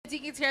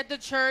deacons here at the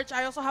church.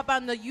 I also help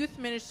out in the youth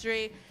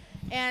ministry.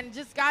 And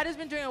just God has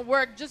been doing a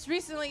work. Just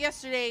recently,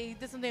 yesterday, he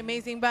did something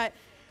amazing. But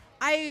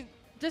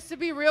just to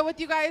be real with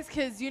you guys,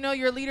 because, you know,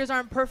 your leaders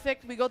aren't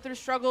perfect. We go through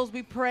struggles.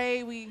 We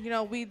pray. We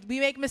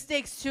make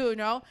mistakes too, you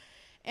know.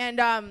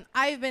 And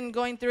I've been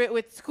going through it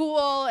with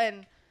school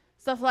and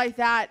stuff like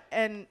that.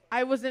 And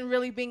I wasn't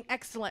really being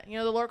excellent. You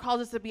know, the Lord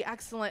calls us to be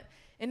excellent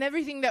in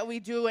everything that we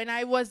do. And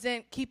I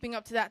wasn't keeping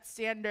up to that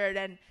standard.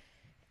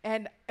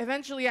 And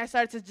eventually I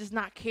started to just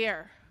not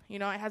care. You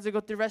know, I had to go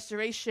through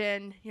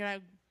restoration. You know,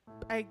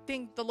 I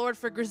thank the Lord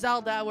for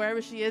Griselda,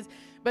 wherever she is.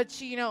 But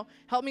she, you know,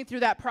 helped me through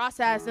that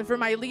process. And for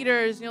my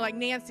leaders, you know, like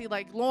Nancy,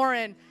 like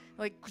Lauren,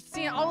 like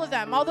Christina, all of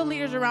them, all the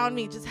leaders around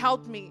me just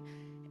helped me.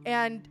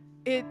 And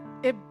it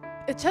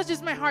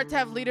touches my heart to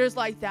have leaders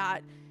like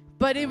that.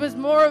 But it was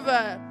more of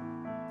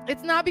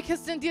it's not because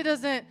Cynthia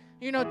doesn't,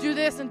 you know, do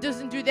this and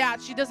doesn't do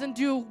that. She doesn't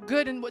do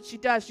good in what she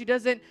does.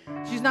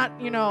 She's not,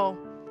 you know,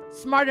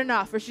 smart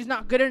enough, or she's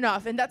not good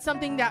enough. And that's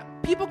something that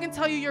people can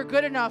tell you you're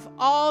good enough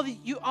all they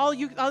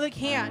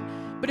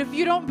can. But if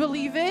you don't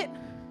believe it,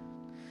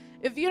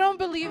 if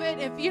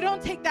you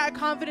don't take that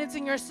confidence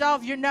in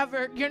yourself, you're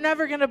never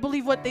going to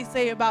believe what they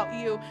say about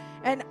you.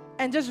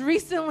 And just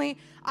recently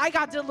I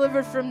got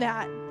delivered from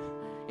that.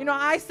 You know,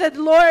 I said,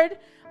 Lord,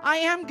 I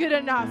am good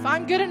enough.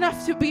 I'm good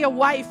enough to be a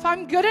wife.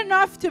 I'm good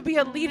enough to be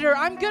a leader.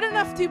 I'm good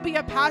enough to be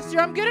a pastor.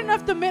 I'm good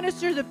enough to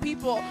minister to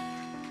people.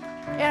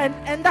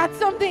 And that's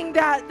something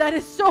that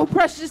is so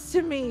precious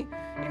to me.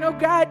 You know,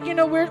 God, you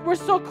know, we're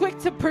so quick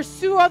to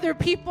pursue other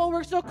people.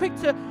 We're so quick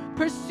to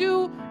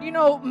pursue, you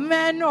know,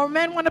 men, or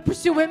men want to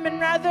pursue women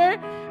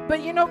rather.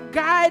 But, you know,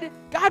 God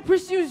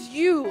pursues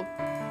you.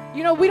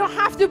 You know, we don't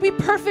have to be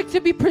perfect to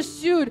be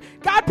pursued.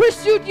 God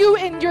pursued you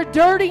in your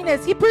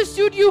dirtiness. He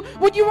pursued you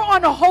when you were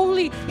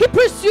unholy. He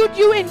pursued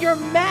you in your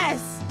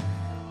mess.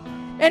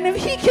 And if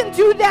he can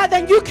do that,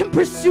 then you can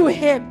pursue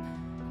him.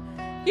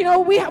 You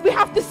know, we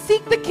have to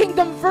seek the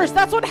kingdom first.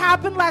 That's what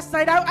happened last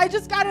night. I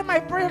just got in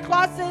my prayer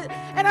closet,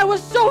 and I was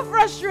so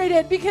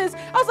frustrated because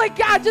I was like,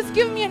 God, just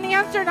give me an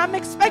answer. And I'm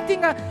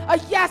expecting a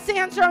yes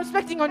answer. I'm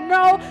expecting a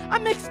no.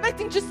 I'm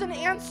expecting just an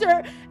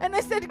answer. And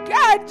I said,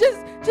 God,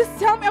 just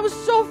tell me. I was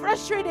so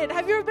frustrated.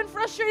 Have you ever been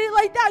frustrated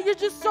like that? You're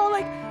just so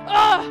like,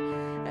 ugh.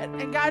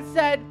 And God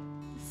said,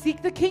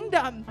 seek the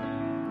kingdom.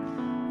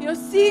 You know,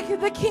 seek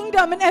the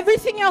kingdom, and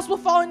everything else will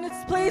fall in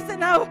its place.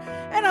 And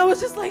I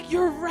was just like,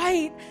 you're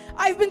right.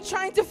 I've been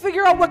trying to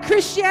figure out what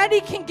Christianity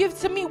can give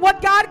to me,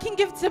 what God can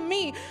give to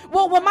me.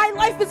 Well, my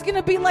life is going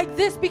to be like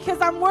this because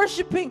I'm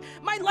worshiping.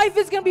 My life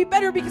is going to be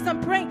better because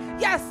I'm praying.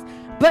 Yes,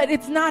 but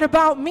it's not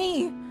about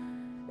me.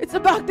 It's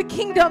about the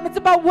kingdom. It's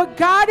about what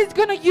God is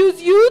going to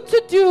use you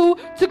to do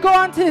to go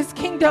on to his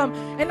kingdom.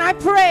 And I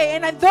pray,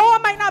 and though I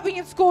might not be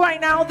in school right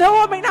now,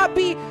 though I might not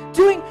be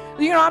doing,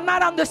 you know, I'm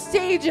not on the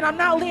stage and I'm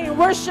not leading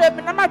worship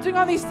and I'm not doing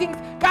all these things,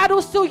 God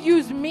will still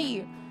use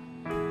me.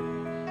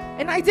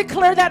 And I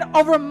declare that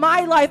over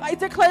my life. I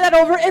declare that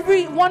over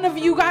every one of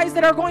you guys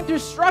that are going through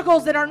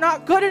struggles, that are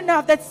not good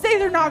enough, that say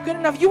they're not good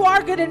enough. You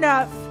are good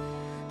enough.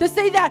 To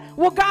say that,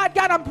 well, God,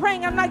 I'm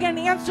praying, I'm not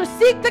getting an answer.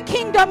 Seek the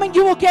kingdom and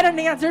you will get an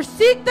answer.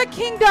 Seek the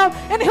kingdom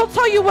and he'll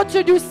tell you what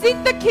to do.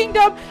 Seek the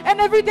kingdom and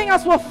everything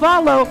else will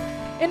follow.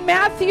 In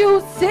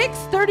Matthew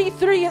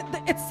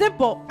 6:33, it's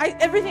simple.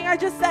 Everything I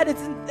just said,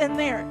 it's in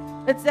there.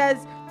 It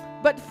says,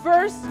 but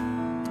first,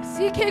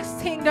 seek his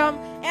kingdom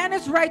and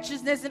his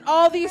righteousness, and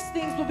all these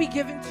things will be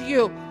given to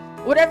you.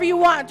 Whatever you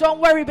want, don't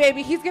worry,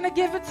 baby. He's going to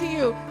give it to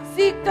you.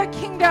 Seek the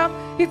kingdom.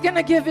 He's going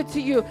to give it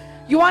to you.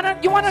 You want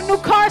a new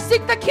car?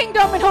 Seek the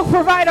kingdom and he'll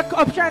provide a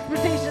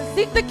transportation.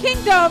 Seek the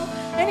kingdom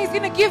and he's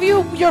going to give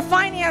you your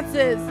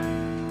finances.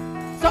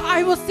 So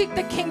I will seek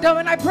the kingdom,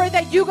 and I pray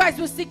that you guys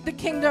will seek the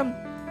kingdom.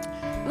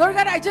 Lord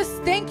God, I just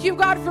thank you,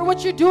 God, for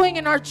what you're doing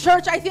in our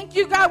church. I thank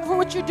you, God, for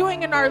what you're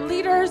doing in our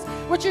leaders,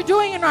 what you're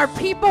doing in our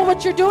people,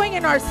 what you're doing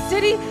in our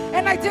city.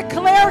 And I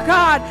declare,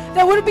 God,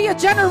 that would be a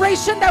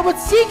generation that would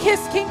seek his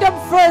kingdom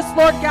first,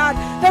 Lord God,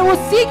 that would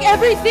seek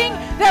everything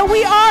that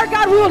we are,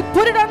 God, we would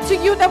put it unto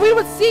you, that we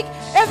would seek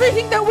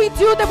everything that we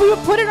do, that we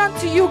would put it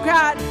unto you,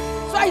 God.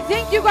 So I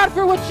thank you, God,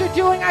 for what you're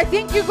doing. I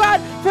thank you, God,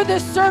 for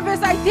this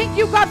service. I thank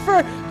you, God,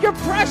 for your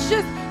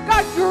precious,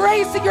 God,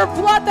 grace and your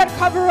blood that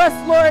cover us,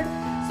 Lord.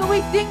 So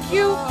we thank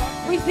you,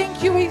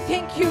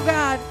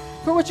 God,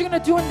 for what you're going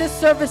to do in this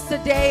service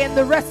today and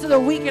the rest of the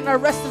week and the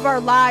rest of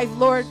our life,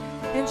 Lord.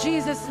 In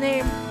Jesus'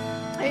 name,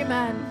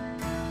 amen.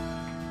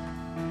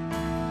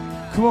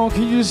 Come on,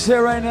 can you just say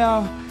right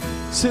now,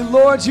 say,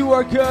 Lord, you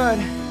are good.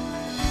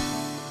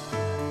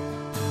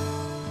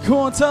 Come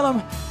on, tell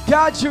him,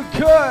 God, you're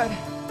good.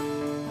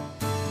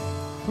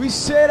 We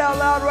say it out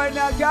loud right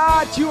now,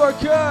 God, you are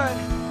good.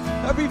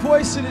 Every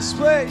voice in this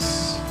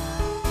place.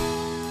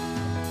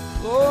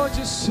 Lord,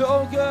 you're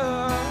so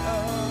good.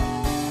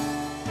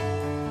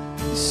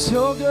 You're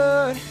so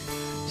good.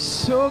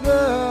 So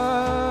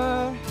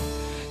good.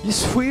 You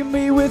sweep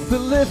me with the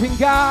living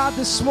God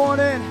this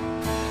morning.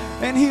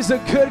 And he's a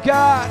good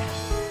God.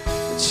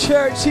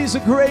 Church, he's a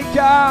great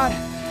God.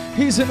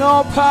 He's an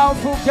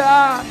all-powerful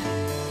God.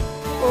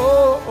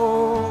 Oh,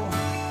 oh.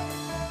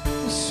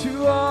 Yes,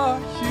 you are,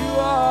 you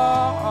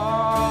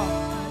are.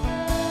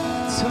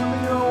 Tell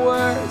me your own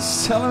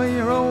words, tell me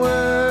your own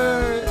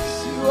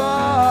words. You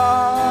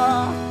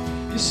are,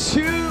 yes,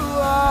 you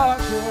are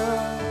good.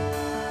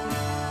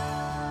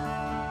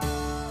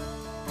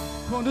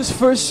 On this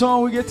first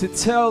song, we get to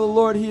tell the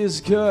Lord He is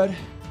good.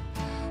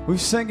 We've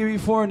sang it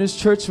before in this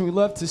church, and we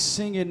love to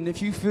sing it. And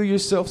if you feel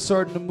yourself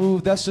starting to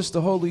move, that's just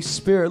the Holy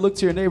Spirit. Look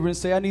to your neighbor and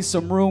say, I need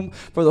some room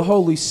for the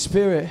Holy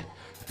Spirit.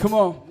 Come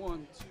on.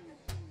 1, 2.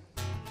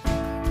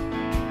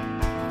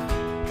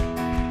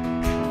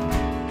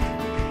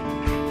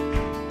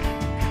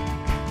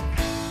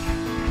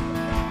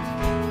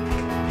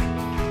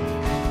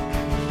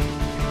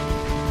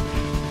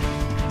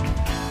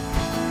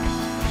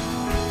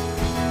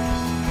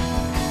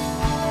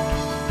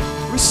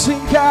 We sing,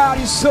 God,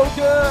 He's so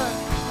good.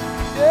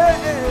 Yeah.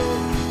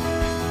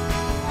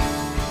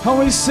 And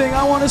we sing,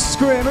 I want to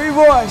scream, every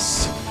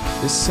voice.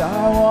 Yes,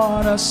 I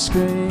want to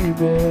scream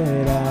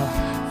it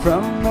out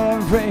from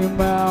every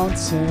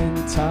mountain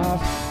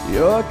top.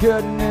 Your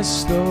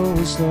goodness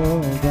knows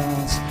no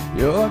bounds.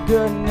 Your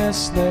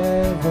goodness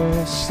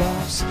never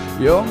stops.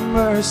 Your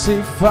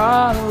mercy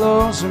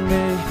follows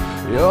me.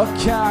 Your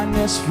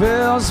kindness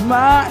fills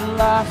my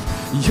life.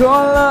 Your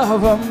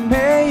love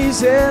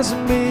amazes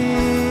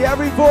me.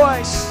 Every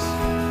voice.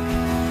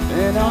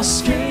 And I'll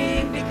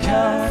scream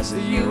because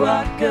you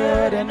are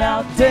good, and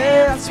I'll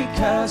dance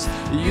because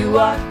you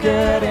are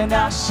good, and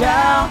I'll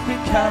shout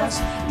because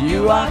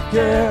you are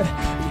good.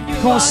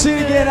 Come on,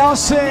 sing again, I'll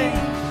sing.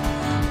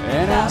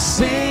 And I'll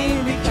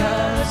sing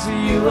because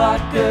you are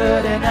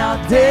good, and I'll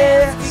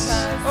dance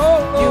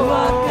because you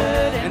are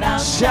good, and I'll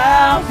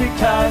shout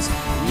because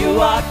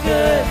you are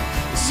good.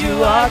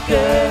 You are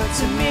good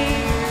to me.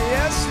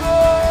 Yes,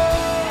 Lord.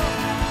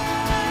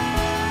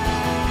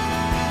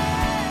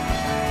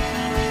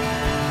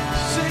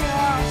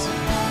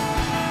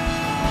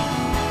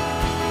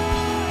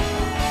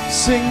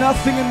 Sing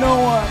nothing and no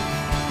one.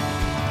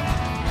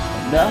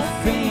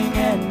 Nothing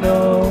and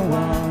no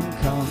one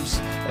comes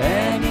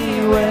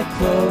anywhere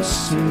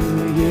close to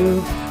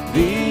you.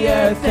 The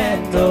earth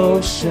and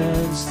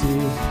oceans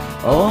do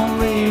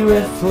only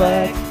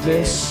reflect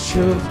this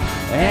truth.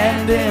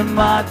 And in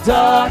my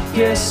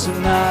darkest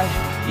night,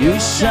 you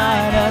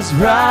shine as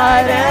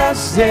bright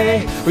as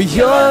day.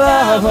 Your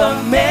love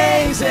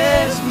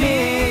amazes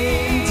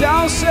me.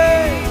 Down,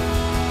 say.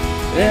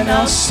 And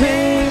I'll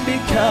sing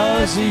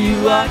because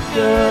you are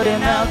good,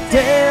 and I'll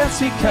dance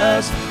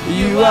because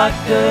you are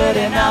good,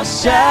 and I'll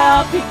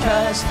shout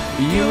because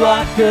you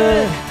are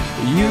good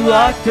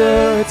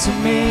to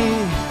me.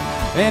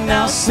 And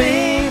I'll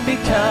sing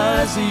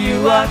because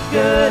you are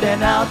good,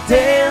 and I'll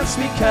dance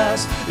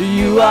because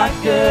you are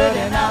good,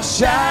 and I'll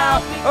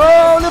shout.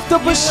 Oh, lift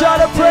up a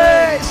shout of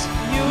praise.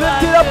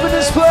 Lift it up in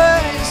this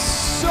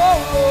place. Oh,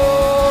 Lord.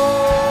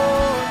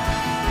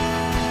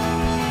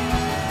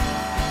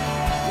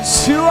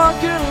 You are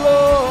good,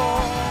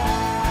 Lord.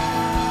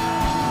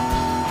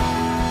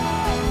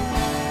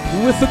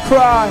 With a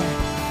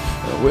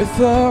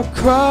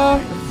cry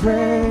of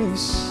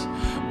praise,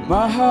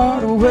 my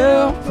heart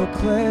will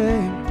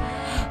proclaim,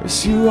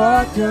 yes, you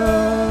are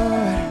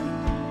good.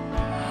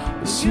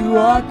 Yes, you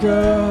are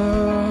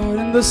good.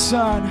 In the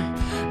sun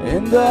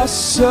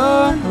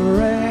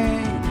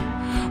rain,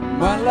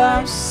 my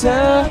life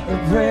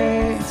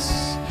celebrates.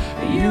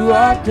 You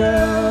are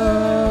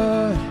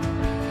good.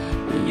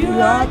 You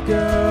are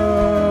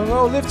good.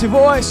 Oh, lift your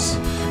voice.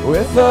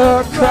 With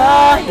a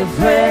cry of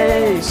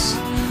praise,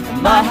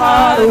 my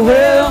heart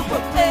will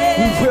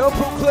proclaim. You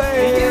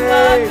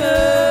are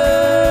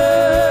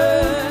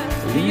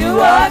good.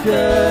 You are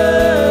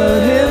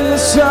good.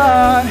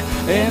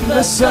 In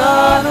the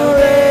sun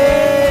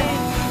rain,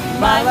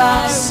 my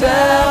life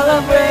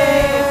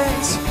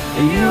celebrates.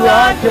 You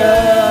are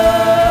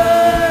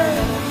good.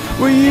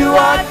 Well, you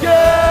are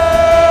good.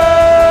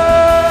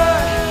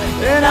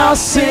 And I'll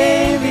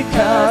sing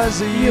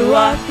because you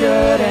are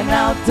good, and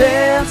I'll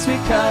dance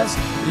because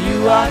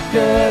you are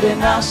good,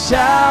 and I'll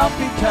shout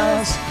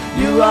because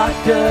you are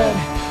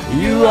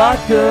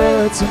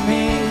good to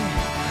me.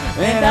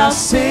 And I'll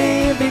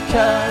sing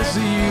because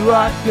you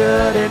are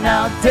good, and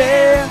I'll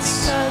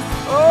dance. You are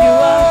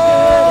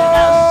good, and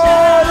I'll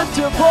shout. Lift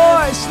your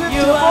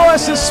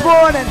voice this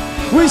morning.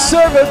 We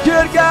serve a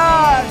good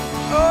God.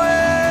 Oh,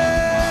 yeah.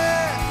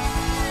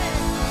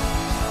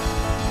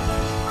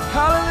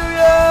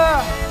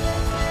 Hallelujah.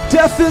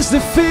 Death is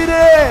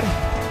defeated.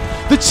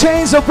 The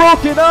chains are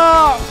broken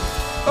up.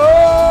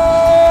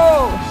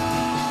 Oh,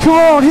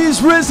 come on,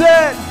 He's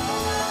risen.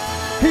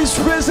 He's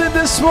risen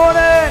this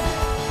morning.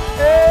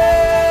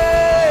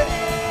 Hey.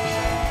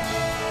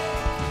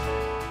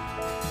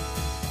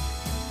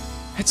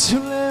 At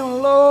your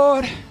name,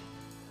 Lord,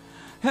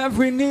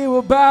 every knee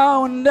will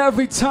bow and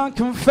every tongue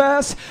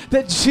confess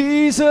that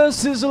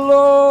Jesus is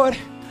Lord.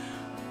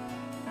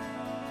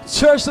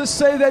 Church, let's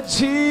say that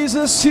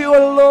Jesus, you are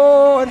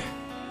Lord.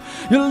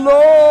 You're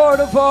Lord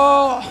of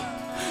all.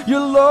 You're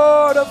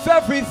Lord of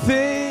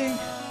everything.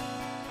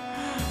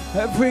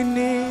 Every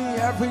knee,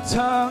 every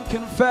tongue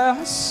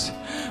confess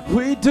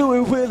We do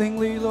it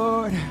willingly,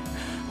 Lord.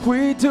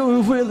 We do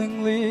it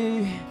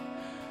willingly.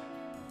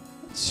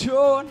 It's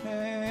your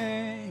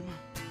name.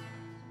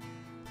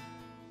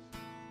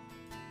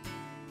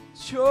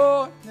 It's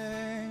your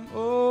name,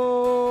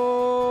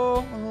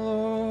 oh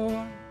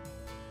Lord.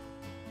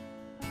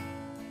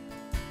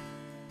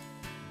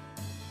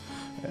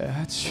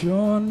 At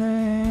your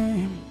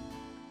name,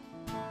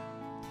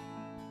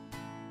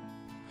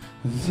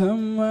 the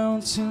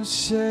mountains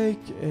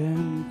shake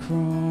and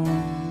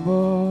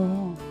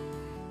crumble.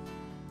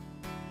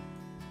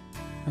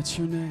 At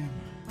your name,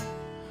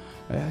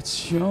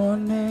 at your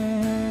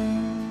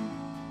name,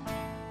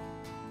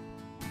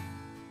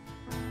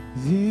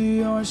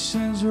 the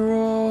oceans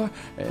roar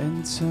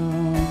and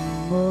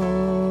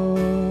tumble.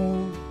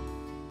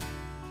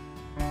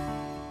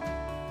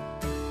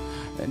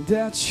 And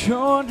at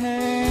your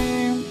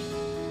name,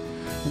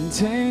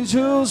 and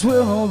angels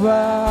will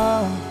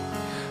bow.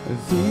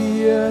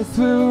 The earth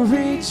will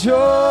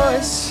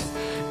rejoice.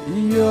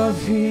 Your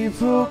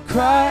people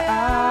cry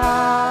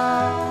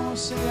out.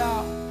 Sing it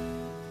out.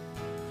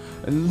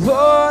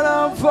 Lord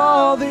of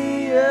all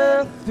the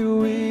earth,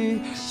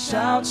 we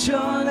shout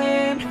your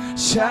name,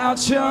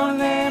 shout your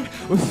name.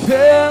 We're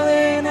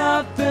filling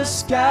up the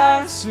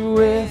skies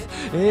with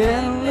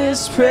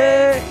endless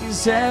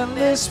praise,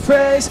 endless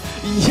praise.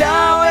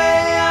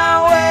 Yahweh,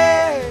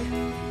 Yahweh,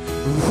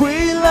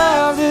 we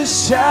love to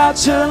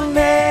shout your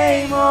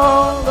name,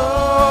 oh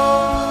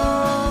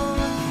Lord.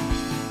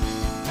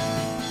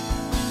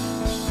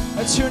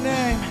 That's your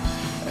name,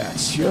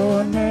 that's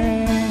your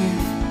name.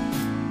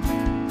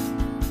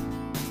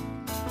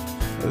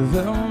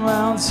 The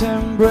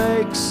mountain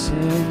breaks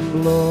in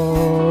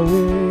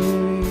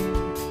glory.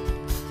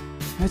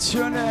 That's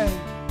your name.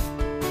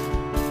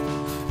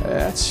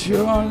 That's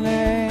your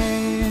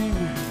name,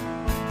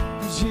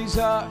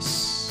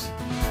 Jesus.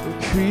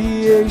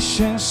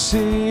 Creation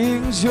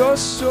sings your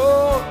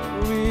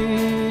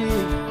story.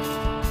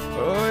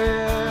 Oh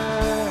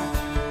yeah.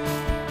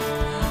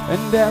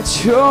 And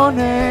at your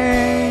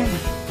name,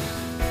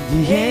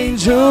 the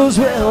angels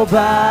will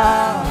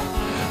bow.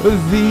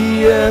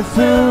 The earth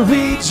will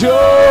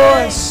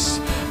rejoice,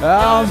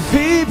 our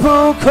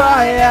people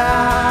cry out.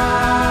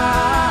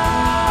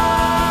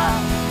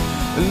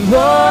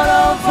 Lord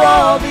of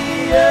all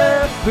the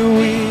earth,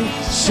 we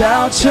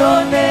shout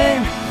your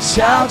name,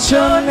 shout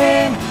your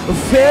name. We're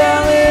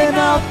filling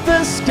up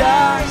the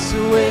skies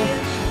with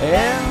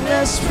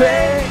endless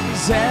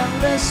praise,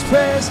 endless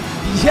praise.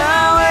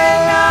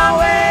 Yahweh,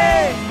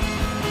 Yahweh,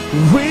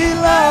 we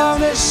love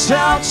to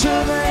shout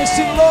your name.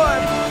 Sing,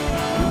 Lord.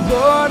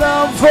 Lord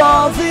of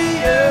all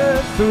the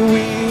earth,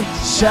 we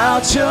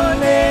shout your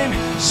name,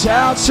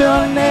 shout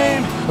your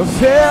name. We're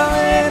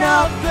filling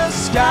up the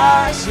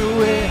skies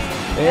with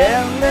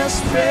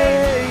endless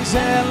praise,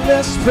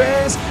 endless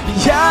praise.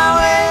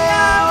 Yahweh,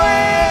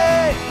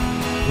 Yahweh,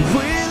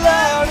 we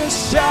love to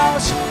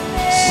shout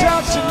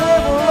your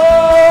name,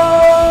 Lord.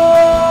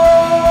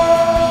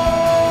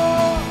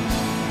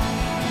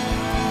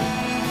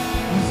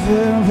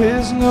 There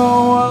is no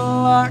one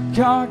like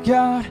our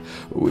God.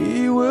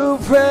 We will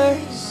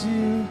praise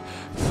you,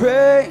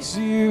 praise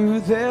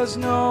you. There's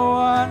no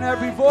one.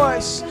 Every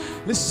voice,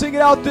 let's sing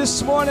it out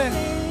this morning.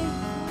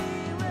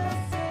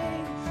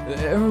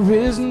 There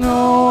is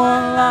no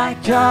one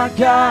like our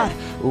God.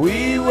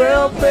 We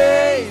will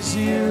praise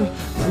you,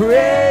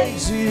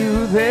 praise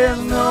you.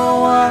 There's no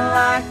one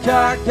like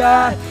our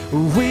God.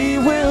 We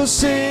will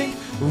sing,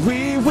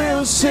 we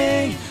will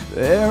sing.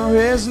 There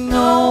is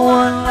no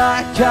one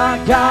like our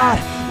God.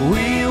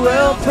 We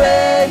will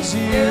praise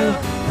you,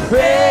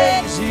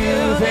 praise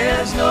you.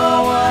 There's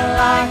no one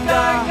like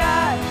our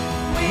God.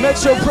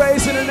 Metro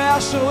Praise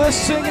International, let's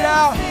sing it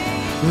out.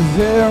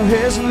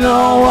 There is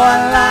no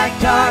one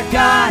like our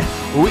God.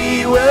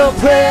 We will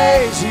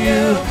praise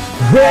you,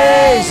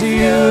 praise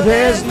you.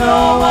 There's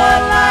no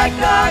one like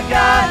our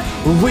God.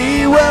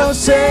 We will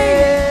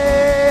sing.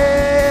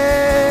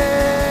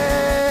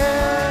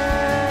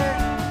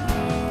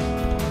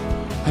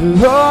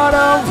 Lord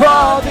of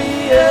all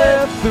the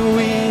earth,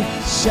 we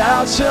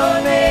shout your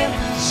name,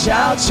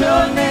 shout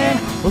your name.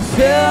 We're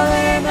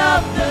filling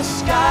up the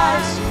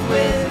skies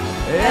with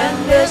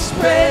endless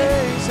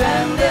praise,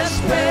 endless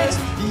praise.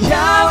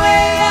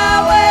 Yahweh,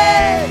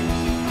 Yahweh,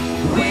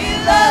 we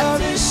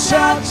love to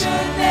shout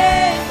your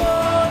name.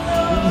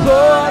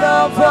 Lord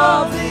of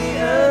all the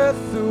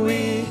earth,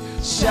 we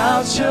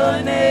shout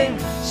your name,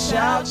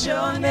 shout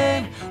your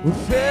name. We're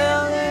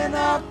filling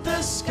up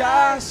the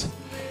skies.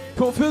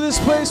 Go fill this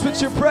place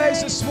with your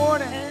praise this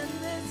morning.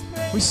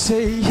 We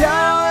say,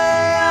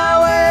 Yahweh,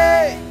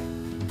 Yahweh,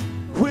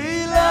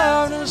 we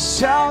love to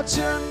shout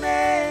your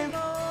name.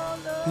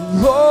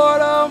 And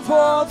Lord of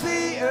all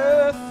the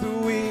earth,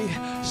 we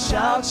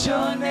shout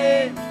your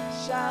name,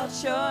 shout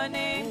your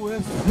name.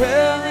 We're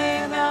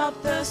filling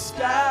out the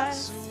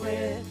skies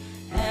with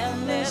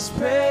endless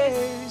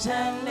praise,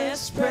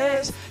 endless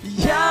praise.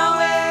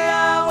 Yahweh,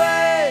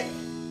 Yahweh,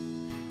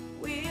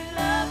 we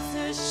love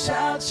to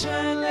shout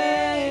your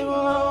name,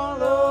 oh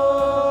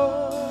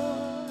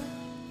Lord.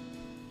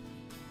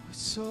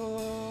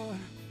 So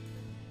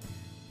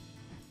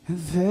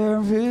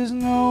There is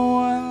no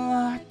one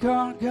like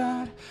our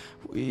God.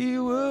 We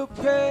will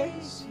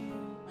praise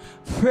you,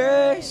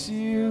 praise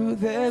you.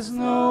 There's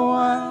no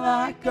one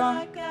like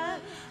our God.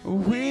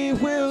 We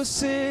will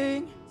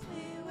sing.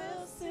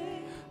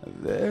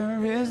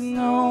 There is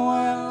no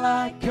one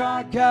like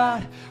our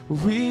God.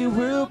 We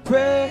will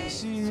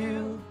praise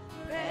you.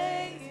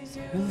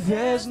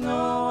 There's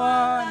no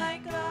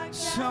one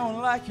so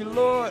like you,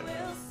 Lord.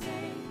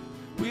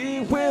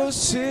 We will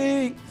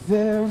sing.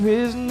 There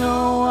is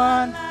no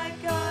one.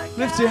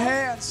 Lift your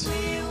hands.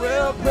 We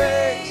will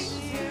praise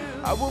you.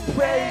 I will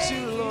praise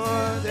you,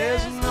 Lord.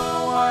 There's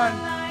no one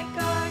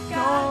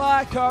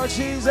like our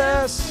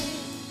Jesus.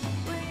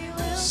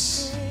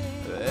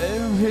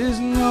 There is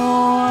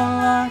no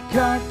one like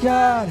our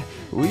God.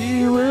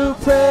 We will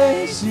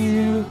praise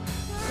you,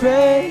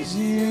 praise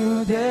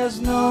you. There's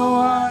no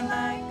one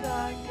like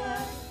our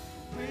God.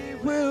 We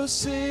will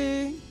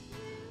sing.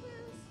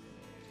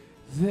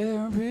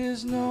 There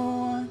is no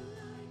one.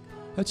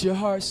 Let your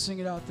heart sing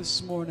it out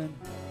this morning.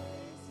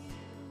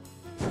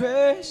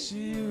 Praise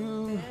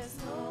you.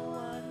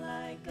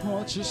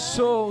 Let your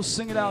soul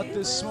sing it out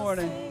this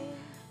morning.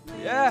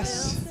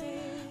 Yes.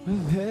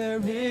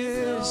 There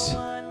is. There's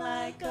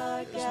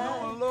no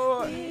one,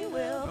 Lord.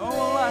 No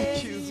one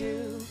like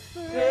you.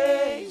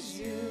 Praise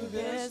you.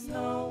 There's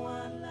no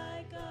one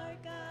like our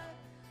God.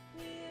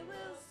 We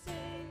will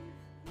sing.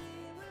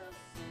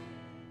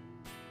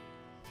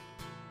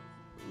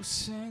 We'll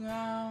sing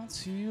out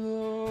to you,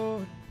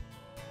 Lord.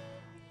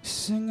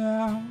 Sing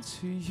out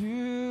to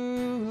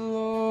you,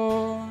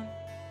 Lord.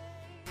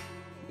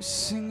 We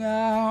sing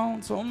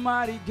out,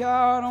 Almighty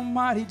God,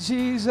 Almighty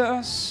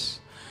Jesus.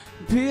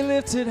 Be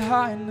lifted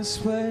high in this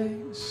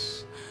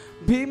place.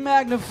 Be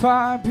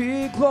magnified,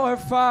 be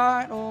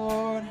glorified, oh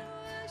Lord.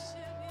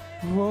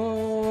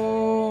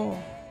 Oh,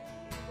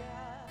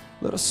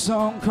 let a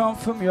song come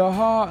from your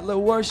heart. Let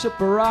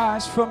worship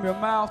arise from your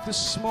mouth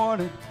this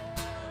morning.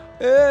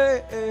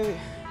 Hey, hey.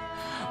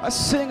 I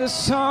sing a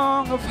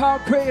song of how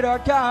great our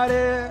God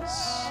is.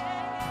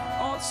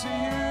 Unto you,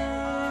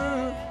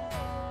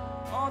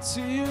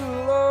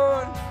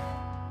 Lord.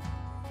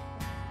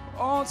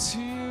 Unto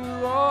you.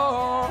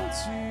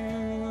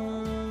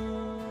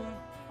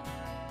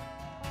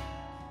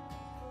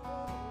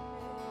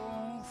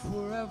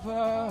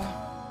 Forever.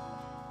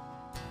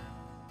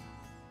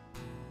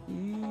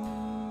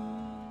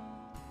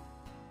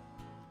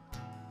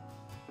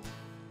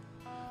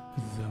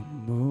 The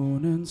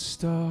moon and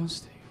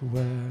stars, they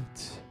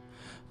wept.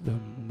 The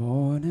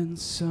morning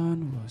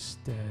sun was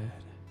dead.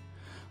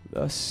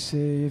 The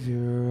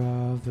Savior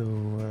of the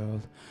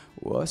world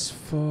was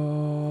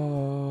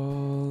fallen.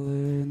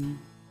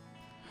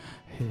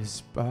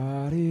 His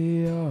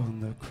body on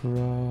the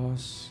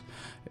cross,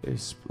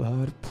 His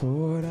blood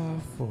poured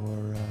out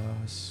for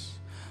us,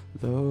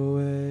 the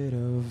weight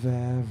of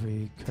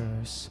every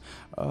curse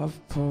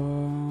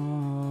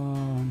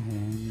upon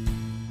Him.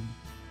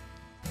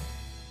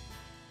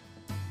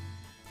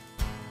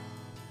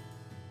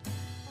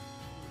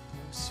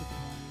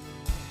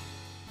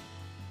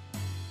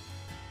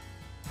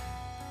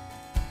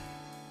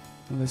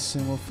 Let's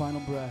sing one final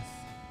breath.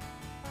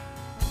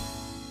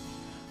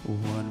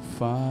 One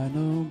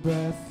final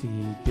breath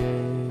He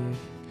gave.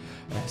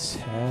 As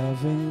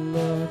heaven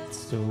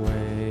looked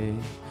away,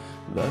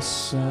 the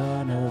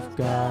Son of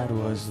God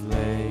was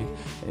laid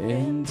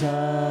in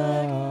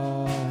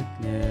darkness.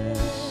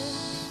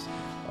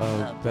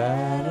 A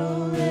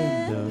battle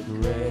in the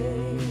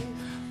grave,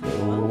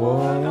 the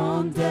war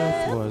on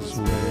death was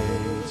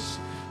waged.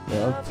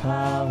 The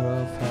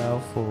power of hell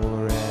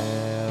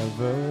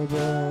forever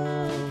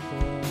broken.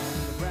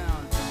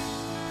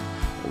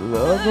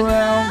 The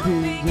ground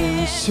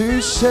begins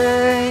to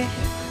shake.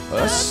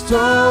 A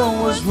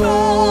stone was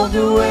rolled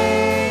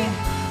away.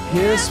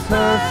 His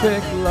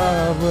perfect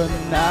love would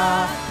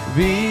not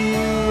be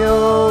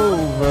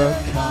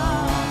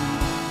overcome.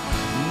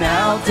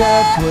 Now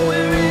death,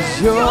 where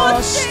is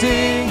your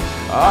sting?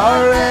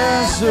 Our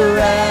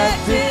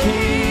resurrected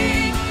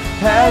King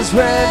has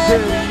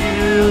rendered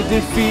you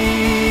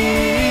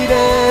defeated.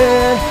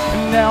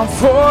 Now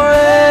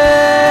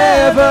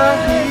forever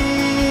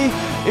He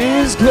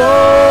is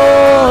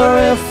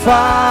glorified.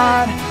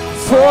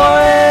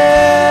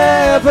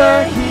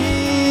 Forever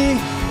He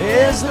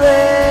is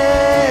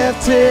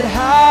lifted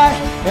high,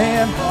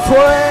 and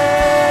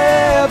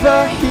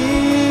forever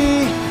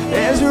He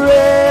is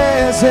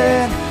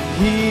risen.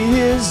 He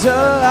is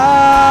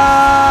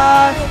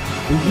alive.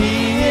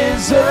 He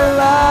is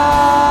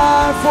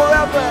alive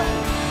forever.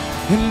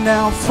 And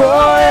now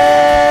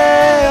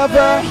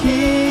forever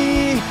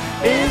He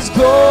is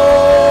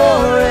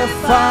glorified.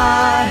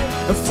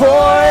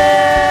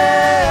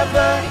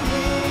 Forever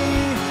He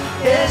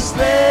is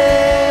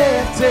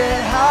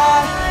lifted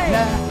high.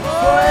 Now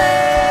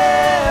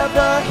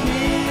forever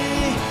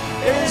He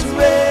is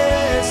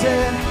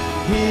risen.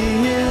 He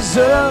is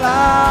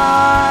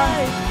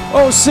alive.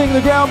 Oh, sing,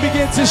 the ground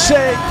begin to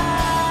shake.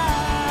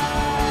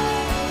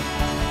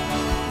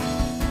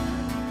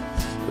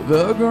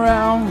 The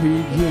ground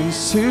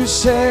begins to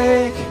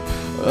shake.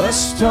 A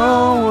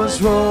stone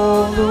was rolled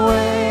the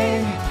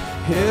way.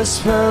 His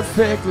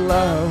perfect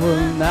love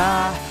will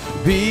not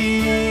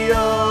be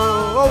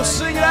over. Oh,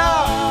 sing it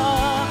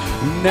out.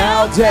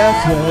 Now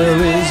death, where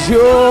is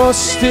your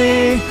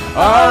sting?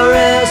 Our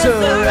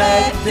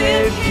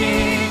resurrected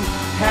King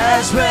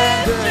has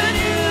rendered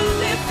you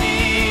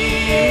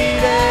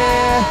defeated.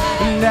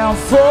 Now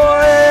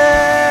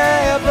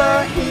forever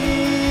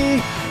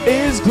He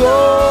is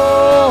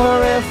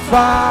glorified.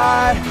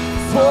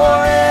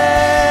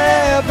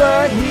 Forever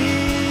He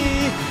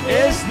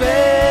is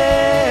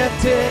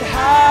lifted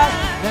high.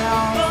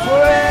 Now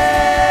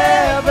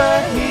forever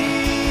He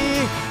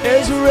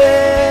is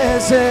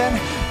risen.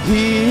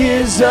 He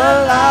is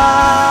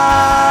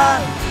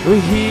alive.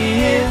 He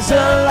is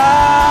alive.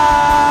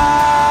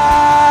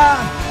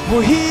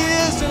 Well, He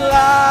is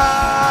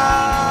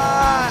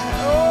alive.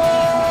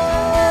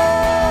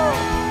 Oh,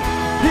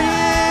 He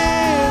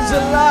is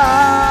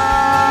alive.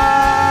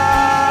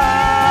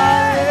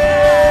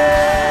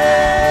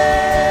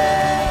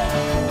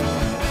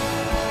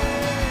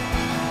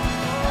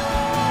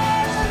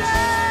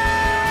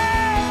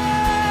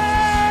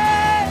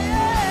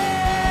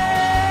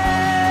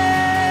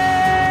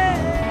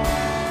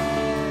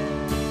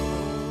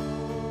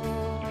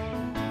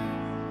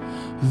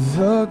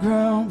 The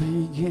ground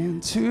began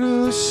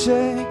to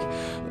shake,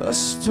 a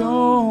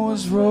stone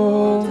was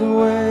rolled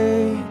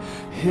away.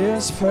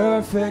 His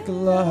perfect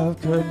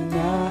love could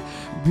not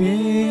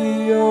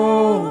be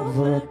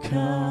overcome.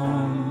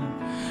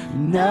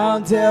 Now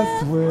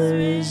death, where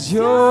is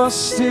your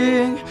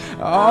sting?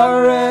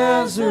 Our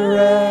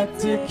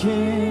resurrected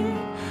King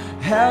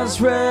has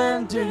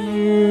rendered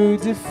you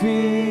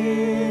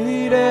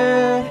defeated.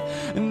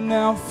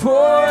 Now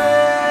forever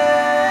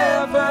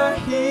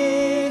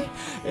He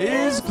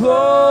is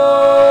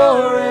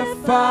glorified.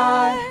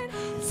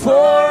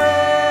 Forever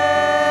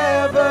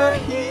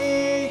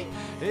He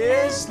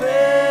is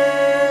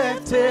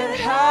lifted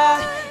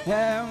high.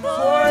 And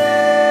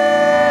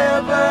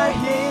forever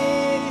He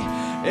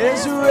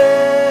is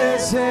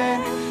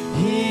risen.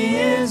 He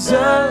is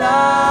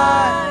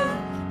alive.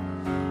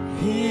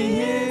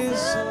 He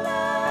is alive.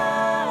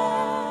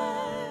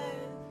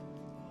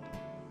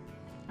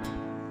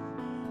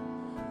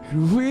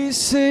 We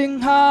sing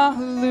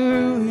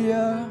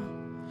hallelujah.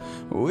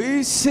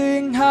 We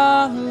sing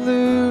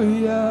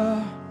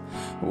hallelujah.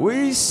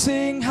 We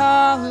sing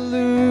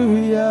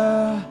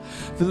hallelujah.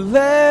 The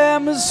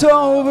Lamb is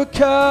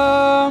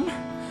overcome.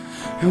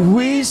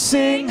 We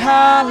sing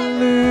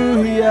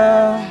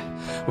hallelujah.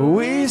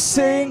 We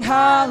sing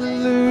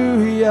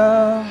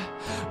hallelujah.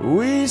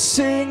 We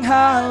sing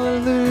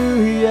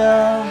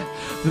hallelujah.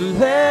 The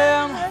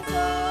Lamb.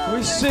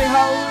 We sing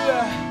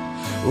hallelujah.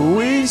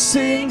 We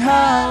sing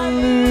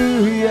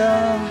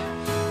hallelujah.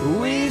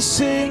 We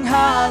sing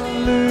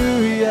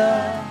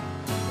hallelujah.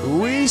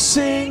 We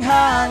sing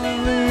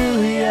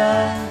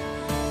hallelujah.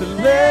 The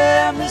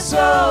Lamb is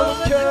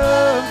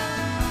overcome.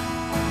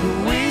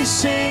 We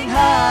sing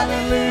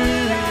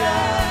hallelujah.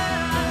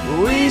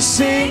 We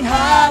sing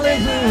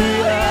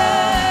hallelujah.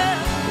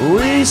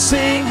 We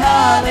sing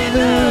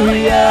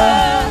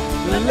hallelujah.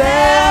 The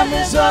Lamb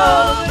is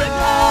overcome.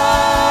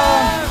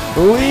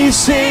 We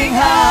sing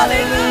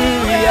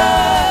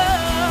hallelujah.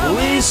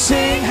 We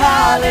sing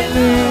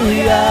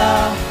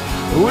hallelujah.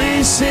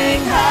 We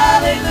sing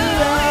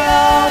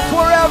hallelujah.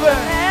 Forever.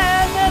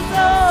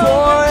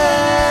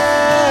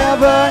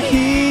 Forever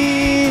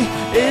He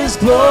is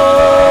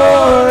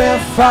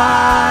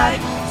glorified.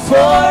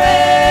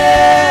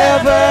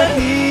 Forever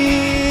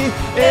He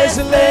is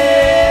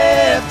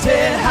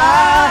lifted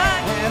high.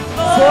 And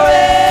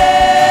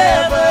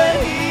forever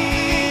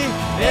He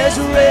is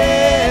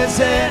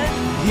risen.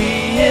 He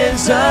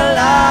is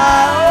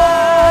alive.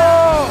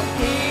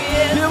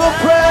 Give Him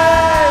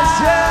praise,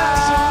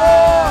 yes,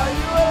 Lord,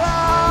 You're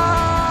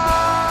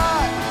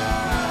alive.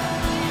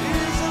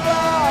 He's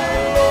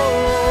alive,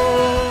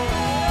 Lord.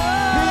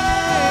 He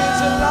is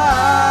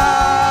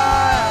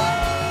alive.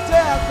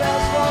 Death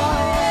has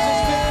lost its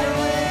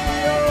victory.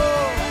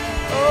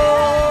 Oh,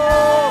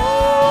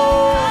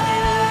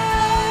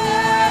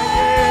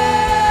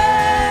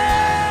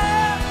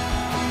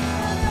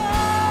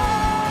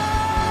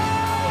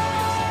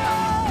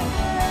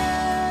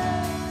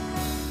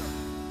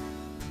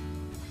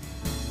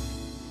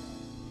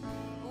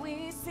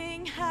 We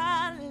sing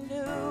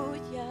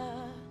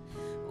hallelujah.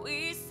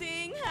 We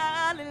sing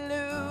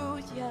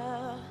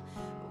hallelujah.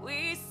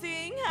 We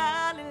sing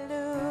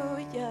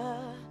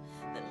hallelujah.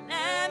 The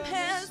Lamb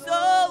has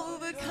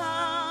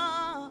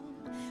overcome.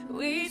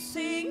 We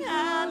sing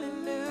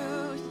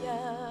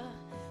hallelujah.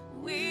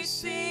 We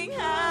sing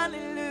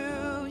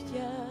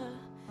hallelujah.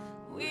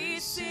 We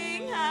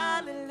sing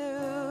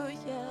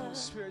hallelujah.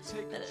 Spirit,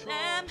 take The control.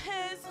 Lamb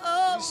has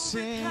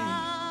sing.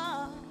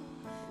 overcome.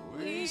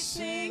 We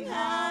sing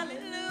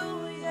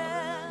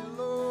hallelujah.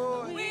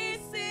 Lord. We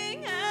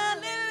sing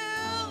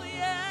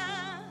hallelujah.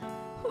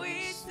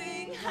 We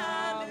sing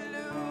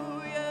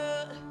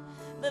hallelujah.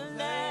 The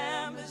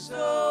Lamb is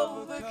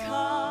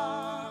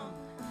overcome.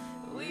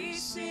 We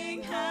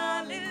sing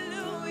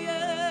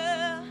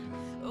hallelujah.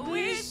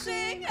 We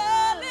sing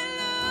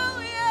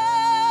hallelujah.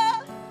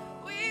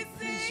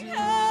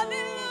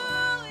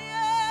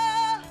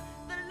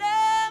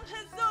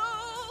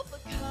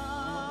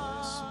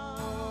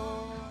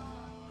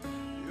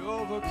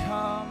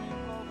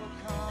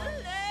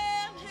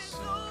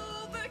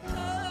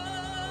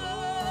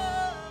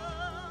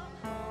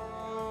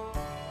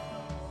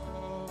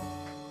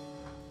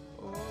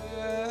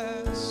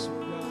 Yes, oh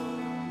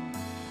God.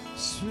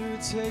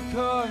 Spirit, take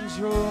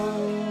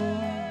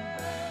control.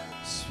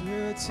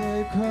 Spirit,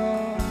 take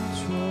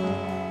control.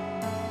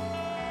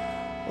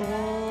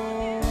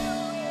 Oh,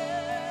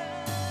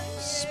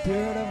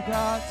 Spirit of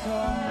God,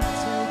 come and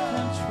take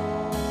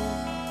control.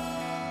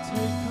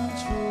 Take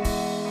control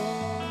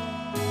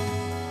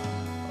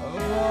of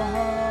our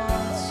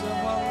hearts, of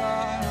our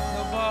lives,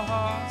 of our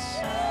hearts,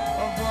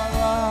 of our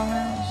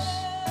lives.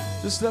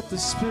 Just let the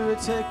Spirit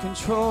take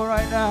control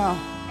right now.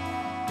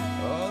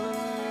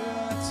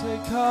 Hallelujah.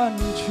 Take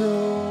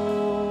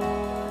control.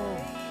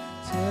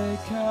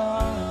 Take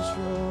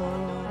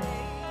control.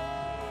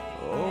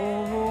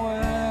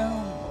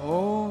 Overwhelm,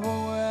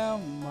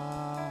 overwhelm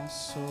my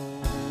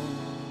soul.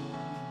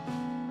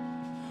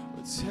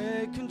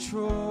 Take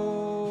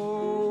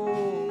control.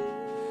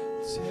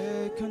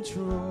 Take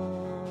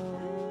control.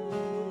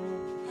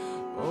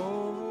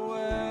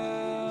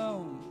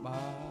 Overwhelm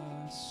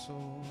my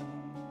soul.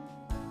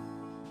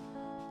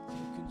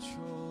 Take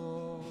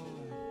control.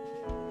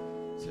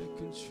 Take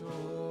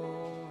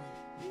control.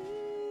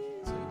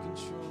 Take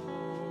control.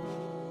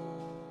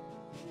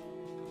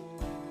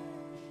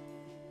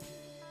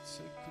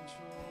 Take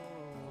control.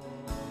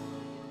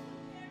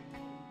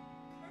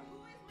 For who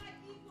is my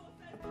equal,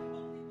 says the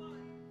Holy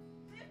One.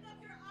 Lift up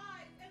your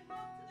eyes and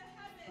look to the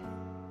heavens.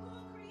 Who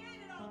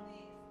created all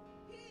these?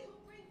 He who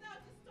brings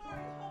out the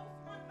starry hosts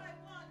one by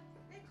one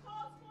and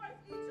calls forth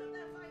each of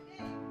them by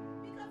name.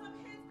 Because of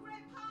his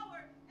great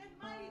power and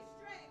mighty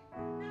strength,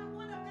 not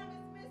one of them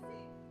is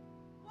missing.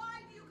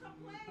 Why do you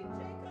complain,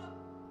 Jacob?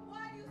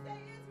 Why do you say,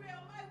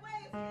 Israel, my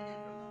way is hidden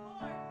from the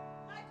Lord?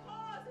 My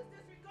cause is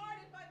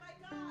disregarded by my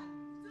God.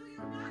 Do you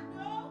not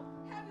know?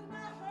 Have you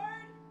not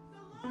heard?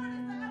 The Lord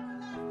is the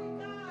everlasting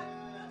God,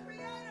 the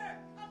creator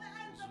of the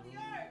ends of the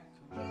earth.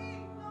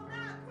 He will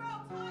not grow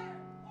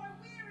tired or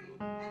weary,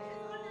 and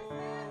his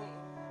understanding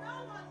no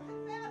one can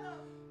fathom.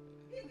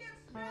 He gives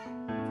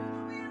strength to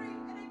the weary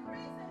and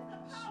increases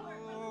the power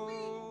of the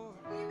weak.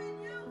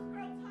 Even youths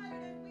grow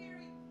tired and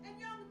weary, and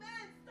young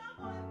men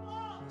stumble and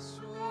fall. But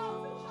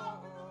those who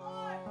hope in the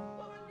Lord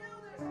will renew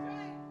their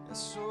strength.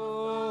 Yes, They will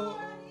soar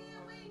on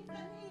wings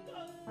as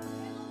eagles.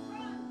 They will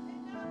run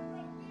and not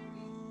grow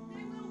weary.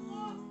 They will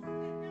walk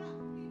and not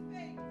be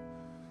faint.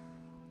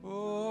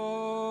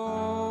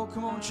 Oh,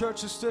 come on,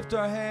 church, let's lift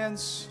our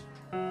hands.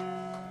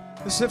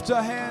 Let's lift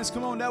our hands.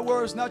 Come on, that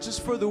word is not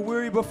just for the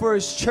weary, but for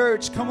his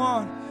church. Come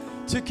on,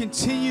 to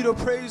continue to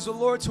praise the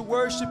Lord, to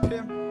worship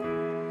him.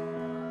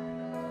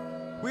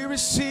 We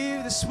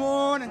receive this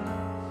morning.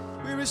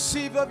 We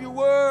receive of your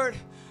word.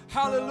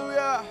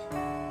 Hallelujah.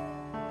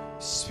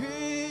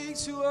 Speak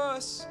to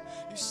us.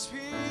 You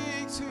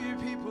speak to your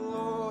people,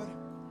 Lord.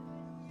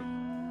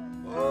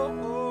 Oh,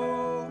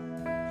 oh.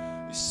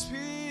 You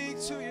speak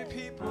to your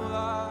people,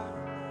 Lord.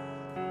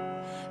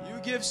 You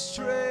give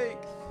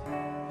strength.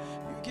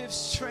 You give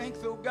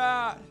strength, oh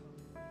God.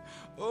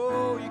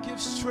 Oh, you give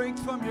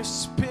strength from your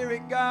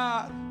spirit,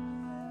 God.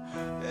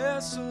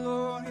 Yes,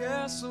 Lord.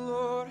 Yes,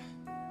 Lord.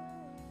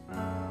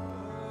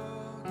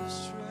 Oh, give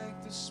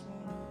strength this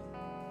morning.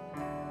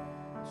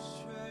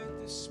 Strength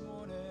this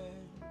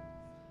morning.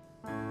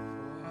 For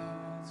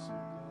hearts of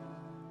God.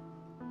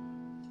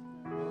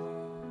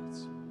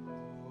 Hearts of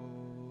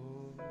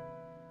gold.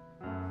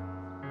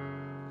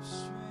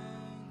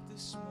 Strength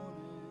this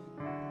morning.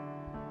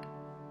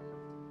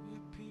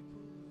 Your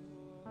people,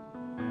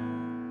 Lord.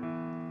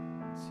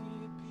 To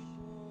your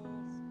people,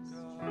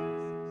 God.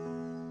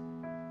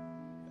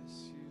 As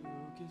you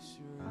give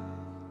strength.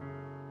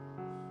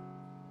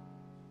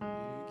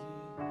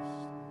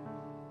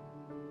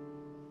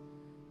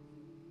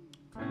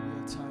 We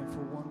have time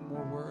for one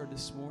more word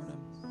this morning.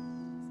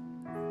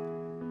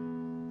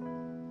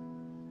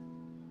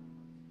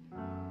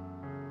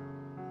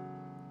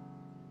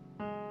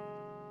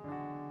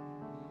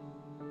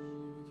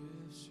 You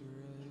give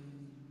strength.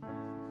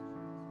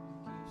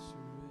 You give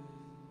strength.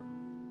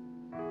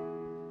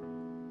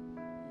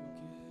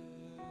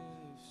 You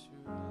give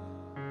strength.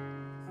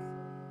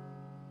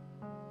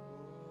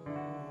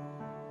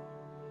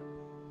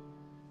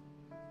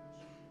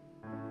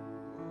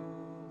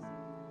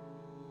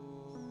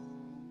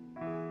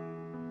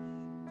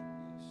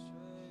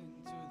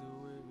 Strength to the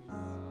weary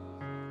heart.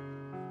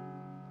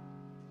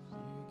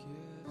 You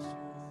give strength.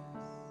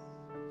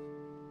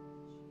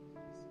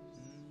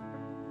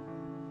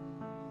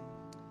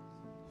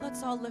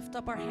 Let's all lift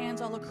up our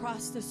hands all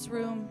across this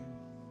room.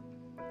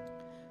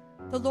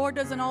 The Lord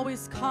doesn't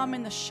always come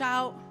in the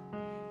shout.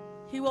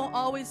 He won't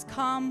always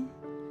come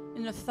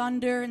in the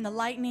thunder and the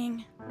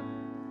lightning.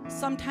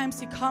 Sometimes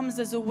he comes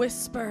as a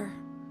whisper,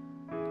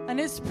 and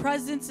his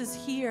presence is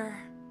here.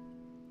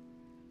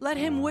 Let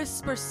him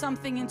whisper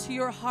something into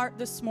your heart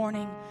this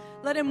morning.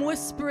 Let him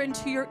whisper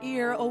into your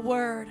ear a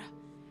word.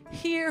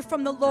 Hear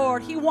from the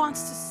Lord. He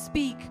wants to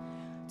speak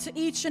to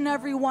each and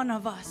every one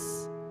of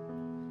us.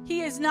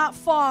 He is not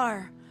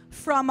far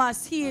from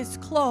us. He is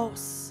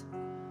close.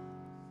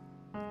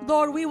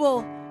 Lord, we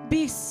will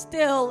be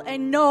still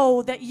and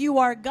know that you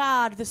are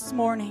God this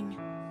morning,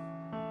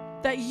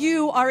 that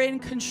you are in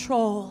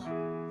control.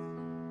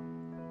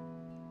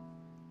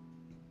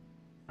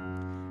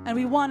 And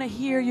we want to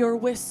hear your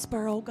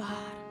whisper, oh God.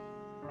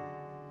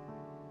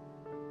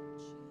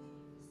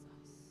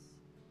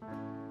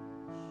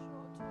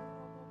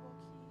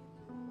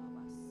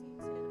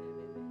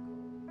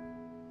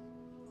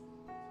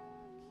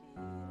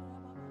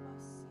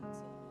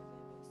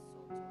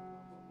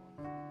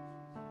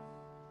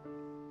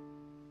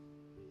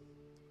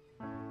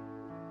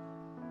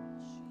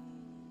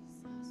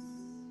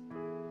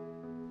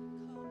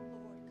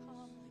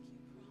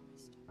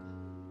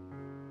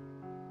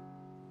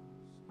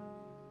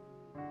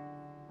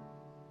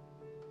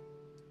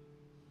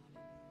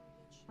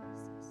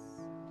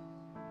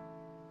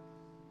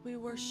 We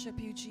worship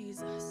you,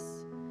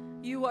 Jesus.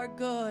 You are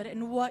good,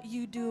 and what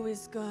you do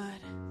is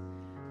good.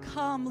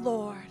 Come,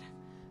 Lord.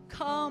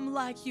 Come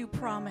like you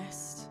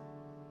promised.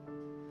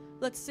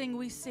 Let's sing,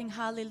 we sing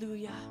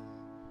hallelujah.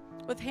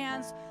 With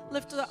hands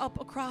lifted up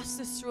across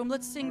this room,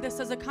 let's sing this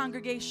as a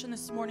congregation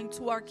this morning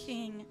to our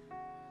King.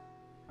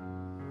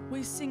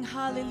 We sing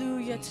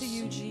hallelujah to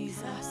you,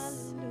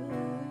 Jesus.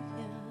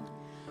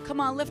 Come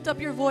on, lift up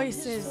your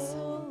voices.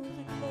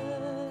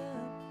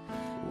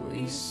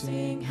 We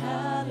sing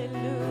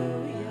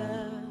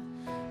hallelujah.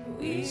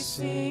 We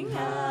sing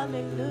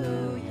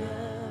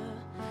hallelujah.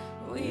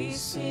 We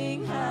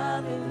sing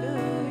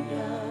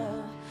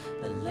hallelujah.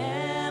 The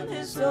Lamb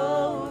has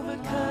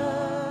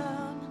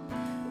overcome.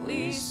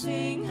 We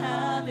sing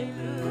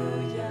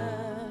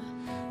hallelujah.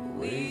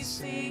 We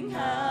sing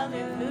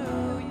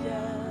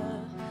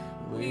hallelujah.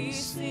 We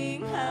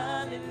sing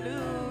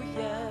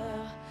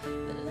hallelujah.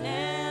 The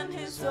Lamb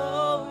has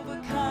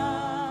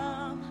overcome.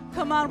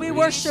 Come on, we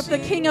worship the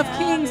King of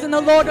Kings and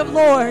the Lord of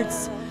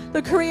Lords,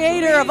 the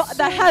creator of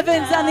the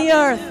heavens and the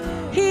earth.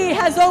 He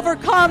has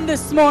overcome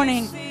this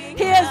morning.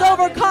 He has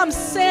overcome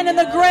sin and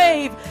the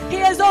grave. He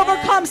has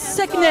overcome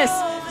sickness,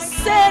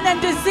 sin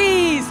and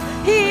disease.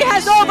 He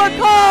has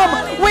overcome.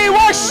 We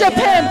worship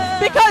him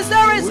because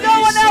there is no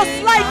one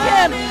else like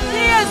him.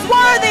 He is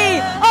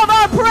worthy of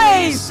our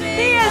praise.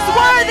 He is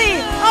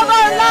worthy of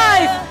our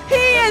life.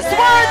 He is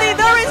worthy.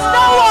 There is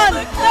no one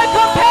that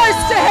compares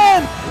to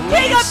him.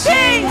 King of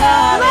kings,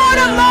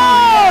 Lord of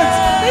lords,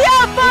 the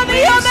Alpha and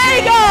the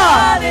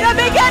Omega, the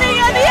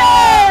beginning and the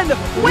end.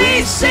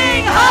 We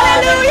sing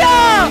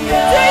hallelujah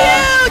to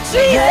you,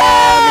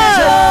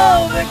 Jesus.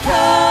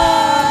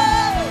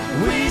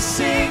 We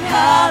sing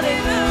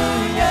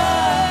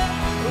hallelujah.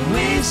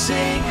 We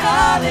sing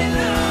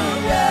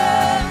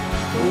hallelujah.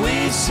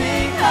 We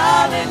sing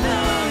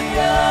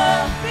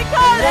hallelujah.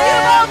 Because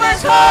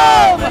you've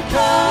overcome.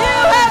 You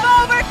have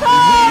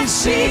overcome,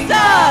 Jesus.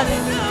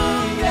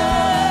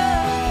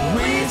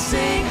 We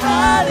sing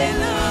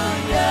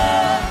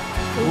hallelujah.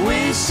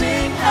 We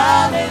sing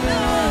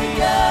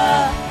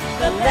hallelujah.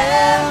 The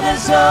Lamb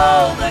has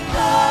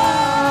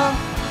overcome.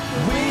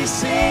 We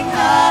sing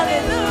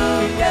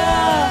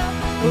hallelujah.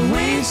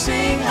 We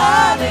sing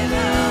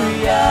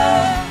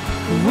hallelujah.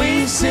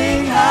 We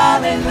sing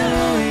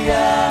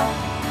hallelujah.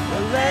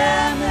 The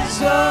Lamb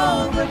has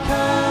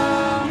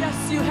overcome.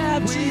 Yes, you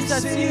have,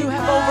 Jesus. You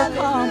have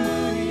overcome.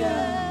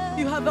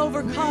 You have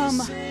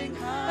overcome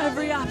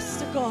every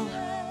obstacle.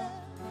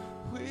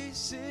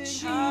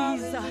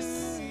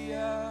 Jesus,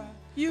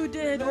 you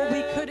did what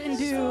we couldn't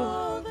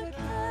do.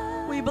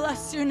 We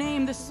bless your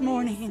name this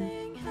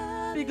morning.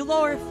 Be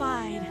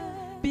glorified,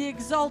 be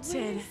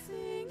exalted.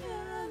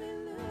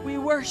 We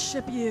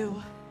worship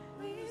you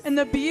in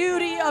the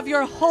beauty of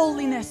your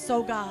holiness,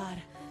 oh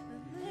God.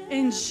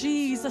 In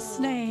Jesus'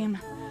 name,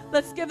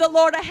 let's give the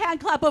Lord a hand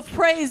clap of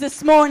praise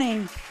this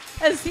morning.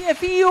 As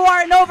if you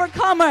are an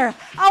overcomer,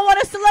 I want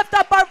us to lift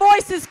up our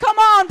voices. Come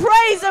on,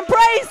 praise him,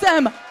 praise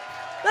him.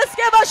 Let's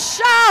give a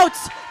shout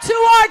to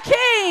our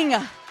King.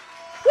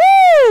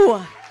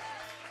 Woo!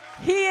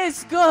 He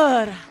is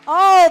good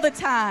all the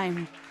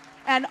time.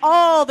 And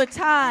all the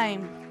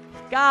time,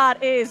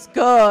 God is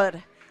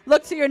good.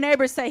 Look to your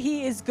neighbor, say,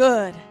 he is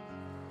good.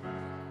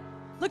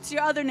 Look to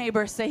your other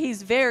neighbor, say,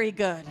 he's very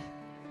good.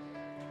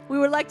 We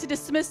would like to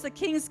dismiss the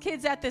King's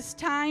Kids at this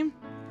time.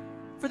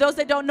 For those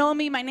that don't know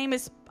me, my name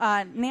is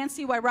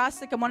Nancy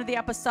Wyrosik. I'm one of the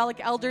apostolic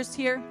elders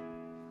here.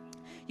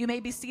 You may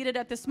be seated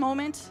at this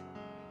moment.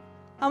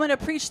 I'm going to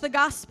preach the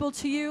gospel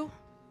to you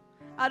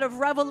out of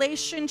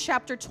Revelation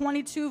chapter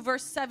 22,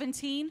 verse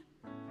 17.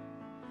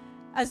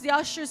 As the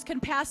ushers can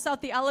pass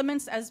out the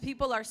elements as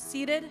people are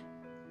seated.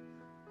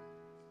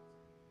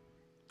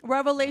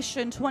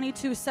 Revelation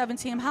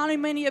 22:17. How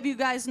many of you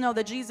guys know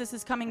that Jesus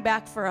is coming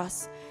back for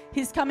us?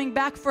 He's coming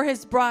back for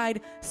his bride,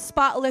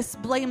 spotless,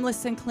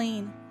 blameless, and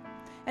clean.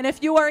 And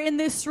if you are in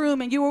this room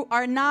and you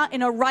are not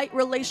in a right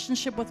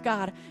relationship with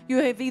God, you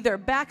have either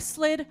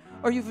backslid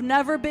or you've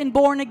never been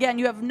born again.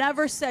 You have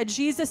never said,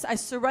 Jesus, I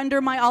surrender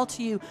my all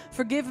to you.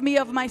 Forgive me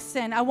of my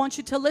sin. I want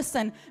you to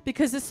listen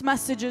because this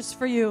message is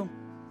for you.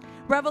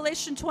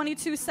 Revelation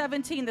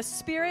 22:17, the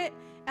Spirit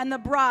and the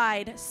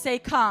bride say,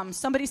 come.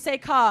 Somebody say,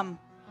 come.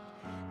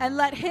 And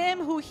let him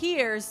who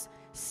hears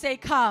say,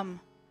 come.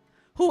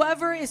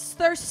 Whoever is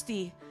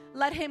thirsty,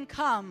 let him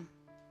come.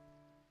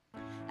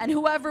 And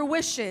whoever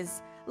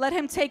wishes, let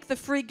him take the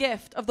free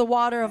gift of the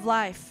water of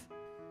life.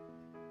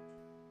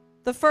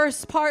 The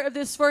first part of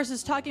this verse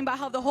is talking about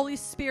how the Holy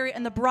Spirit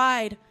and the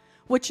bride,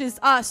 which is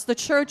us, the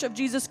church of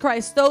Jesus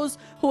Christ, those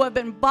who have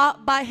been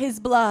bought by his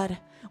blood,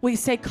 we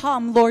say,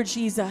 come, Lord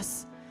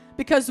Jesus,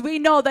 because we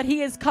know that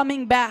he is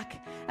coming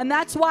back. And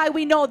that's why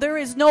we know there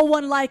is no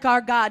one like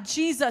our God.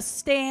 Jesus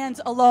stands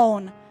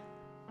alone.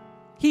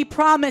 He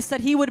promised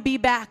that he would be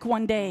back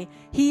one day.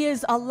 He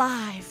is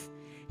alive.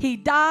 He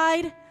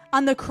died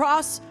on the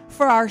cross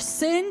for our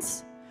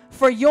sins,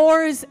 for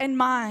yours and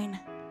mine.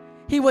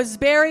 He was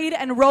buried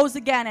and rose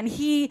again, and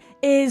he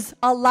is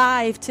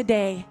alive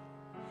today.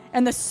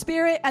 And the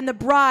Spirit and the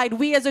bride,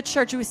 we as a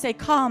church, we say,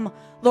 come,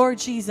 Lord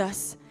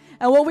Jesus.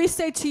 And what we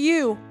say to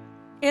you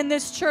in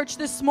this church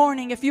this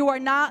morning, if you are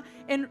not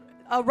in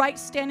a right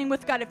standing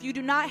with God, if you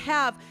do not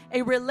have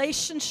a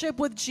relationship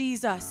with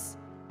Jesus,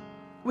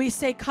 we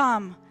say,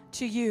 come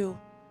to you.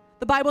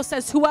 The Bible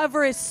says,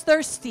 whoever is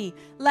thirsty,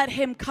 let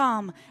him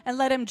come and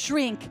let him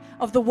drink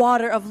of the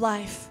water of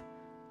life.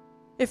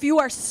 If you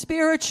are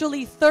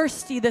spiritually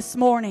thirsty this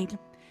morning,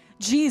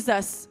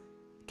 Jesus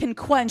can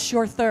quench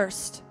your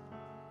thirst.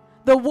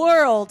 The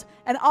world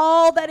and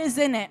all that is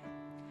in it,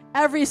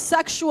 every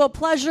sexual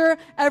pleasure,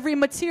 every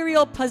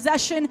material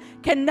possession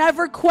can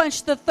never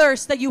quench the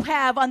thirst that you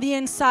have on the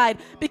inside,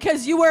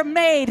 because you were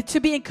made to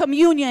be in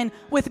communion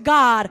with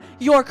God,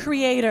 your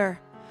Creator.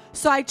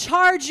 So I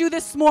charge you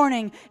this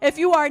morning, if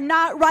you are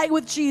not right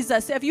with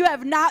Jesus, if you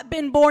have not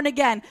been born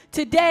again,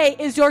 today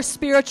is your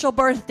spiritual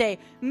birthday.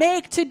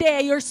 Make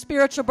today your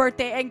spiritual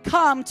birthday and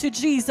come to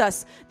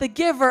Jesus, the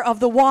giver of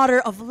the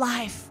water of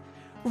life.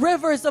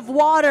 Rivers of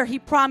water, he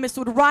promised,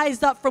 would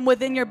rise up from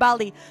within your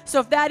belly. So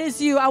if that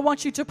is you, I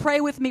want you to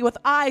pray with me with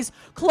eyes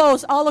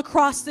closed all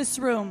across this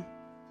room.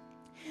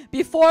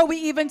 Before we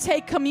even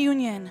take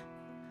communion,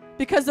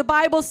 because the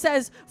Bible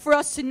says for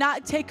us to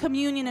not take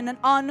communion in an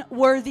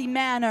unworthy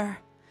manner.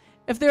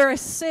 If there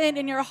is sin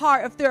in your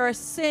heart, if there is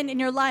sin in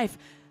your life,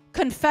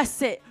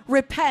 confess it,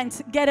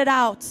 repent, get it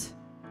out.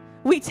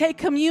 We take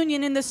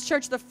communion in this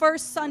church the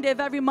first Sunday of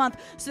every month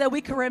so that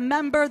we can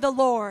remember the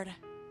Lord.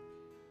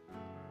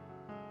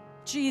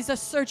 Jesus,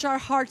 search our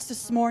hearts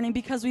this morning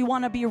because we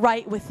want to be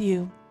right with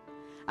you.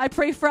 I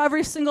pray for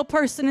every single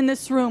person in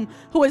this room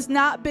who has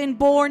not been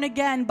born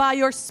again by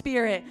your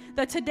Spirit,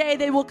 that today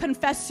they will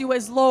confess you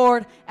as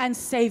Lord and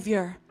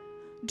Savior.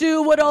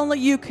 Do what only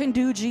you can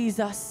do,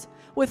 Jesus.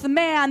 With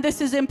man, this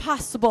is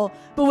impossible,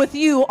 but with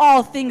you,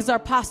 all things are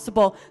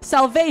possible.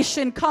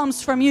 Salvation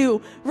comes from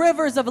you.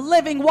 Rivers of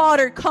living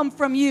water come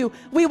from you.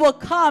 We will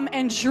come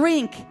and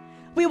drink.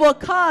 We will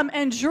come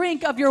and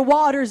drink of your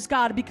waters,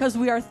 God, because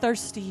we are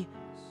thirsty.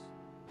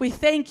 We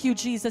thank you,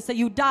 Jesus, that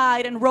you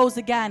died and rose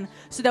again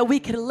so that we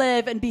could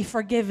live and be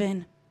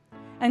forgiven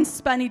and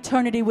spend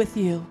eternity with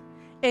you.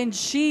 In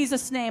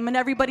Jesus' name. And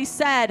everybody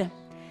said,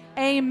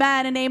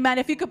 amen and amen.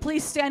 If you could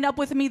please stand up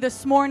with me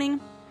this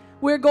morning.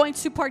 We're going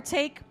to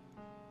partake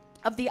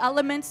of the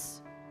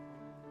elements.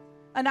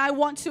 And I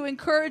want to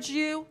encourage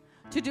you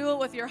to do it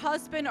with your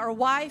husband or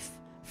wife,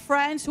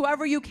 friends,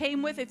 whoever you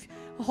came with. If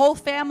whole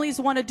families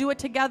want to do it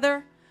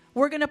together,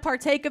 we're going to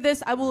partake of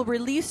this. I will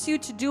release you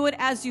to do it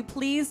as you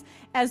please,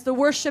 as the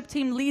worship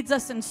team leads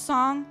us in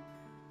song.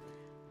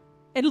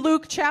 In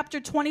Luke chapter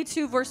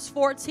 22, verse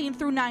 14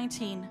 through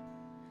 19,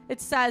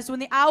 it says, when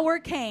the hour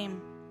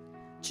came,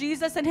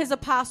 Jesus and his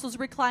apostles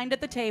reclined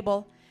at the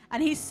table,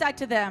 and he said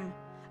to them,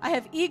 I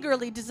have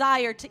eagerly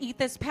desired to eat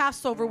this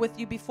Passover with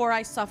you before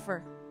I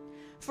suffer.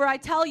 For I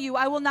tell you,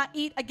 I will not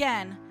eat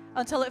again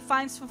until it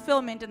finds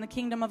fulfillment in the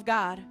kingdom of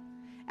God.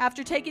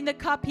 After taking the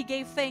cup, he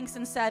gave thanks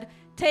and said,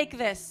 take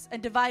this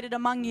and divide it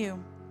among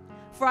you.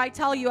 For I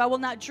tell you, I will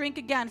not drink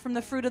again from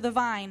the fruit of the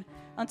vine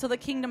until the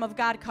kingdom of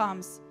God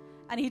comes.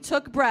 And he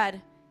took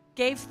bread,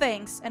 gave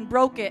thanks, and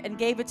broke it and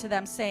gave it to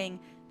them, saying,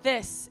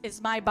 this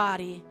is my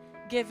body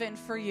given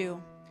for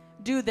you.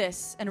 Do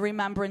this in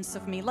remembrance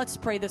of me. Let's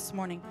pray this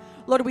morning.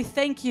 Lord, we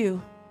thank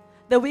you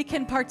that we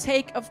can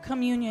partake of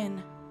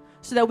communion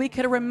so that we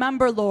can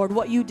remember, Lord,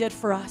 what you did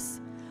for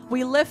us.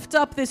 We lift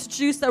up this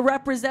juice that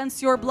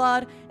represents your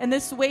blood and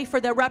this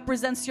wafer that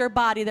represents your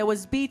body that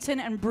was beaten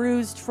and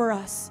bruised for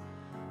us.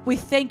 We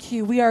thank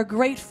you. We are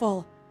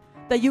grateful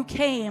that you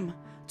came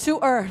to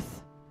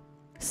earth,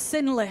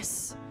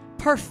 sinless,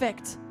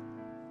 perfect,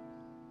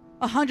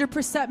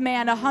 100%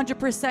 man,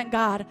 100%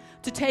 God,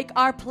 to take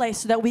our place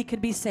so that we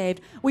could be saved.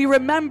 We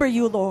remember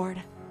you,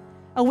 Lord,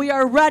 and we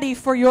are ready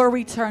for your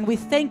return. We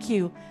thank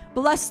you.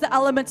 Bless the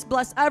elements.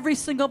 Bless every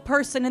single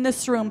person in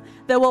this room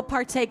that will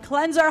partake.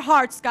 Cleanse our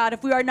hearts, God,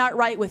 if we are not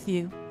right with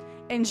you.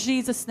 In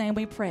Jesus' name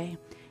we pray.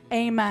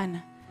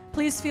 Amen.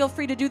 Please feel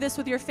free to do this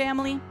with your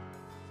family.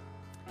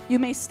 You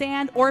may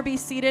stand or be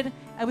seated,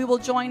 and we will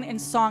join in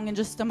song in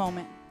just a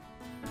moment.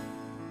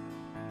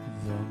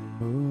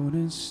 The moon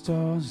and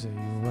stars, they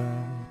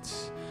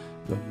wept.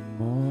 The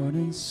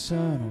morning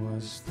sun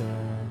was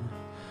there.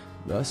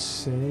 The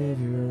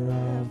Savior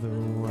of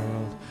the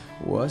world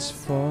was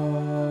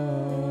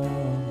falling.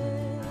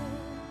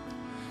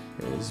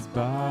 His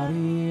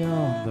body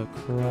on the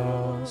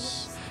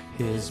cross,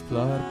 his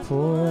blood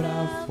poured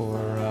out for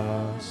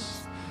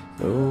us.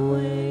 The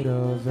weight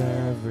of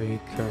every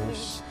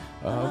curse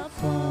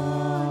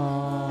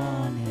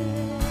upon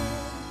him.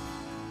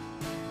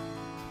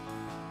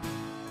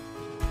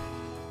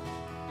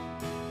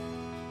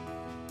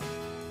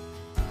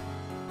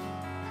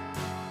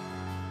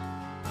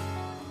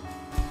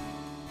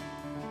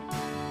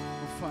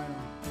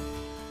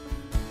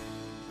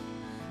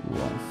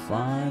 One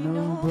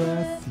final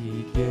breath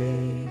he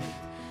gave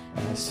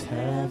as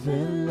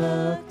heaven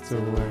looked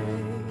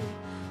away.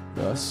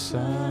 The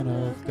Son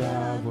of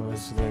God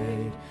was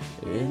laid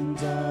in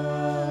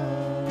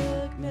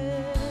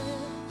darkness.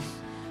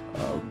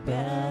 A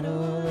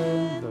battle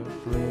in the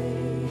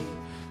grave,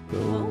 the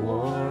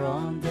war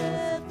on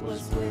death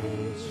was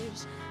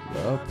waged.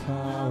 The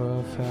power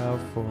of hell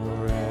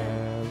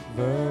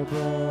forever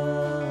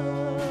broken.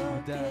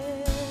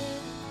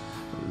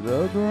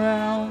 The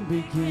ground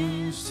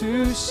begins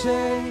to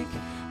shake,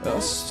 a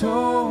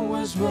stone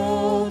was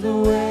rolled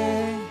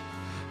away.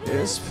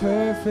 His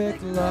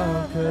perfect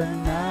love could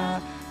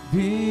not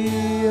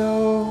be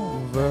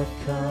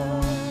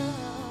overcome.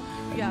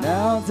 Yeah.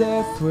 Now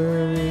death,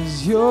 where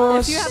is your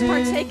If you have sting?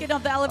 partaken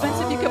of the elements,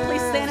 if you could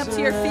please stand up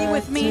to your feet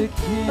with me.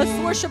 Resurrected Let's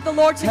worship the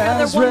Lord together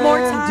has one more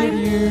time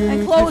rendered you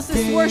and close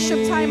this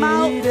worship time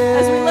out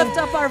as we lift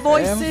up our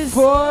voices.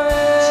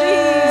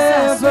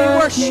 Jesus, we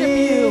worship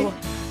you.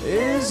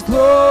 Is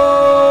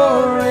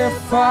glorified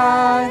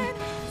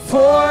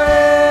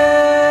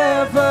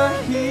forever.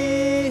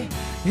 He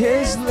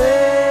is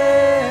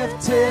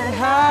lifted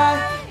high,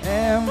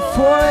 and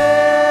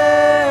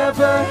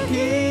forever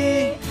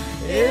He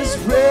is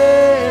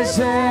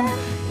risen.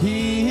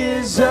 He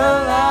is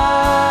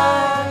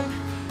alive.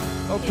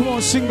 Oh, come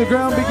on, sing. The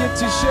ground begin to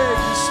shake.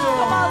 The storm.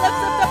 Come on, let's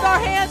lift up our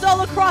hands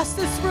all across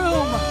this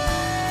room.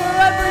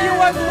 Forever you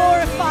are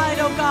glorified,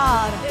 oh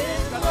God.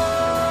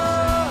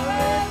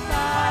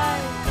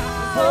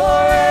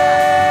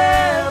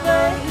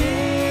 Forever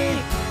He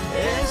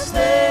is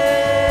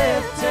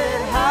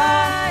lifted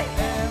high,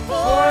 and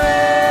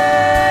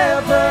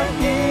forever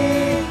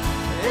He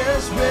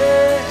is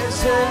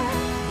risen.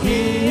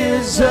 He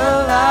is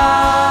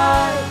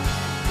alive.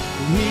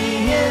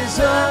 He is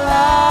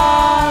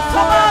alive.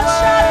 Come on,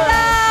 shout it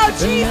out,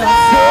 Jesus,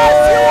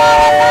 Forever you are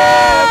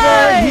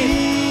alive.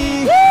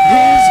 He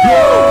is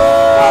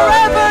glorified.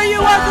 Forever you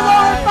are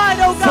glorified,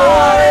 oh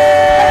God.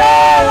 And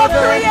all of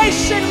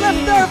creation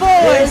lift their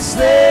voice.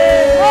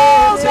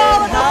 Oh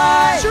God, and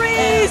the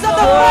trees of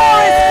the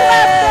forest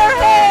clap their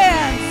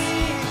hands.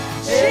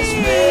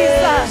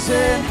 Jesus.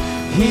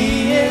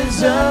 He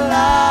is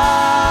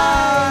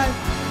alive.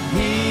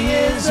 He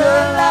is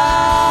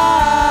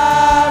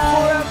alive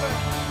forever.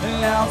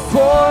 Now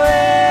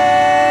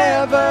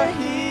forever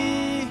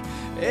He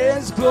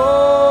is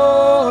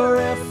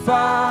glorified.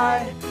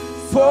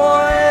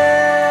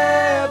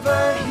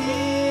 Forever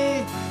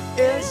He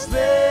is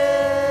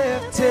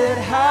lifted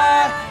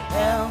high,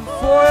 and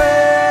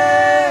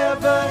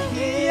forever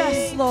He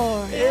Yes,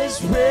 Lord.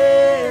 is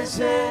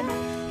risen.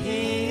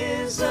 He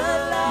is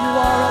alive. You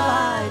are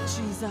alive,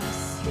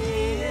 Jesus.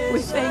 We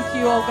thank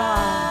you, oh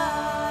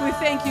God. We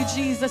thank you,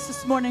 Jesus,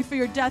 this morning for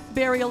your death,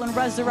 burial, and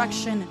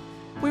resurrection.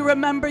 We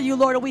remember you,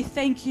 Lord, and we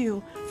thank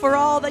you for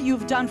all that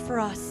you've done for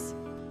us.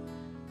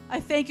 I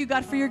thank you,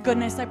 God, for your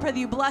goodness. I pray that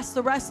you bless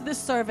the rest of this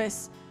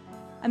service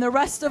and the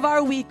rest of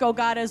our week, oh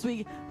God, as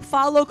we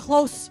follow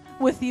close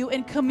with you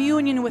in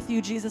communion with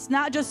you, Jesus.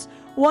 Not just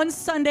one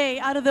Sunday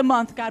out of the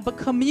month, God, but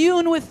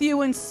commune with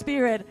you in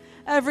spirit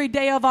every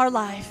day of our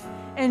life.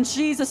 In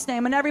Jesus'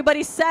 name. And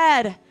everybody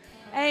said,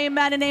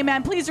 amen and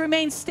amen. Please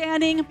remain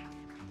standing.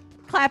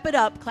 Clap it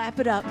up. Clap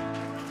it up.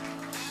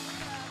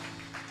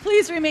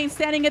 Please remain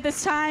standing at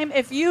this time.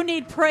 If you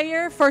need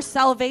prayer for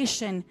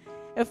salvation,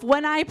 if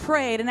when I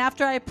prayed and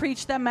after I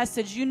preached that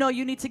message, you know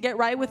you need to get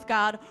right with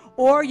God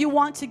or you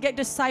want to get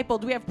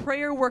discipled, we have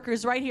prayer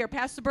workers right here.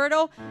 Pastor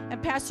Berto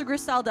and Pastor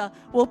Griselda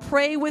will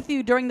pray with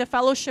you during the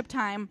fellowship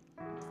time.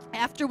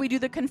 After we do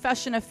the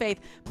confession of faith,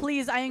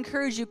 please, I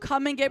encourage you,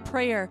 come and get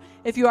prayer.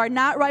 If you are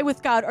not right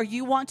with God or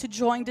you want to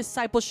join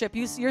discipleship,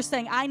 you're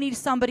saying, I need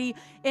somebody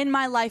in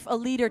my life, a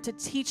leader, to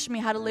teach me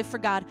how to live for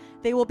God.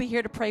 They will be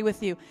here to pray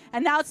with you.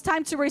 And now it's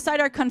time to recite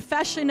our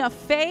confession of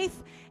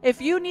faith. If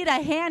you need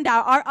a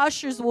handout, our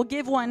ushers will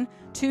give one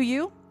to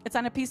you. It's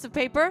on a piece of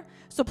paper.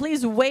 So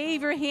please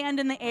wave your hand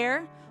in the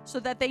air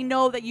so that they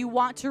know that you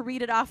want to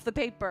read it off the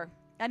paper.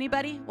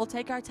 Anybody? We'll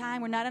take our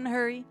time. We're not in a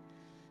hurry.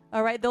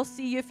 All right, they'll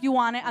see you if you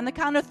want it. On the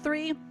count of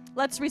 3,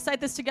 let's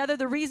recite this together.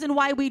 The reason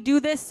why we do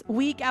this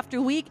week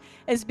after week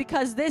is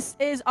because this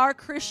is our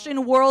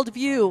Christian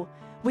worldview.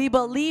 We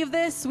believe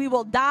this. We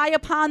will die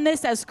upon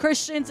this as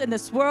Christians in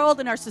this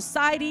world, in our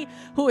society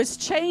who is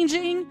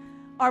changing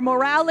our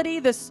morality,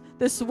 this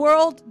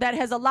world that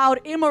has allowed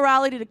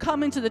immorality to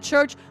come into the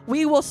church.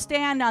 We will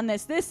stand on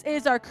this. This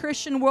is our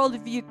Christian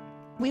worldview.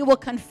 We will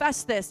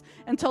confess this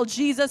until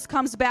Jesus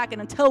comes back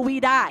and until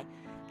we die.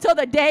 Till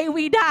the day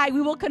we die,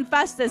 we will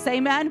confess this.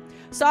 Amen.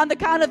 So on the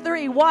count of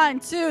 3, 1,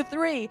 2,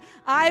 3.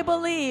 I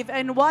believe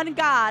in one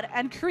God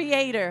and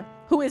Creator,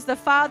 who is the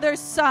Father,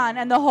 Son,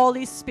 and the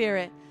Holy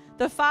Spirit.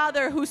 The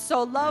Father who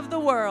so loved the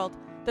world,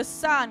 the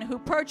Son who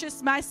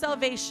purchased my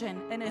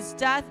salvation in his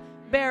death,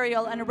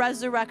 burial, and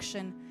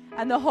resurrection,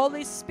 and the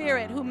Holy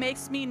Spirit who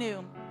makes me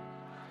new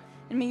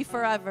in me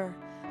forever.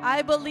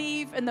 I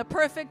believe in the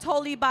perfect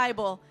Holy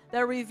Bible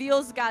that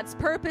reveals God's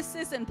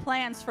purposes and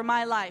plans for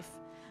my life.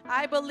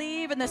 I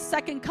believe in the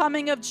second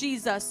coming of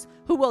Jesus,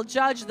 who will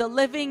judge the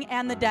living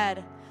and the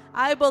dead.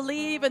 I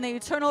believe in the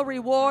eternal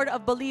reward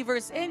of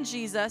believers in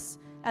Jesus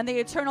and the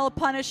eternal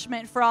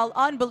punishment for all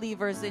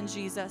unbelievers in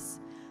Jesus.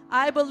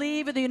 I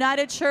believe in the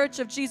United Church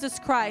of Jesus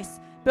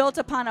Christ, built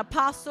upon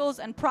apostles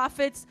and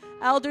prophets,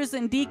 elders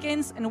and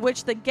deacons, in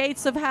which the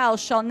gates of hell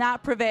shall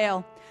not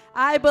prevail.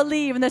 I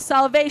believe in the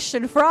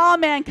salvation for all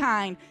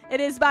mankind.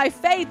 It is by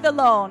faith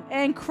alone,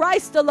 in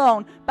Christ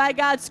alone, by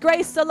God's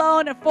grace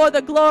alone, and for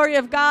the glory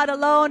of God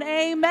alone.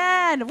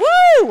 Amen.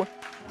 Woo!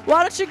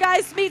 Why don't you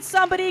guys meet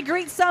somebody,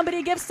 greet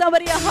somebody, give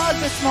somebody a hug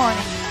this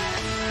morning?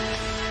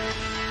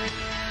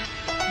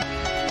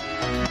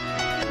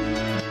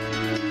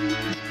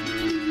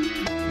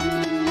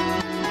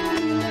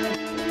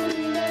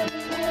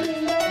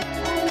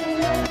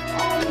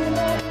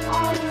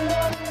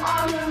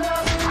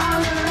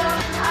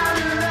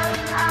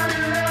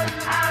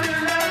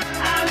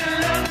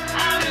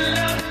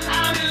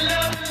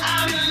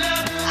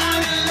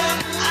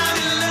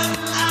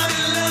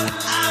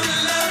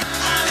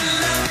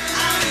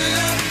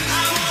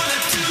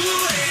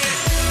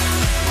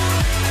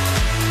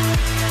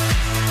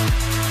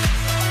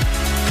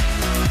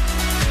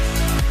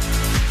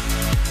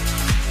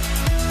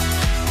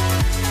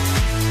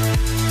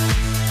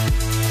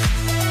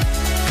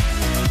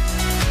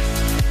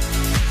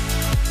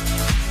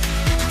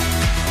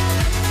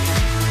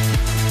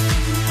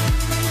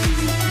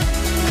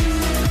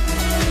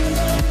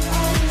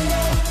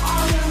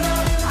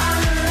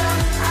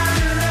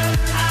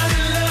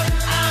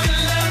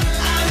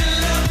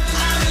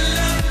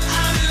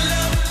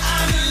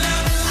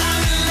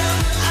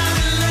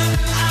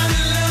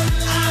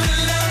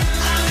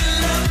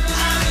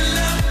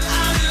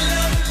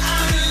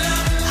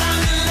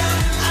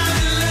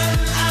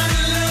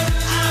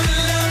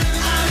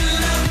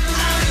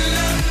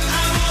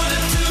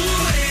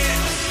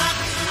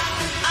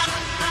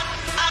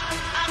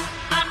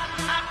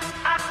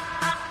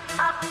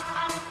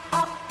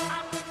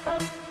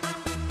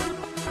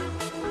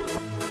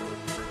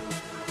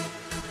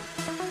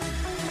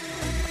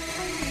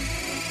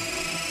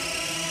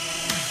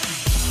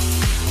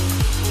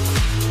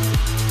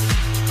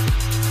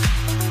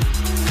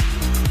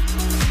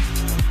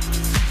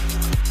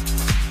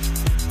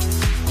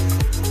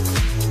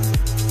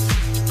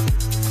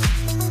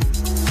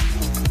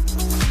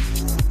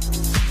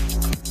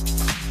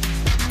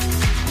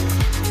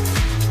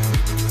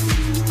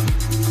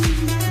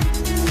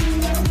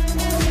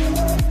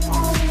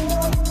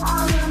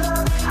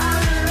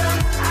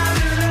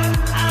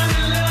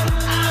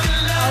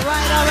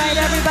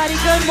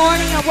 Good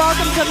morning and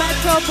welcome to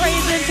Metro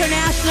Praise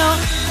International.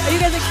 Are you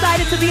guys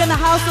excited to be in the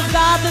house of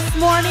God this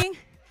morning?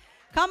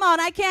 Come on,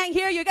 I can't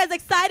hear you. You guys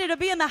excited to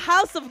be in the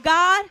house of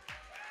God?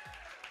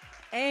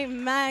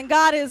 Amen.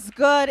 God is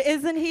good,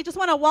 isn't he? Just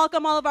want to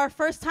welcome all of our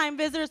first-time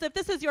visitors. If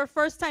this is your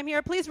first time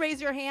here, please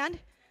raise your hand.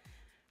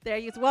 There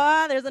you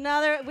go. There's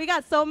another. We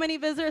got so many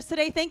visitors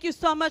today. Thank you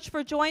so much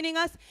for joining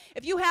us.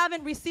 If you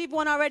haven't received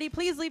one already,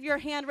 please leave your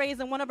hand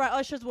raised, and one of our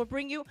ushers will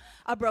bring you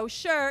a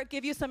brochure,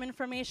 give you some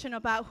information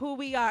about who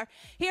we are.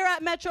 Here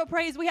at Metro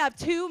Praise, we have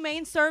two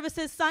main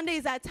services.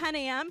 Sundays at 10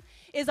 a.m.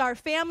 is our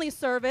family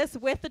service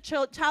with the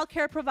child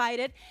care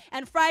provided,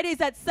 and Fridays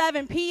at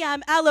 7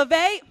 p.m.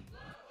 Elevate.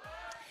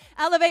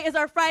 Elevate is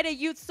our Friday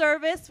youth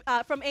service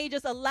from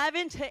ages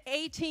 11 to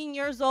 18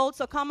 years old.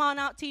 So come on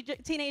out,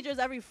 teenagers,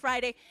 every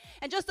Friday.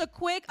 And just a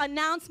quick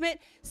announcement,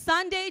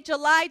 Sunday,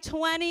 July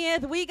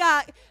 20th, we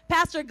got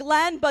Pastor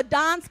Glenn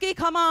Bodonsky.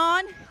 Come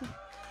on.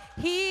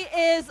 He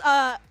is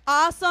an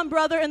awesome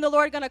brother in the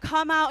Lord, going to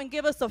come out and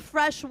give us a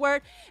fresh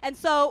word. And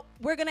so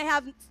we're going to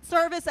have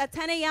service at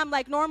 10 a.m.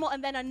 like normal,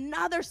 and then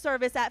another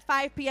service at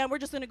 5 p.m. We're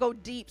just going to go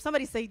deep.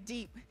 Somebody say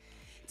deep.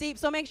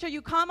 So make sure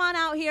you come on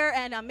out here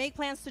and make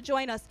plans to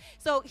join us.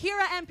 So here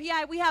at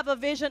MPI, we have a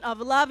vision of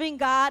loving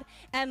God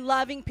and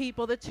loving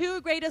people, the two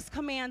greatest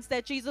commands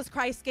that Jesus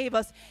Christ gave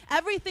us.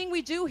 Everything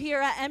we do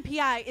here at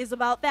MPI is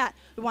about that.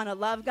 We want to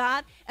love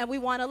God and we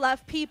want to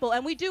love people.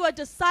 And we do a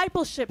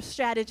discipleship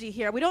strategy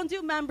here. We don't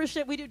do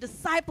membership, we do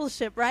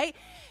discipleship, right?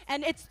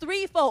 And it's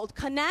threefold: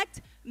 connect,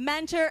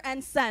 mentor,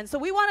 and send. So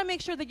we want to make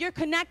sure that you're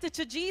connected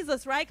to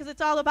Jesus, right? Because it's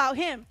all about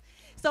him.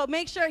 So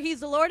make sure he's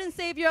the Lord and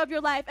Savior of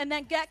your life, and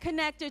then get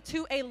connected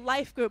to a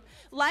life group.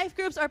 Life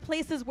groups are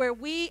places where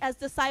we as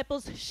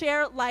disciples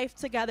share life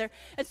together.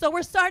 And so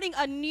we're starting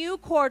a new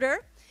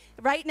quarter.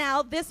 Right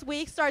now, this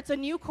week starts a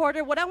new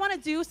quarter. What I want to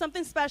do,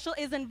 something special,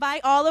 is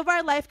invite all of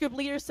our life group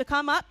leaders to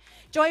come up.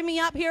 Join me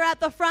up here at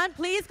the front,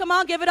 please. Come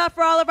on, give it up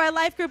for all of our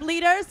life group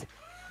leaders.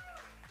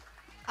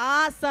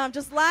 Awesome.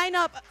 Just line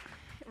up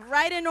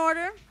right in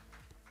order.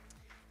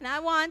 And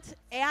I want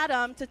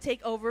Adam to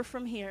take over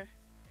from here.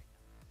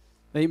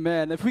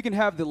 Amen. If we can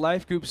have the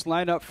life groups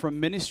line up from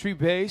ministry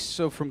base,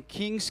 so from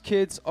King's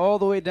Kids all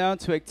the way down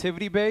to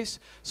activity base.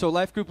 So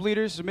life group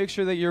leaders, make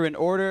sure that you're in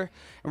order.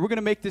 And we're going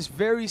to make this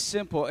very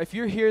simple. If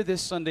you're here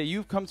this Sunday,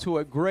 you've come to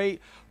a great,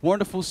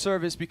 wonderful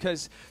service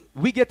because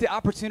we get the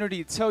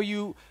opportunity to tell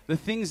you the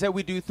things that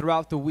we do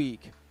throughout the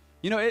week.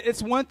 You know,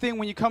 it's one thing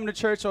when you come to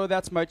church, oh,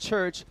 that's my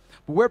church.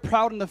 But we're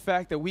proud in the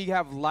fact that we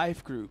have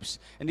life groups.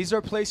 And these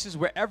are places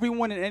where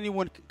everyone and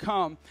anyone can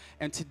come.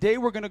 And today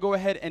we're going to go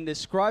ahead and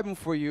describe them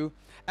for you.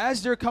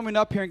 As they're coming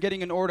up here and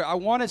getting in order, I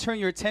want to turn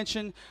your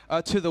attention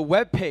to the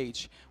web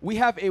page. We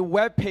have a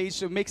web page,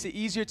 so it makes it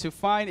easier to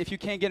find. If you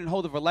can't get in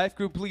hold of a life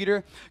group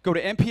leader, go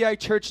to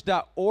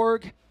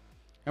mpichurch.org.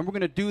 And we're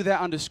going to do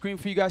that on the screen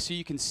for you guys so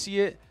you can see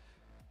it.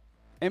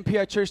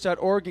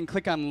 mpichurch.org and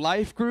click on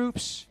life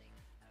groups.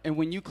 And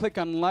when you click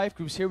on life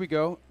groups, here we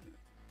go.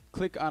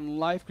 Click on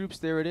life groups,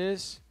 there it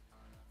is.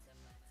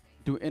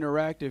 Do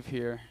interactive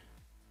here.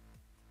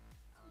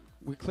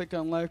 We click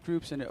on life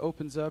groups and it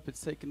opens up.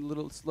 It's taking a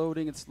little, it's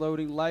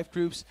loading. Life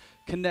groups,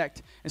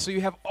 connect. And so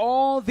you have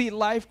all the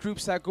life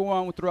groups that go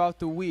on throughout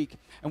the week.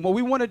 And what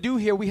we want to do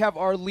here, we have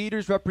our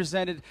leaders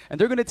represented, and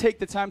they're going to take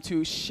the time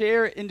to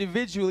share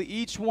individually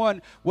each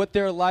one what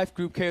their life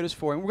group caters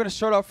for. And we're going to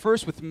start off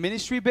first with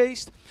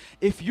ministry-based.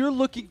 If you're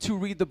looking to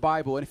read the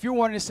Bible, and if you're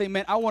wanting to say,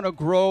 man, I want to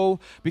grow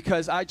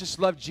because I just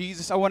love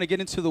Jesus, I want to get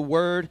into the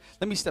Word.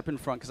 Let me step in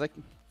front because I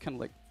kind of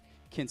like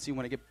can't see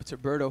when I get to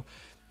Berto.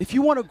 If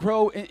you want to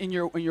grow in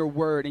your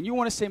word and you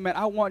want to say, man,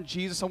 I want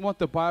Jesus, I want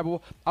the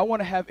Bible, I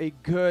want to have a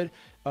good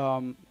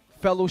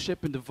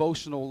fellowship and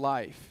devotional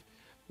life,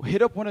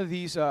 hit up one of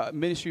these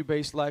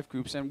ministry-based life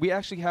groups. And we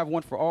actually have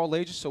one for all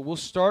ages, so we'll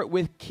start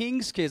with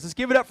King's Kids. Let's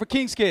give it up for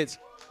King's Kids.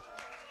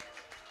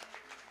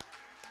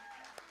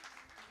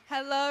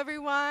 Hello,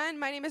 everyone.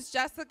 My name is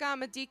Jessica.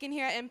 I'm a deacon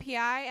here at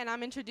MPI, and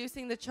I'm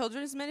introducing the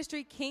children's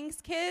ministry,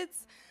 King's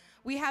Kids.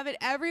 We have it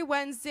every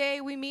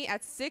Wednesday. We meet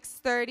at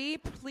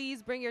 6:30.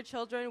 Please bring your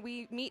children.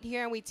 We meet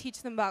here and we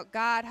teach them about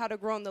God, how to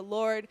grow in the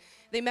Lord.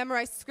 They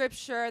memorize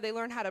scripture. They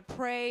learn how to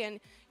pray. And,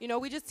 you know,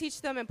 we just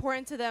teach them,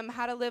 important to them,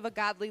 how to live a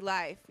godly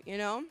life, you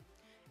know.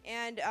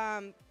 And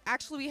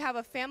actually, we have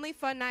a family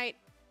fun night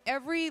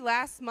every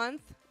last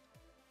month.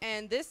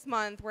 And this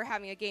month, we're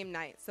having a game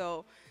night.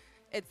 So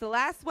it's the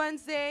last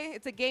Wednesday.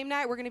 It's a game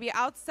night. We're going to be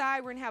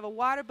outside. We're going to have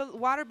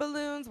water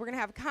balloons. We're going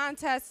to have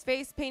contests,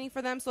 face painting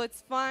for them. So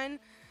it's fun.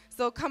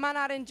 So come on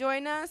out and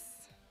join us.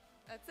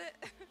 That's it.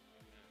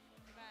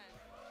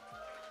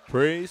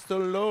 Praise the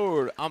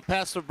Lord. I'm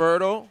Pastor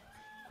Berto,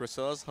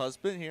 Priscilla's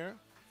husband here.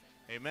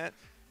 Amen.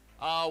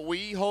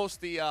 We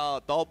host the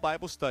adult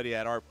Bible study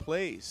at our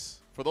place.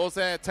 For those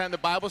that attend the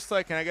Bible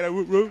study, can I get a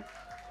whoop, whoop?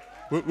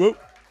 Whoop,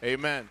 whoop.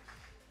 Amen.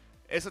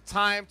 It's a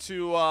time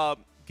to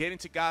get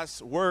into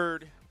God's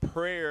word,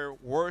 prayer,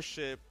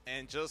 worship,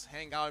 and just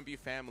hang out and be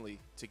family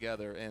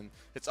together. And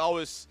it's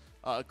always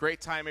a great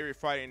time every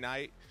Friday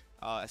night.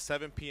 At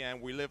 7 p.m.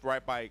 We live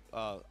right by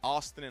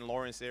Austin and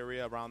Lawrence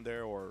area around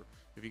there, or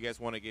if you guys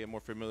want to get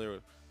more familiar,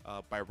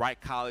 by Wright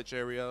College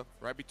area,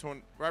 right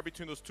between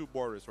those two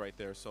borders right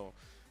there. So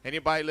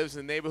anybody lives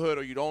in the neighborhood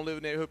or you don't live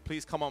in the neighborhood,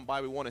 please come on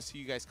by. We want to see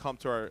you guys come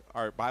to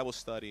our Bible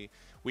study.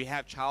 We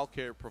have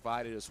childcare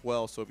provided as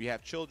well. So if you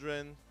have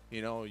children,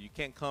 you know, you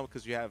can't come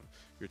because you have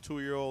your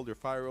 2-year-old, your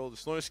 5-year-old.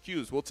 There's no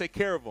excuse. We'll take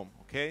care of them,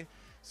 okay?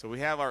 So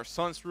we have our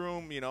son's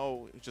room, you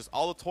know, just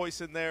all the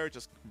toys in there.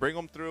 Just bring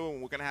them through,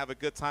 and we're gonna have a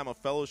good time of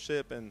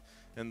fellowship and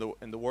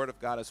the Word of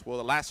God as well.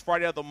 The last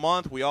Friday of the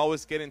month, we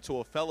always get into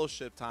a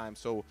fellowship time.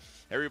 So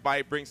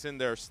everybody brings in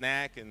their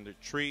snack and their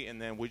treat, and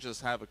then we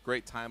just have a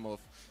great time of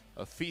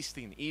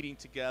feasting, eating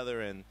together,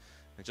 and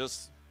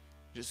just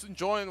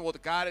enjoying what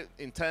God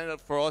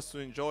intended for us to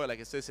enjoy. Like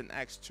it says in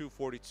Acts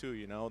 2:42,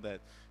 you know,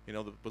 that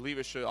the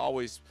believers should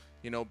always,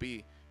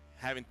 be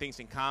having things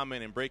in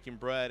common and breaking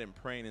bread and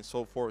praying and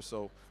so forth.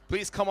 So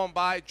please come on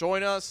by,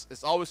 join us.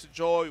 It's always a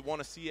joy. We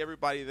want to see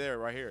everybody there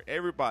right here.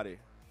 Everybody,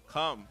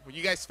 come.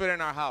 You guys fit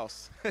in our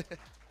house.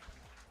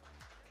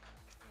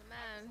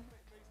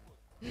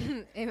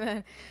 Amen.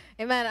 Amen.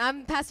 Amen.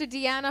 I'm Pastor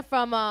Deanna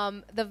from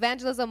the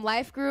Evangelism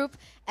Life Group.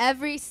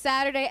 Every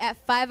Saturday at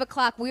 5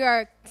 o'clock, we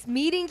are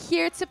meeting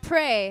here to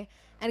pray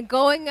and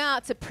going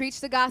out to preach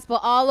the gospel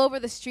all over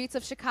the streets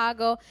of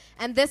Chicago.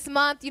 And this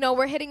month,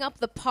 we're hitting up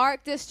the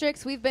park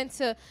districts. We've been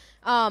to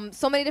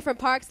so many different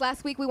parks.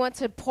 Last week, we went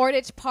to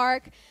Portage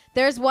Park.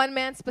 There's one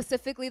man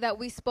specifically that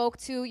we spoke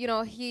to.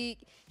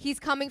 He's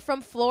coming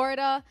from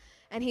Florida,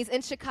 and he's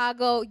in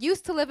Chicago,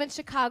 used to live in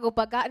Chicago,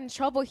 but got in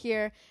trouble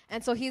here.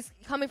 And so he's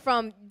coming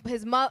from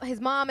his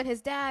mom and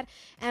his dad.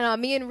 And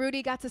me and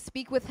Rudy got to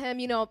speak with him,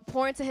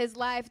 pour into his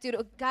life. Dude,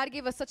 God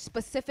gave us such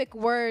specific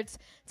words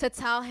to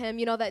tell him,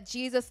 that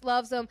Jesus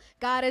loves him.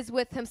 God is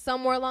with him.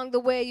 Somewhere along the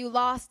way, you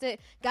lost it.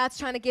 God's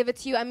trying to give it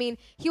to you. I mean,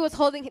 he was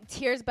holding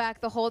tears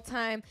back the whole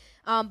time.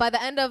 By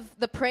the end of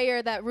the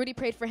prayer that Rudy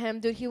prayed for him,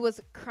 dude, he was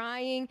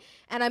crying.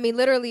 And I mean,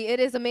 literally, it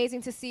is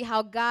amazing to see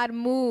how God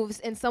moves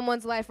in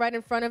someone's life right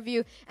in front of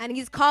you. And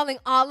he's calling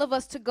all of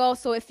us to go.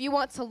 So if you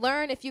want to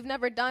learn, if you've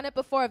never done it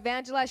before,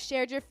 evangelize,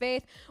 shared your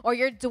faith, or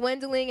you're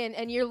dwindling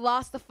and you're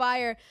lost the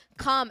fire,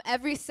 come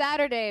every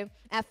Saturday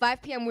at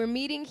 5 p.m. We're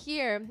meeting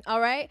here,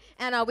 all right?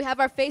 And we have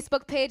our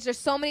Facebook page. There's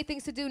so many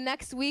things to do.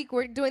 Next week,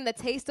 we're doing the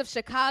Taste of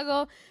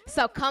Chicago.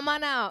 So come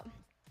on out.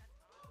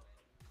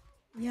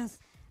 Yes.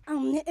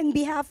 In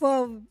behalf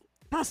of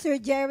Pastor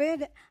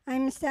Jared,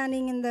 I'm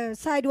standing in the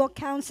sidewalk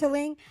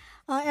counseling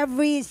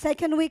every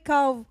second week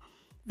of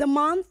the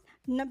month,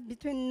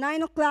 between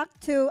 9 o'clock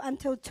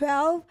until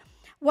 12.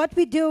 What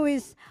we do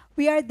is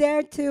we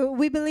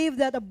believe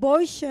that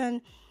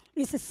abortion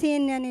is a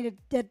sin and it is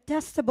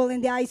detestable in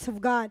the eyes of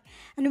God.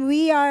 And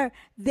we are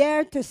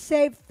there to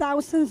save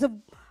thousands of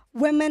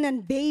women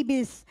and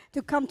babies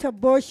to come to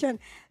abortion,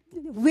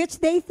 which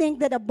they think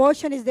that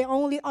abortion is the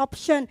only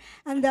option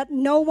and that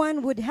no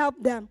one would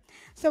help them.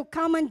 So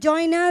come and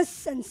join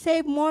us and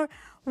save more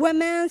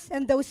women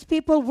and those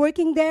people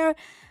working there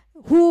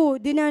who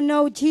do not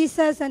know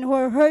Jesus and who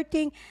are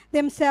hurting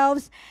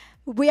themselves.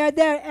 We are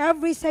there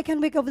every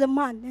second week of the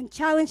month and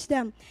challenge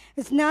them.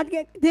 This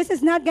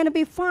is not going to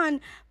be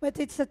fun, but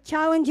it's a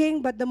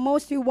challenging but the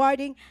most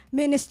rewarding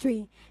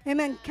ministry.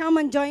 Amen. Come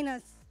and join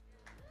us.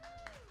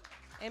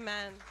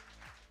 Amen.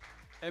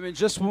 I mean,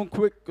 just one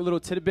quick little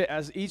tidbit.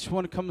 As each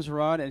one comes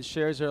around and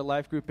shares their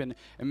life group and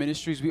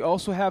ministries, we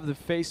also have the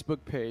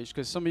Facebook page,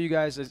 because some of you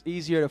guys, it's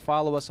easier to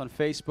follow us on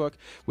Facebook.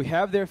 We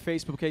have their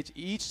Facebook page.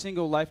 Each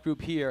single life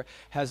group here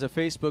has a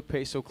Facebook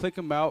page, so click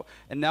them out.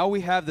 And now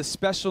we have the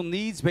special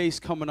needs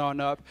base coming on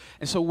up.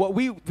 And so what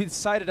we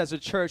decided as a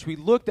church, we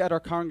looked at our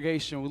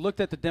congregation, we looked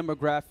at the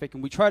demographic,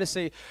 and we try to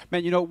say,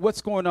 man, you know, what's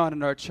going on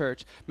in our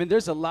church? Man,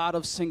 there's a lot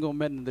of single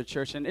men in the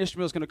church, and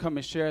Ishmael's going to come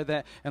and share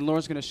that, and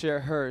Lauren's going to share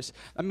hers.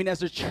 I mean, as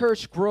the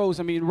church grows,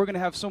 I mean, we're going to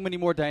have so many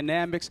more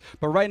dynamics,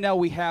 but right now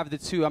we have the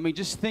two. I mean,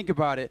 just think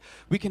about it.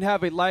 We can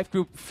have a life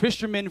group,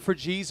 Fishermen for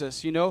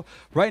Jesus, you know.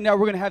 Right now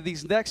we're going to have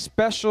these next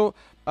special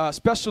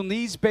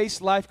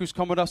needs-based life groups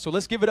coming up, so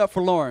let's give it up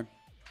for Lauren.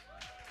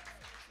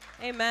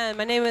 Amen.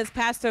 My name is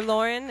Pastor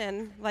Lauren,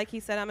 and like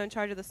he said, I'm in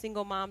charge of the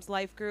Single Moms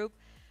Life Group.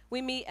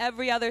 We meet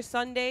every other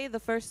Sunday.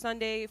 The first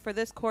Sunday for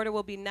this quarter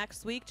will be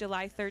next week,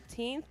 July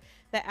 13th.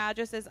 The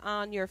address is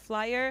on your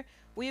flyer.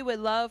 We would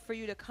love for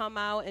you to come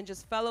out and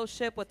just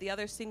fellowship with the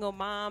other single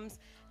moms,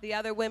 the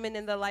other women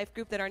in the life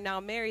group that are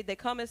now married. They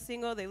come as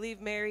single, they leave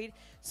married.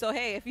 So,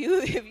 hey, if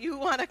you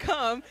want to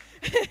come,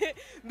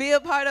 be a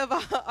part of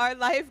our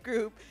life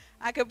group,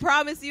 I can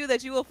promise you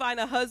that you will find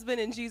a husband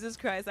in Jesus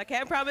Christ. I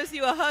can't promise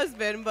you a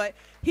husband, but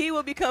he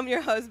will become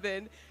your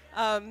husband.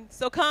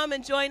 So come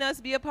and join us,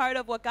 be a part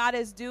of what God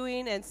is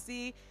doing, and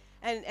see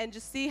and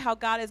just see how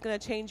God is going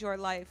to change your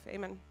life.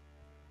 Amen.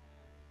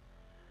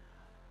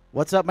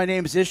 What's up? My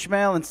name is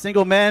Ishmael, and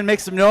single men, make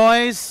some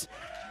noise.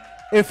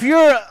 If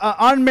you're an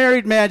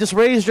unmarried man, just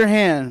raise your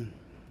hand.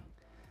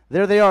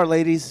 There they are,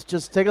 ladies.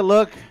 Just take a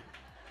look.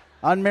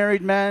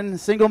 Unmarried men,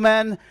 single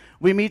men.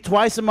 We meet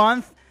twice a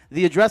month.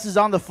 The address is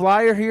on the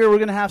flyer here. We're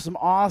going to have some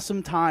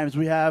awesome times.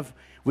 We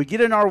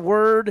get in our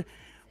word.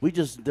 We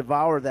just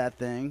devour that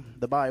thing,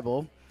 the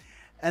Bible.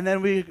 And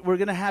then we're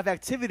going to have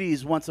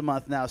activities once a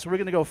month now. So we're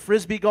going to go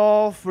frisbee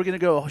golf. We're going to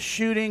go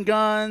shooting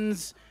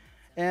guns.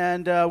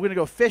 And we're going to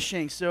go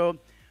fishing. So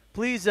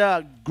please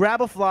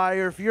grab a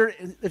flyer.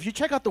 If you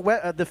check out the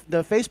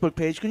Facebook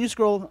page, can you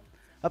scroll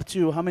up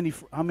to how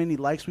many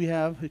likes we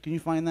have? Can you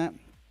find that?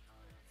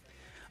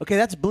 Okay,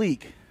 that's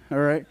bleak. All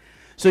right.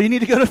 So you need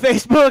to go to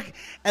Facebook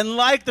and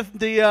like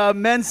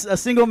the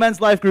single men's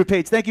life group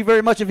page. Thank you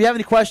very much. If you have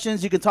any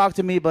questions, you can talk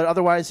to me. But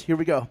otherwise, here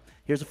we go.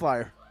 Here's a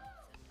flyer.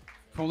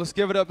 Come on, let's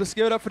give it up. Let's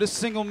give it up for the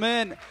single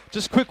men.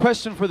 Just quick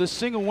question for the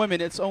single women.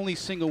 It's only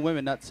single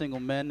women, not single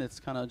men. It's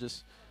kind of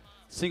just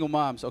single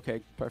moms.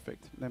 Okay,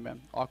 perfect.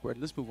 Amen. Awkward.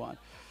 Let's move on.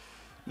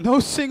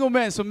 No single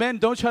men. So men,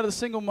 don't try to the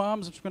single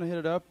moms. I'm just going to hit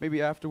it up.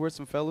 Maybe afterwards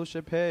some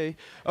fellowship. Hey.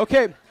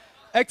 Okay.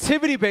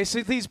 Activity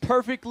basically is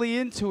perfectly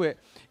into it.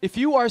 If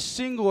you are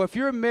single, if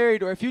you're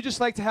married, or if you just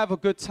like to have a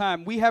good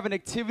time, we have an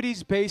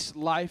activities-based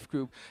life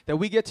group that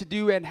we get to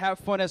do and have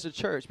fun as a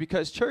church.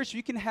 Because church,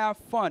 you can have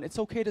fun. It's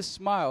okay to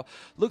smile.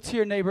 Look to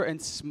your neighbor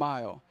and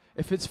smile.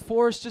 If it's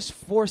forced, just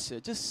force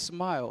it. Just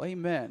smile.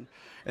 Amen.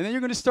 And then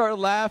you're going to start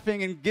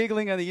laughing and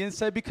giggling on the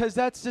inside because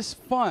that's just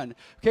fun.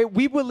 Okay,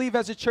 we believe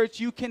as a church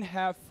you can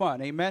have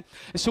fun. Amen.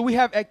 And so we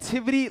have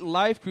activity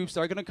life groups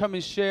that are going to come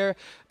and share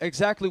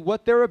exactly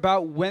what they're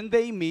about when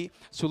they meet.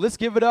 So let's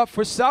give it up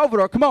for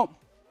Salvador. Come on.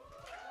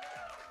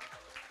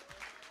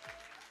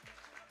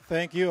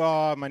 Thank you.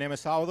 My name is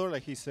Salvador.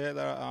 Like he said,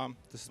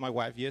 this is my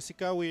wife,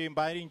 Jessica. We're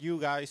inviting you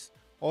guys,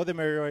 all the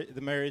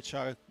marriage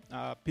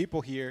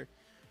people here.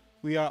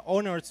 We are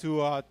honored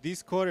to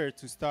this quarter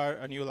to start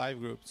a new life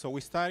group. So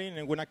we're starting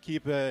and we're gonna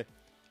keep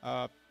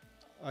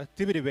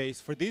activity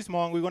based. For this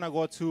month, we're gonna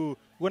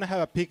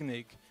have a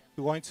picnic.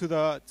 We're going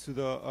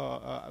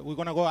we're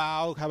gonna go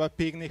out, have a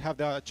picnic, have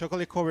the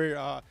chocolate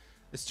covered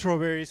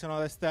strawberries and all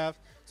that stuff.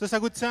 So it's a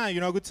good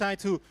time, a good time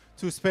to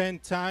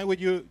spend time with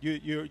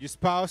your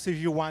spouse if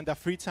you want that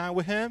free time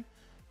with him.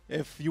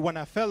 If you want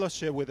a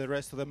fellowship with the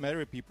rest of the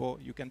married people,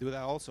 you can do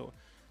that also.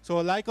 So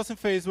like us on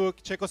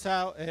Facebook, check us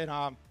out, and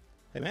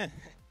amen.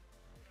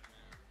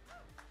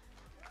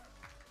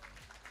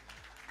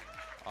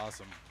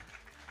 Awesome.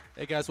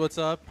 Hey guys, what's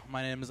up?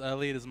 My name is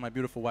Ellie. This is my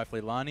beautiful wife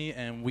Leilani,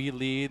 and we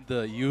lead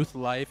the Youth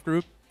Life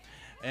Group.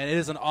 And it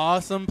is an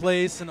awesome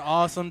place, an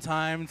awesome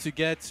time to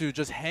get to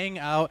just hang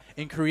out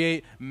and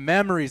create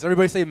memories.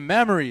 Everybody say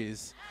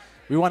memories.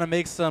 We want to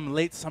make some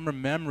late summer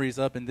memories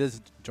up in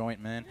this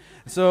joint, man.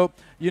 So,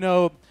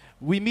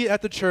 we meet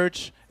at the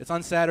church. It's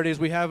on Saturdays.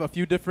 We have a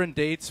few different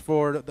dates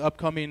for the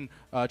upcoming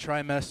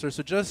trimester.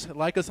 So just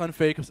like us on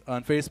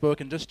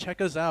Facebook and just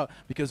check us out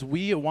because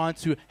we want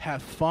to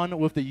have fun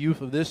with the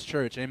youth of this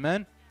church.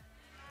 Amen?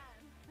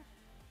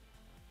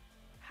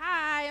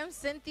 Hi, I'm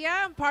Cynthia.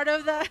 I'm part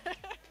of the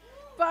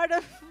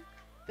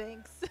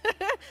thanks.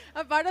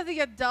 I'm part of the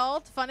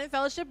Adult Fun and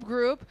Fellowship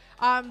group.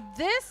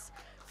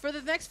 For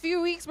the next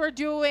few weeks, we're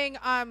doing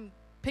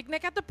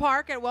Picnic at the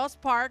Park at Wells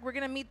Park. We're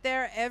going to meet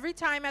there every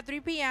time at 3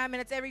 p.m. and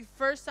it's every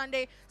first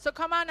Sunday. So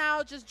come on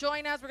out, just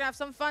join us. We're going to have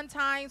some fun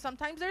time.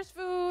 Sometimes there's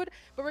food,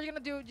 but we're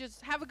going to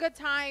just have a good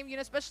time,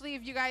 especially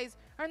if you guys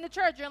are in the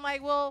church. You're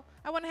like, well,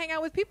 I want to hang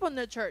out with people in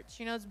the church.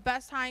 It's the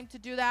best time to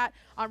do that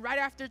right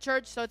after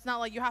church. So it's not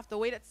like you have to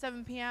wait at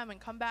 7 p.m. and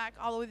come back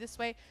all the way this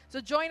way.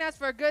 So join us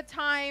for a good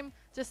time,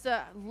 just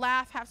to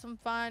laugh, have some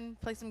fun,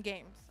 play some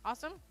games.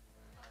 Awesome?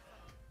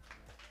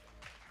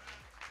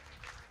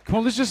 Come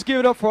on, let's just give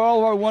it up for all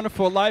of our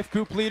wonderful life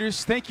group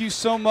leaders. Thank you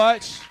so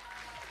much.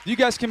 You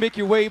guys can make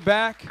your way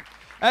back.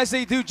 As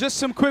they do, just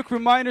some quick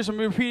reminders. I'm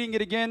repeating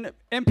it again.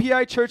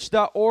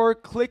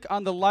 mpichurch.org. Click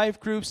on the life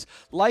groups.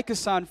 Like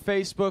us on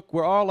Facebook.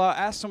 We're all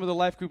ask some of the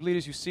life group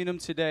leaders. You've seen them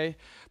today.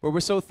 But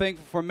we're so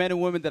thankful for men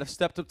and women that have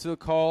stepped up to the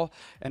call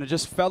and are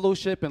just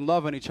fellowship and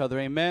love on each other.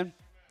 Amen.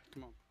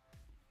 Come on.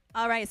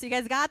 All right, so you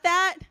guys got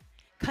that?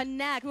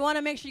 Connect. We want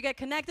to make sure you get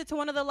connected to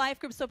one of the life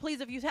groups. So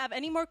please, if you have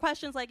any more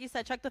questions, like you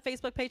said, check the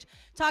Facebook page,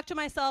 talk to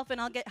myself,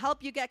 and I'll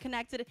help you get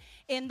connected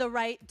in the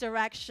right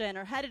direction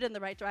or headed in the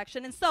right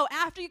direction. And so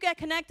after you get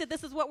connected,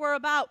 this is what we're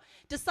about.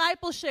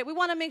 Discipleship. We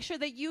want to make sure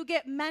that you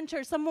get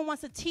mentored. Someone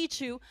wants to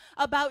teach you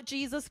about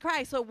Jesus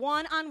Christ. So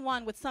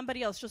one-on-one with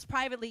somebody else, just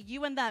privately,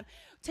 you and them,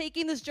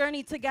 taking this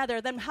journey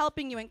together, them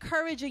helping you,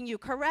 encouraging you,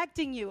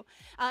 correcting you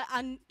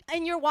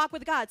in your walk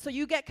with God. So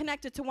you get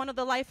connected to one of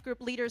the life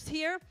group leaders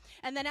here.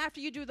 And then after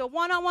you do the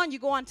one-on-one, you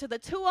go on to the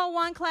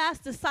 201 class,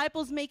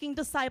 Disciples Making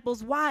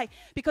Disciples. Why?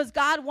 Because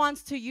God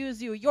wants to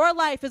use you. Your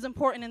life is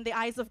important in the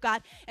eyes of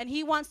God, and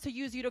he wants to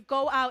use you to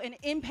go out and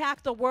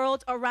impact the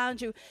world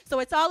around you. So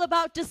it's all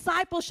about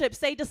discipleship.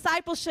 Say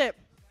discipleship.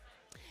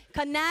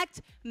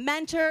 Connect,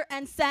 mentor,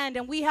 and send.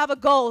 And we have a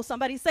goal.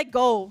 Somebody say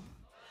goal.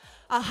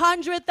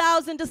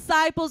 100,000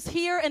 disciples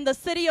here in the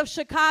city of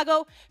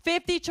Chicago,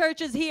 50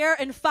 churches here,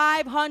 and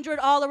 500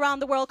 all around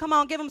the world. Come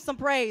on, give him some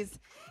praise.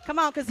 Come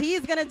on, because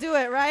he's going to do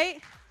it,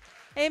 right?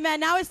 Amen.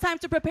 Now it's time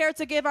to prepare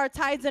to give our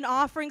tithes and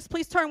offerings.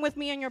 Please turn with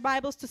me in your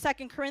Bibles to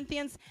 2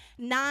 Corinthians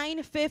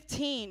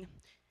 9:15.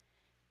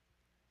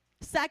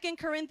 2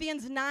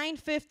 Corinthians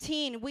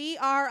 9:15. We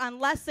are on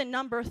lesson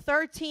number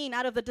 13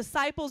 out of the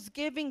Disciples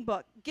Giving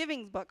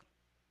book.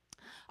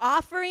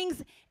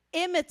 Offerings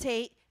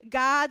imitate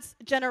God's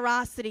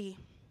generosity.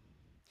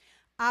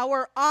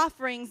 Our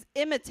offerings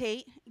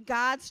imitate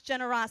God's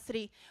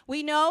generosity.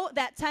 We know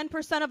that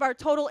 10% of our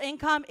total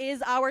income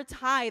is our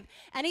tithe.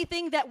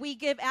 Anything that we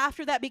give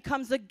after that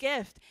becomes a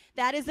gift.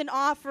 That is an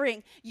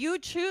offering. You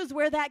choose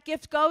where that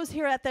gift goes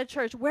here at the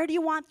church. Where do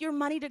you want your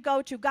money to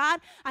go to?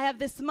 God, I have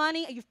this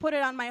money. You've put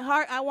it on my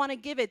heart. I want to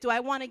give it. Do I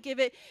want to give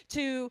it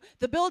to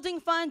the building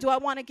fund? Do I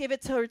want to give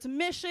it towards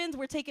missions?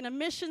 We're taking a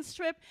missions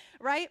trip,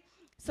 right?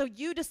 So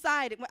you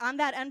decide on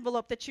that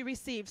envelope that you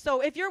receive.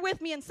 So if you're with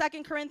me in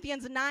 2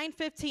 Corinthians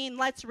 9:15,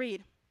 let's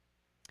read.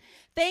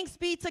 Thanks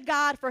be to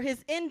God for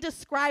his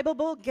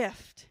indescribable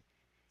gift.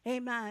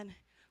 Amen.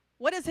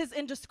 What is his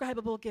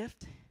indescribable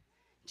gift?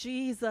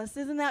 Jesus.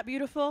 Isn't that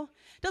beautiful?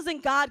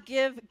 Doesn't God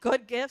give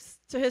good gifts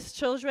to his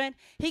children?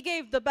 He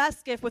gave the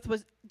best gift, which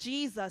was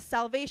Jesus,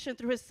 salvation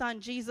through his son,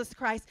 Jesus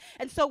Christ.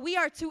 And so we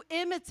are to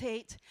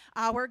imitate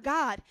our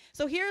God.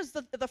 So here's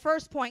the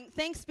first point.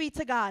 Thanks be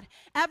to God.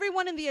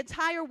 Everyone in the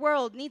entire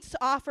world needs to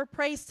offer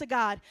praise to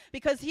God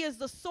because he is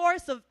the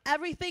source of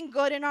everything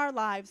good in our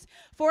lives.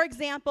 For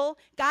example,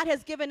 God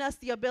has given us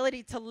the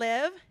ability to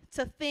live,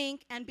 to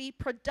think, and be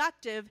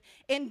productive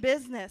in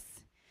business.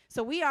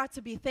 So we ought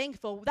to be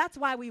thankful. That's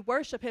why we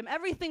worship him.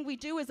 Everything we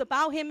do is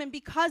about him and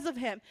because of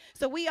him.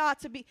 So we ought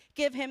to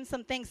give him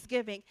some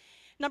thanksgiving.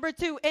 Number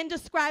 2,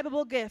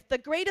 indescribable gift. The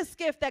greatest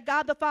gift that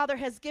God the Father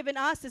has given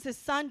us is his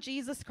son,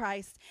 Jesus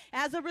Christ.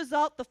 As a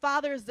result, the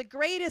Father is the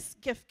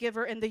greatest gift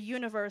giver in the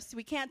universe.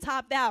 We can't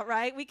top that,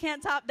 right? We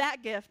can't top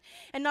that gift.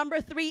 And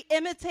number 3,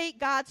 imitate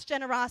God's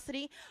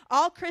generosity.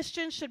 All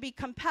Christians should be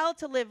compelled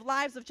to live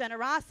lives of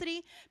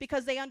generosity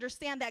because they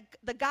understand that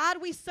the God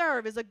we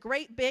serve is a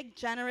great, big,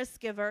 generous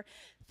giver.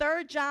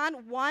 3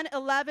 John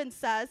 1:11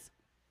 says,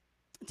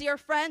 Dear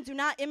friend, do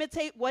not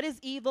imitate what is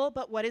evil,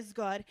 but what is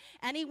good.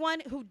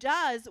 Anyone who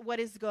does what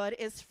is good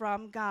is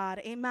from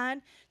God. Amen.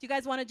 Do you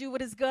guys want to do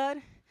what is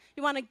good?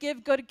 You want to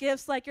give good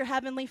gifts like your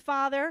heavenly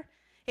Father?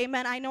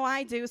 Amen. I know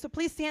I do. So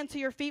please stand to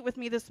your feet with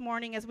me this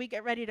morning as we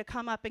get ready to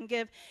come up and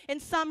give. In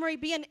summary,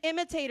 be an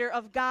imitator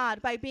of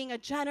God by being a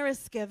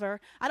generous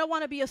giver. I don't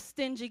want to be a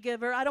stingy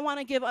giver. I don't want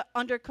to give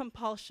under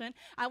compulsion.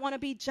 I want to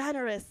be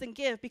generous and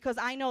give because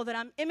I know that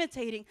I'm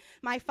imitating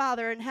my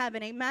Father in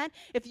heaven. Amen.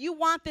 If you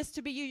want this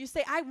to be you, you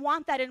say, I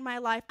want that in my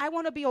life. I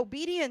want to be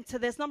obedient to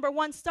this. Number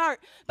one, start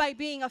by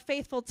being a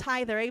faithful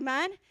tither.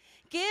 Amen.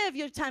 Give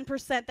your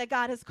 10% that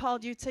God has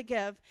called you to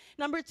give.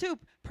 Number two,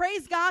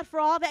 praise God for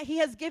all that he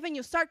has given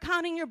you. Start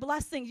counting your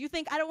blessings. You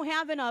think, I don't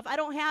have enough. I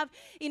don't have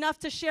enough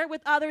to share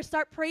with others.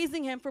 Start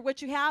praising him for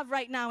what you have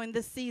right now in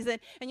this season.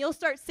 And you'll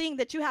start seeing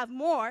that you have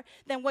more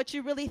than what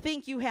you really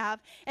think you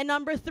have. And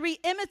number three,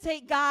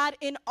 imitate God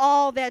in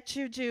all that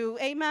you do.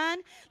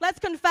 Amen? Let's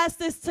confess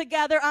this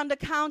together on the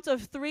count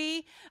of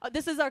three.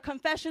 This is our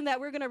confession that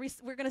we're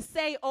gonna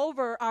say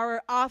over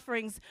our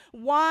offerings.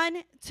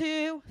 1,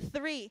 2,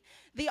 3.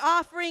 The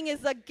offering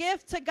is a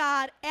gift to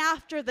God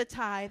after the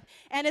tithe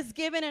and is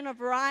given in a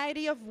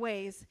variety of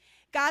ways.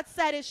 God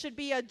said it should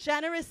be a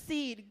generous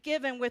seed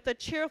given with a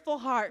cheerful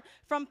heart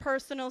from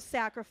personal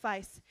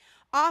sacrifice.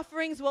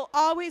 Offerings will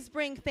always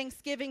bring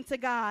thanksgiving to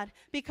God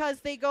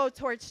because they go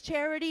towards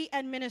charity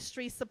and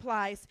ministry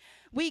supplies.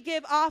 We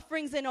give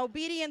offerings in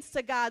obedience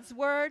to God's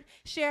word,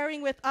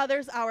 sharing with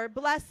others our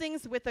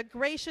blessings with a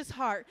gracious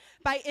heart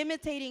by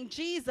imitating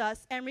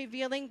Jesus and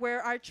revealing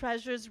where our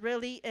treasures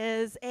really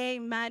is.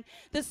 Amen.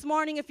 This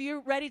morning, if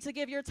you're ready to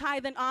give your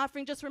tithe and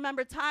offering, just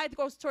remember tithe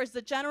goes towards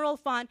the general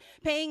fund,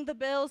 paying the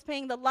bills,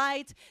 paying the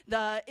light,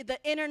 the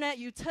internet,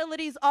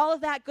 utilities, all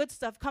of that good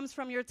stuff comes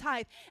from your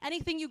tithe.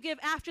 Anything you give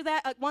after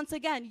that, once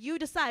again, you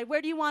decide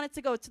where do you want it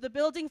to go, to the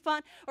building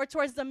fund or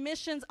towards the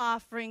missions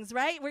offerings,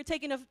 right? We're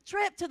taking a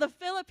trip to the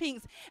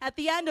Philippines at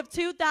the end of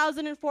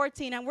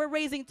 2014, and we're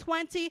raising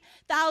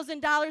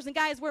 $20,000. And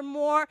guys, we're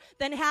more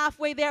than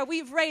halfway there.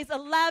 We've raised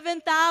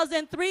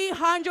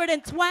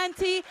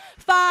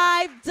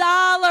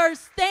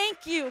 $11,325. Thank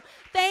you,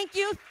 thank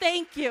you,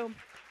 thank you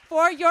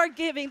for your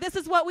giving. This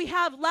is what we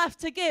have left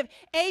to give,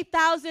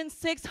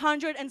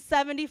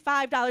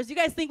 $8,675. You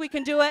guys think we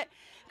can do it?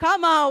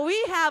 Come on,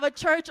 we have a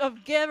church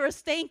of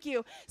givers. Thank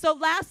you. So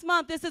last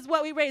month, this is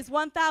what we raised,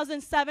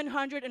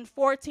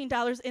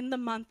 $1,714 in the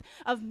month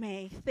of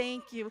May.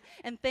 Thank you,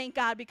 and thank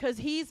God, because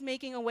he's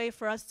making a way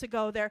for us to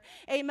go there.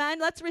 Amen.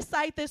 Let's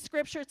recite this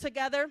scripture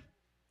together.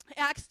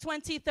 Acts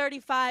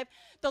 20:35.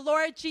 The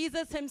Lord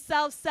Jesus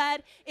himself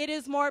said, it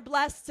is more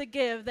blessed to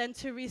give than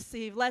to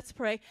receive. Let's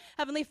pray.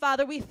 Heavenly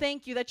Father, we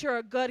thank you that you're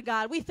a good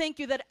God. We thank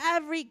you that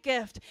every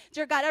gift,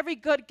 dear God, every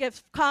good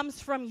gift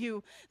comes from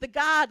you, the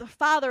God, the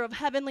Father of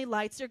heavenly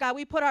lights. Dear God,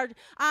 we put our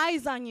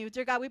eyes on you.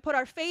 Dear God, we put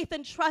our faith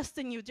and trust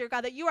in you, dear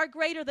God, that you are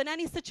greater than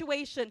any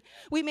situation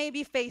we may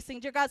be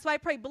facing, dear God. So I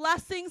pray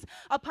blessings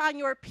upon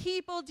your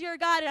people, dear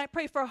God, and I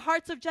pray for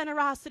hearts of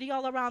generosity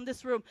all around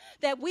this room,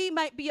 that we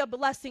might be a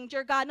blessing,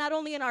 dear God, not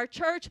only in our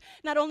church,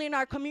 not only in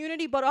our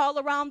community, but all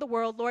around the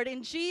world, Lord.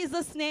 In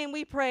Jesus' name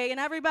we pray. And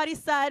everybody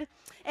said,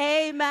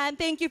 amen.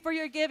 Thank you for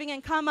your giving,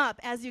 and come up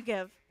as you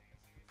give.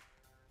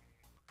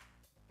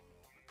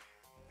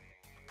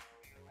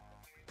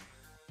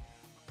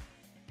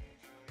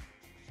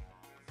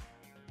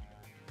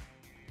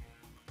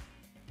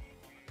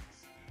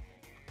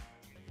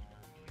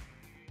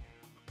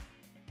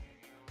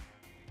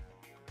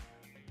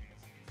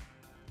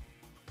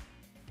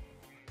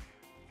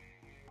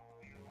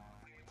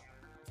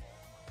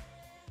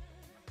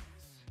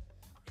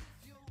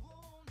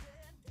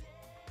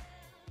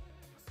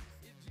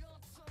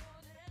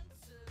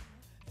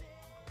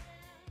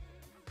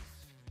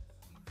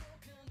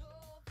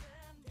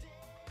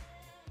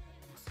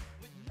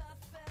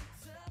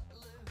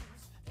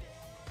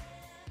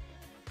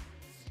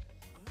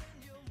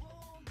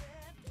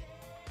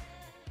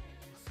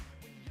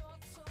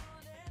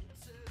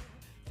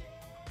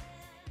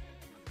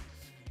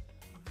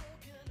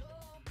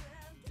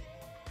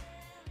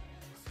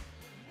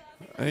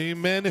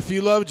 Amen. If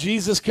you love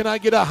Jesus, can I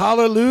get a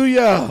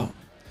hallelujah?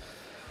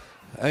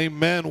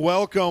 Amen.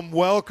 Welcome,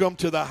 welcome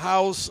to the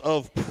house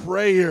of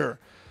prayer.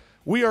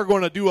 We are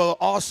going to do an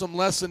awesome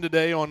lesson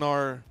today on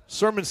our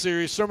sermon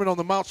series, Sermon on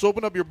the Mount. So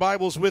open up your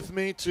Bibles with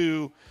me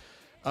to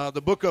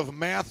the book of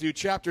Matthew,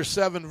 chapter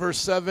 7, verse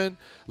 7.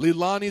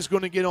 Leilani's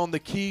going to get on the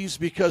keys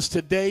because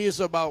today is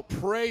about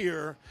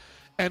prayer,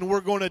 and we're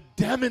going to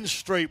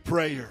demonstrate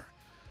prayer.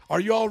 Are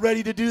you all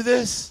ready to do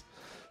this?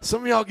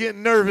 Some of y'all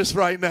getting nervous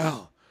right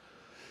now.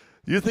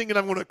 You're thinking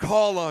I'm going to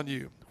call on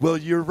you. Well,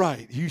 you're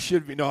right. You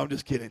should be. No, I'm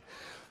just kidding.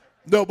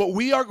 No, but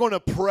we are going to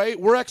pray.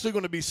 We're actually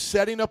going to be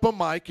setting up a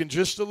mic in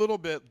just a little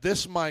bit,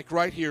 this mic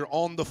right here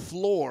on the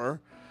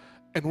floor,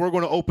 and we're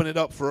going to open it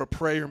up for a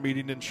prayer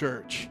meeting in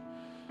church.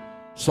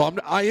 So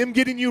I am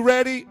getting you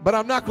ready, but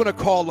I'm not going to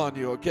call on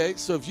you, okay?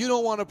 So if you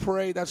don't want to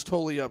pray, that's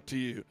totally up to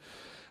you.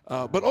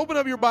 But open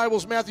up your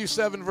Bibles, Matthew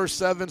 7, verse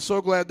 7. So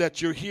glad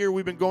that you're here.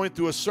 We've been going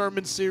through a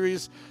sermon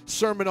series,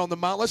 Sermon on the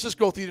Mount. Let's just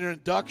go through the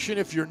introduction.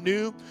 If you're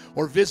new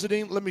or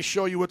visiting, let me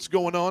show you what's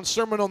going on.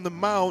 Sermon on the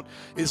Mount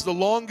is the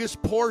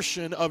longest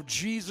portion of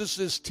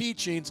Jesus'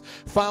 teachings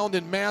found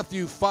in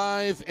Matthew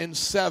 5 and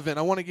 7.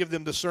 I want to give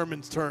them the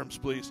sermon terms,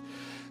 please.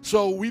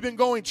 So we've been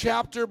going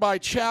chapter by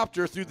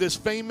chapter through this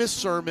famous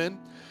sermon.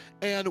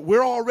 And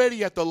we're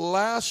already at the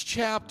last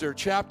chapter,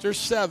 chapter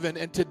 7,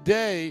 and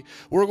today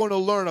we're going to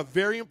learn a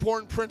very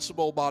important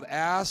principle about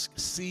ask,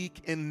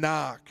 seek, and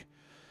knock.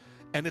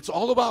 And it's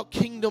all about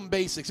kingdom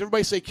basics.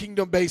 Everybody say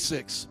kingdom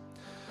basics.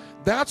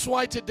 That's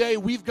why today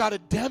we've got to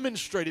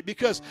demonstrate it,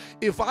 because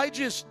if I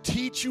just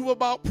teach you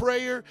about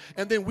prayer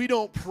and then we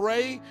don't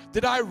pray,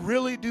 did I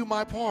really do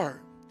my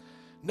part?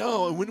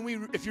 No,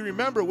 if you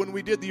remember, when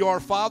we did the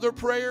Our Father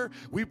prayer,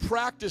 we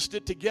practiced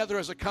it together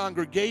as a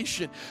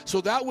congregation.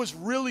 So that was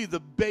really the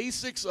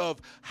basics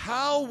of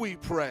how we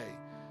pray.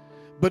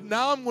 But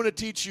now I'm going to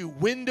teach you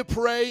when to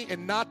pray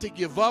and not to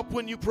give up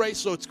when you pray,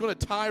 so it's going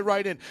to tie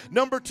right in.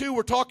 Number 2,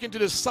 we're talking to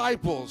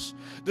disciples.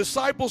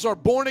 Disciples are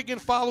born-again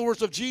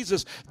followers of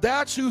Jesus.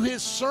 That's who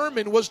his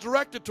sermon was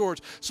directed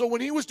towards. So when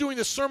he was doing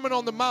the Sermon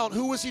on the Mount,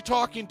 who was he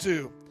talking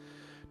to?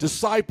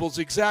 Disciples,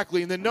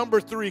 exactly. And then number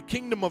 3,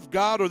 kingdom of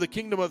God or the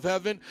kingdom of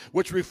heaven,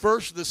 which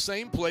refers to the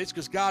same place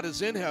because God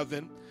is in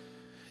heaven.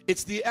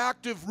 It's the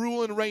active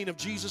rule and reign of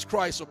Jesus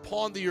Christ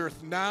upon the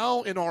earth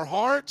now in our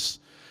hearts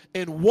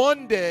and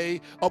one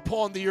day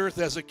upon the earth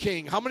as a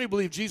king. How many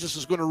believe Jesus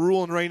is going to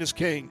rule and reign as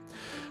king?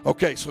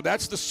 Okay, so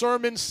that's the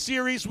sermon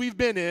series we've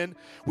been in.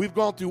 We've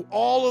gone through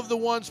all of the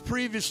ones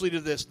previously to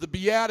this, the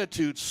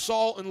Beatitudes,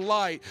 salt and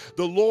light,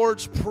 the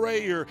Lord's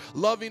Prayer,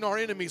 loving our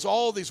enemies,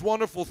 all these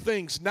wonderful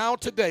things. Now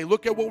today,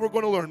 look at what we're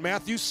going to learn.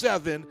 Matthew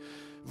 7,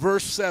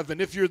 verse 7.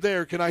 If you're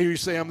there, can I hear you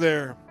say I'm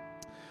there?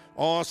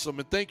 Awesome,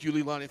 and thank you,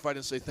 Leilani, if I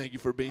didn't say thank you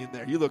for being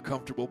there. You look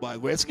comfortable, by the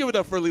way. Let's give it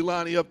up for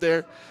Leilani up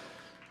there.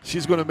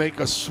 She's going to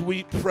make a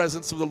sweet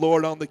presence of the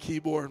Lord on the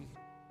keyboard.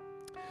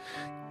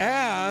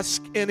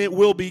 Ask, and it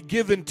will be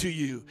given to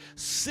you.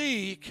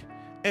 Seek,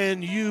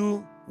 and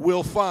you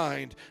will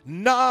find.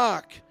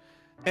 Knock,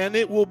 and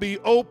it will be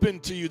open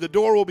to you. The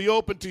door will be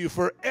open to you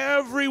for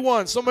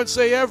everyone. Someone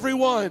say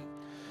everyone.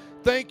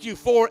 Thank you.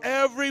 For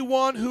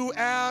everyone who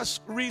asks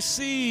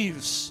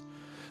receives.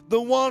 The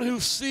one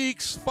who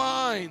seeks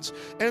finds.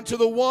 And to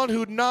the one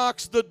who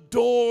knocks, the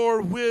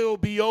door will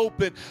be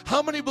open.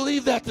 How many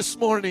believe that this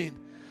morning?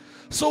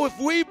 So if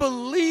we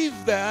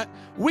believe that,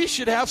 we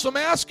should have some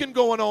asking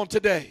going on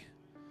today.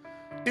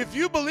 If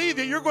you believe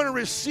that you're going to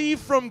receive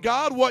from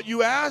God what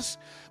you ask,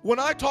 when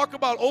I talk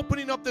about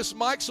opening up this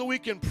mic so we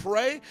can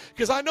pray,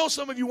 because I know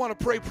some of you want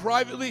to pray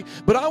privately,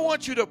 but I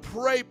want you to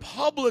pray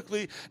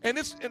publicly, and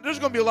there's going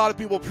to be a lot of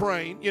people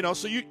praying,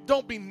 so you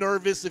don't be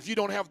nervous if you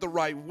don't have the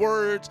right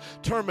words,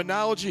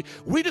 terminology.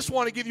 We just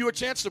want to give you a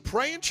chance to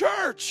pray in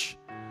church.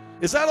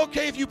 Is that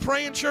okay if you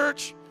pray in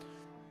church?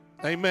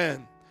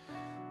 Amen.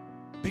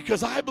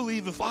 Because I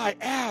believe if I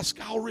ask,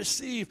 I'll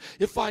receive.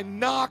 If I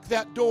knock,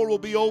 that door will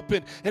be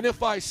open. And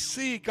if I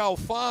seek, I'll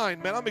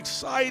find. Man, I'm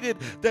excited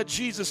that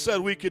Jesus said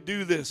we could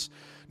do this.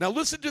 Now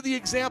listen to the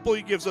example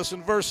he gives us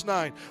in verse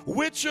 9.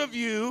 Which of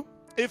you,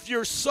 if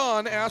your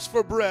son asks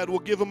for bread, will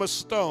give him a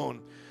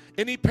stone?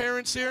 Any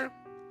parents here?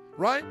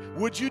 Right?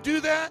 Would you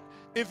do that?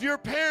 If your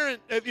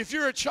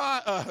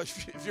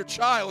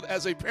child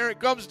as a parent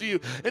comes to you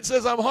and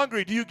says, I'm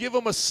hungry, do you give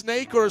him a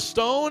snake or a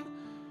stone?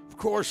 Of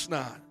course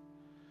not.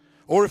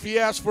 Or if he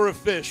asks for a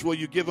fish, will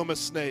you give him a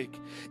snake?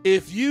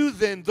 If you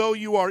then, though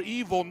you are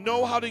evil,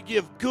 know how to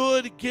give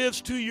good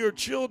gifts to your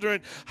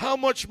children, how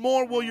much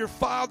more will your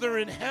Father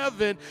in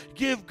heaven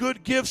give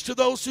good gifts to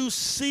those who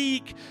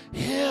seek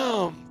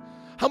him?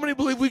 How many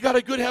believe we got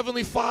a good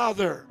heavenly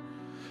Father?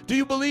 Do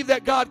you believe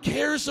that God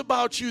cares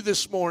about you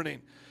this morning?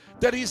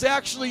 That he's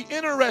actually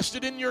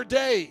interested in your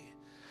day?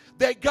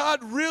 That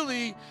God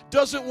really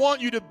doesn't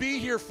want you to be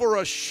here for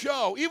a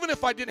show, even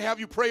if I didn't have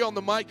you pray on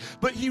the mic,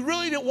 but he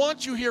really didn't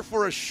want you here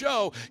for a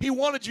show. He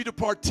wanted you to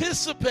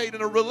participate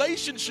in a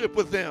relationship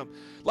with him.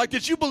 Like,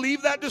 did you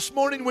believe that this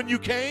morning when you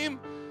came?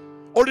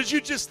 Or did you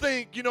just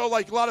think,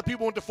 like a lot of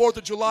people went to 4th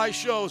of July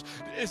shows,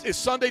 is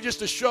Sunday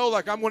just a show,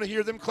 like I'm going to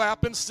hear them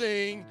clap and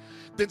sing,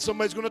 then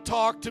somebody's going to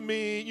talk to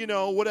me,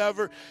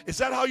 whatever. Is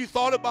that how you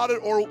thought about it?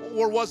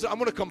 Or was it, I'm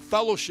going to come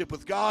fellowship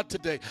with God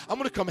today. I'm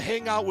going to come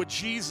hang out with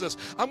Jesus.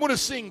 I'm going to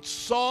sing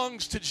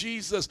songs to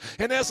Jesus.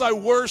 And as I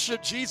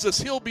worship Jesus,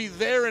 he'll be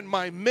there in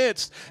my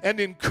midst and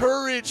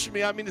encourage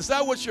me. I mean, is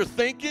that what you're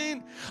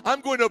thinking?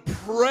 I'm going to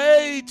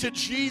pray to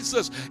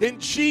Jesus, and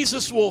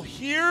Jesus will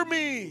hear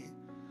me.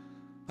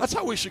 That's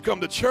how we should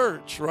come to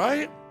church,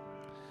 right?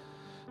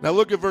 Now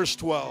look at verse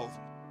 12.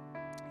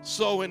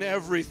 So in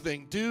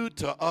everything, do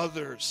to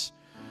others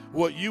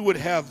what you would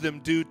have them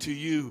do to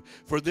you,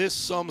 for this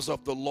sums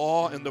up the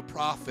law and the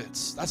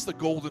prophets. That's the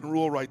golden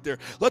rule right there.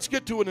 Let's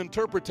get to an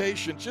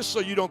interpretation, just so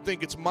you don't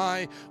think it's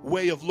my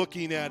way of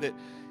looking at it.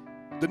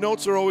 The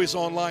notes are always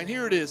online.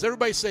 Here it is.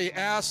 Everybody say,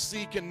 ask,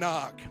 seek, and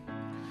knock.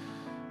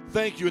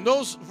 Thank you. In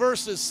those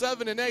verses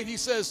 7 and 8, he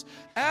says,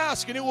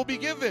 ask and it will be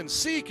given.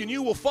 Seek and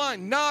you will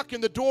find. Knock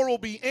and the door will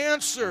be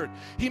answered.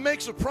 He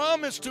makes a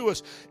promise to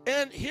us.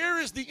 And here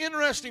is the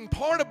interesting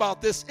part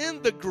about this.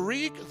 In the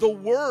Greek, the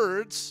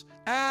words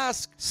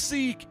ask,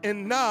 seek,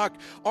 and knock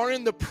are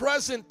in the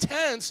present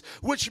tense,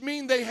 which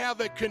mean they have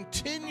a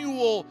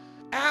continual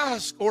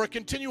ask or a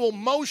continual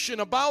motion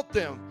about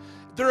them.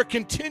 They're a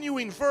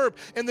continuing verb.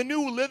 And the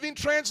New Living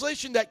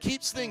Translation, that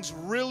keeps things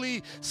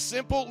really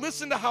simple.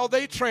 Listen to how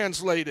they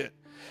translate it.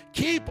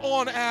 Keep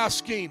on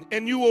asking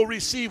and you will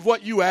receive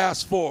what you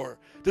ask for.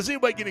 Does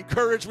anybody get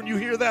encouraged when you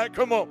hear that?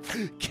 Come on.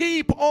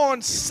 Keep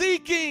on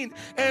seeking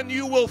and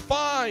you will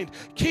find.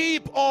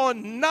 Keep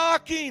on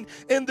knocking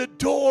and the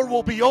door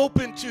will be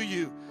open to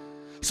you.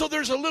 So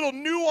there's a little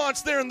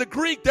nuance there in the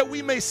Greek that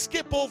we may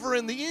skip over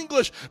in the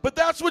English, but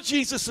that's what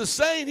Jesus is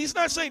saying. He's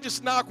not saying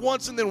just knock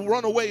once and then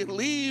run away and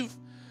leave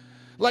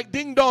like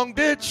Ding Dong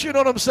Ditch, you know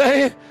what I'm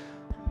saying?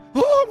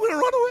 Oh, I'm going to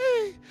run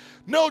away.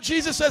 No,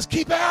 Jesus says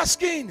keep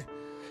asking,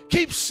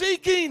 keep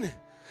seeking.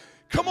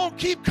 Come on,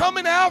 keep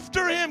coming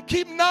after him,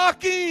 keep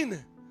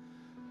knocking.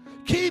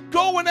 Keep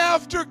going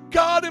after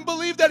God and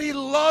believe that he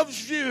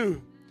loves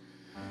you.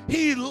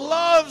 He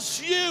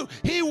loves you.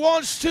 He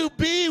wants to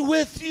be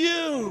with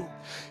you.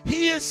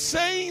 He is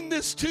saying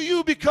this to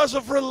you because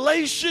of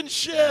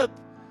relationship.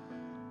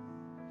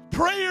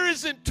 Prayer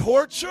isn't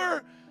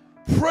torture.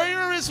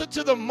 Prayer isn't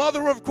to the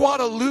Mother of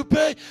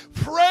Guadalupe.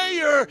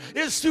 Prayer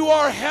is to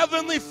our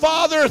Heavenly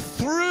Father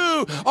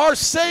through our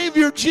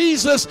Savior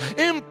Jesus,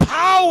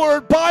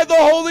 empowered by the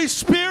Holy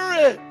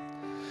Spirit.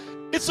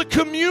 It's a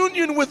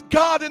communion with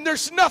God, and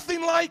there's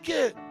nothing like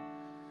it.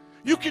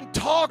 You can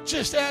talk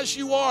just as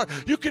you are.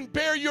 You can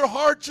bear your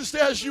heart just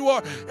as you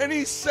are. And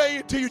he's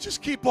saying to you,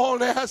 just keep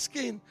on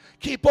asking,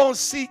 keep on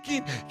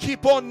seeking,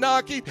 keep on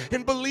knocking,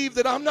 and believe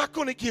that I'm not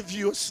going to give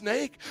you a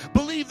snake.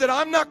 Believe that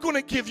I'm not going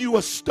to give you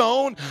a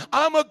stone.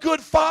 I'm a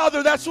good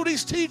father. That's what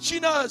he's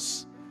teaching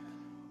us.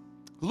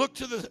 Look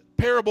to the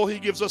parable he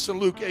gives us in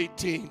Luke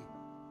 18.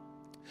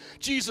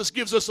 Jesus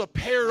gives us a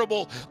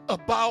parable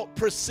about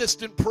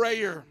persistent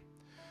prayer.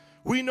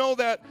 We know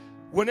that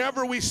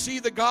whenever we see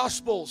the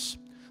Gospels,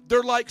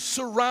 they're like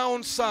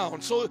surround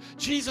sound. So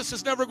Jesus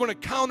is never going to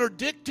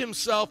contradict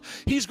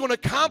himself. He's going to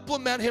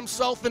complement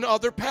himself in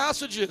other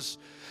passages.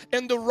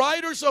 And the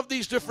writers of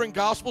these different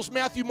Gospels,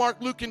 Matthew, Mark,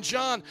 Luke, and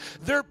John,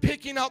 they're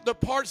picking out the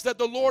parts that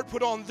the Lord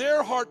put on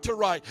their heart to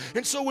write.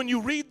 And so when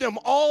you read them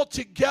all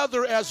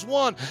together as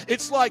one,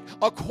 it's like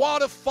a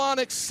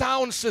quadraphonic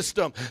sound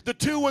system. The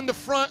two in the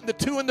front, the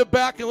two in the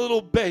back, and a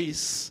little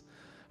bass.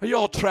 Are you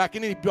all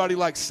tracking? Anybody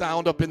like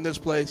sound up in this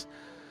place?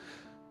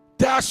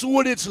 That's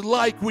what it's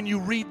like when you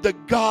read the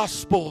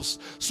Gospels.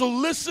 So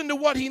listen to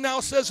what he now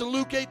says in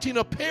Luke 18,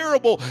 a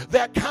parable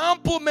that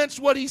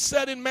complements what he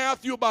said in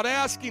Matthew about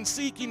asking,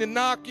 seeking, and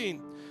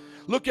knocking.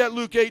 Look at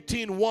Luke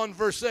 18, 1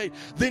 verse 8.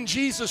 Then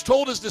Jesus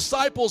told his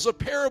disciples a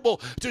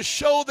parable to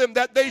show them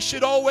that they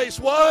should always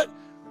what?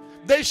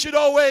 They should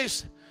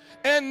always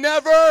and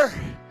never.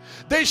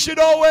 They should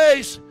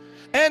always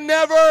and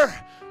never.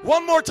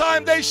 One more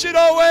time. They should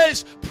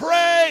always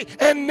pray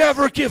and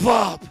never give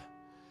up.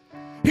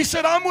 He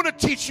said, I'm going to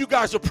teach you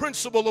guys a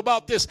principle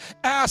about this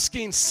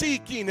asking,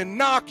 seeking, and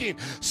knocking.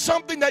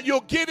 Something that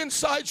you'll get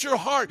inside your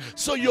heart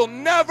so you'll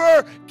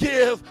never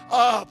give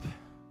up.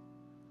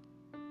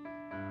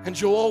 And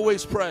you'll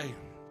always pray.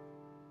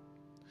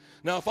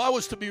 Now, if I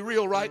was to be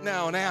real right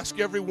now and ask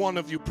every one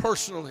of you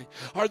personally,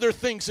 are there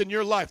things in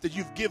your life that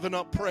you've given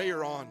up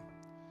prayer on?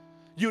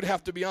 You'd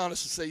have to be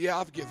honest and say, yeah,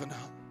 I've given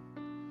up.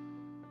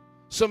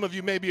 Some of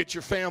you, maybe it's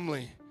your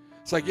family.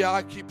 It's like, yeah,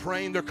 I keep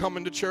praying they're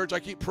coming to church. I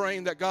keep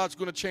praying that God's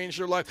going to change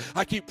their life.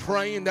 I keep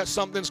praying that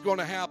something's going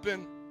to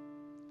happen.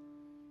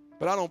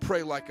 But I don't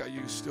pray like I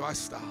used to. I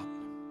stop.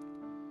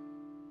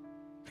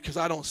 Because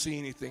I don't see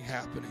anything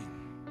happening.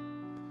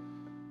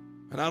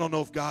 And I don't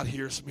know if God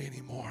hears me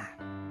anymore.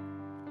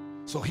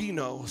 So he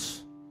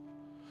knows.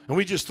 And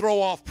we just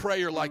throw off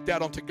prayer like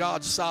that onto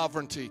God's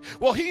sovereignty.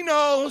 Well, he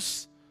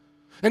knows.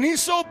 And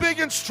he's so big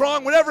and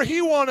strong, whenever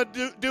he want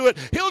to do it,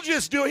 he'll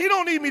just do it. He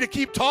don't need me to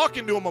keep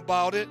talking to him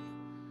about it.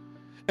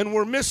 And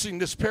we're missing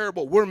this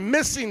parable. We're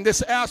missing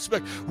this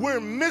aspect. We're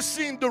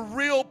missing the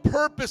real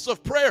purpose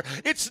of prayer.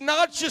 It's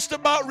not just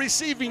about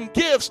receiving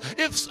gifts.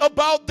 It's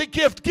about the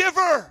gift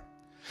giver.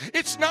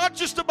 It's not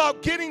just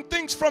about getting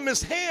things from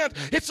his hand.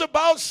 It's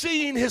about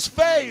seeing his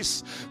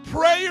face.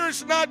 Prayer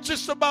is not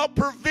just about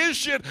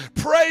provision.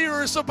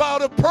 Prayer is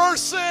about a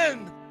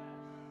person.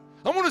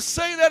 I want to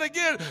say that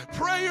again.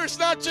 Prayer is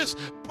not just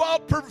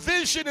about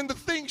provision and the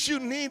things you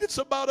need. It's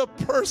about a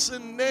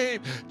person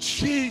named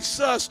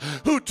Jesus,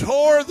 who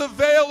tore the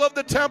veil of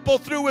the temple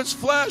through his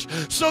flesh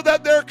so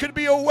that there could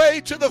be a way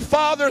to the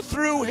Father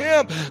through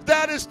him.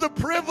 That is the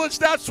privilege.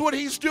 That's what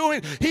he's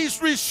doing. He's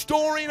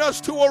restoring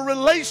us to a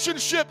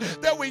relationship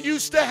that we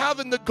used to have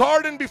in the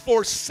garden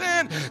before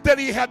sin, that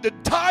he had to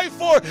die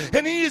for.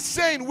 And he is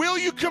saying, will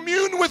you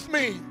commune with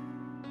me?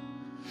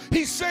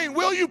 He's saying,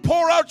 will you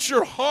pour out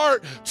your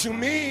heart to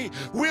me?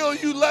 Will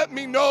you let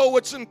me know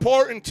what's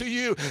important to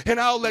you? And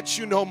I'll let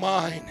you know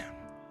mine.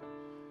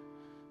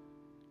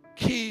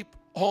 keep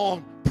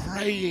on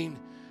praying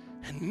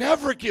and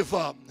never give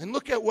up. And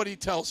look at what he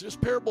tells. This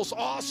parable's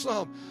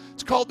awesome.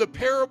 It's called the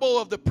parable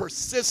of the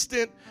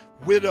persistent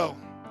widow.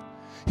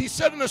 He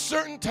said, in a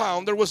certain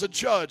town there was a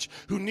judge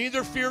who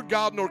neither feared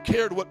God nor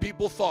cared what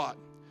people thought.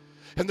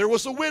 And there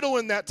was a widow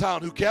in that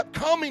town who kept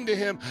coming to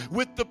him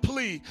with the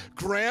plea,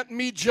 grant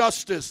me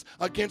justice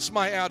against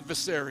my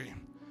adversary.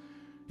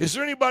 Is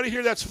there anybody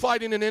here that's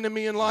fighting an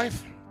enemy in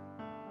life?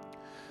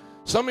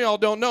 Some of y'all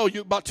don't know.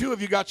 About 2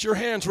 of you got your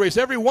hands raised.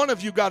 Every one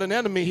of you got an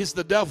enemy. He's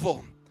the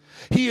devil.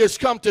 He has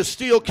come to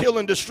steal, kill,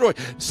 and destroy.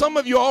 Some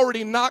of you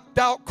already knocked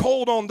out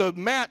cold on the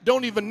mat,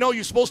 don't even know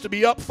you're supposed to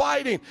be up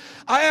fighting.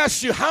 I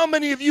asked you, how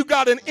many of you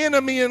got an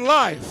enemy in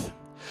life?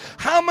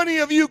 How many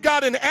of you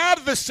got an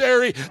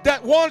adversary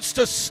that wants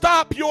to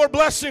stop your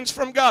blessings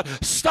from God,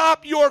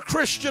 stop your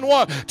Christian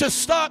walk, to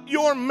stop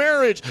your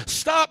marriage,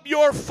 stop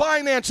your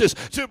finances,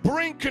 to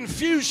bring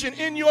confusion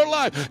in your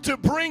life, to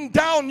bring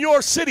down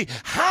your city?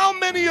 How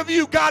many of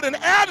you got an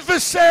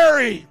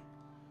adversary?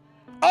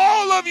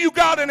 All of you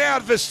got an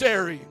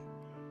adversary.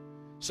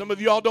 Some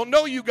of y'all don't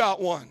know you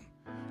got one.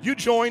 You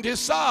joined his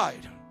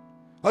side.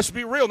 Let's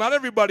be real. Not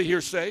everybody here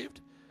is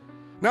saved.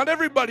 Not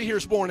everybody here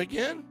is born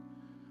again.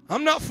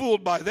 I'm not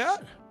fooled by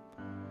that.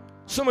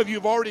 Some of you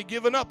have already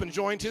given up and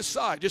joined his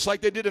side, just like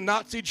they did in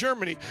Nazi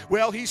Germany.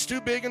 Well, he's too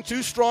big and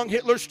too strong.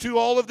 Hitler's too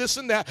all of this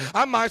and that.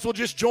 I might as well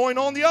just join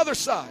on the other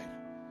side.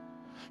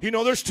 You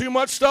know, there's too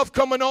much stuff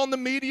coming on the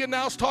media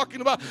now. It's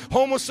talking about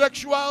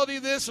homosexuality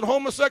this and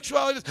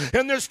homosexuality this.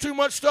 And there's too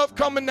much stuff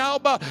coming now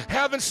about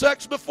having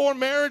sex before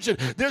marriage. And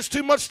there's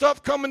too much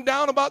stuff coming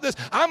down about this.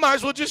 I might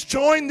as well just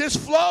join this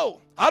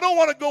flow. I don't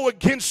want to go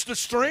against the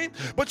stream.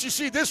 But you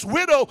see, this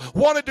widow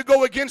wanted to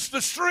go against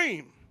the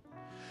stream.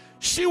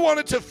 She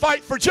wanted to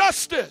fight for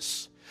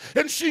justice.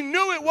 And she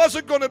knew it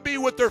wasn't going to be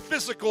with her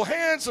physical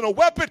hands and a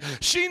weapon.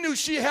 She knew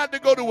she had to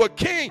go to a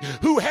king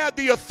who had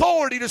the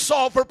authority to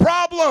solve her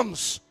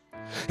problems.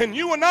 And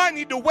you and I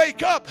need to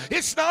wake up.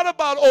 It's not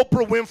about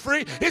Oprah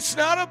Winfrey. It's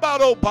not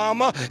about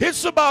Obama.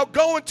 It's about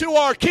going to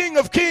our King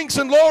of Kings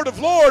and Lord of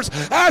Lords,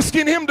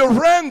 asking him to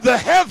rend the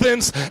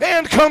heavens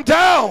and come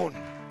down.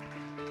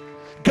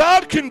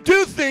 God can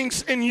do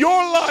things in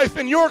your life,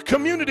 in your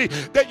community,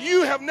 that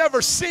you have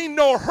never seen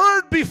nor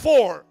heard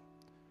before.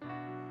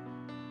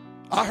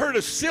 I heard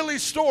a silly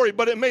story,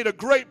 but it made a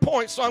great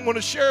point, so I'm going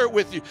to share it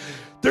with you.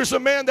 There's a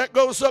man that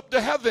goes up to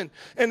heaven,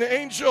 and the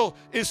angel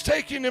is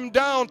taking him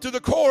down to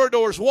the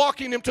corridors,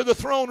 walking him to the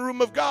throne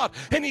room of God,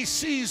 and he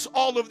sees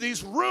all of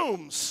these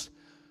rooms.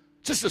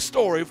 Just a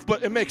story,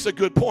 but it makes a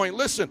good point.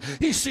 Listen,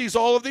 he sees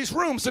all of these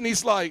rooms, and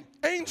he's like,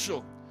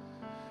 angel,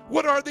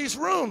 what are these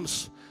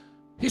rooms?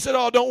 He said,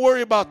 oh, don't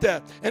worry about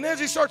that. And as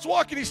he starts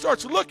walking, he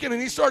starts looking,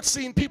 and he starts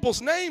seeing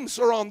people's names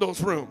are on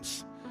those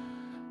rooms.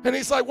 And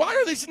he's like, why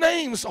are these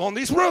names on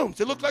these rooms?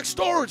 They look like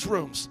storage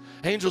rooms.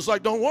 Angel's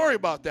like, don't worry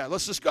about that.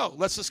 Let's just go.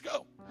 Let's just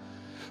go.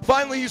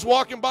 Finally, he's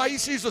walking by. He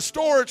sees a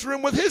storage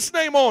room with his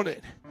name on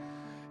it.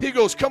 He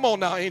goes, come on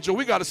now, Angel.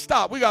 We got to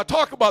stop. We got to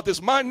talk about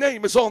this. My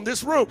name is on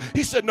this room.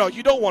 He said, no,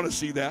 you don't want to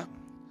see that.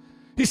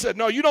 He said,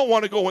 no, you don't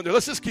want to go in there.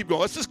 Let's just keep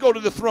going. Let's just go to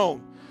the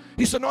throne.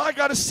 He said, no, I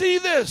got to see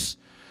this.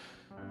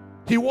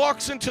 He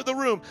walks into the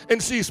room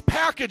and sees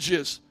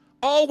packages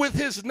all with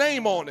his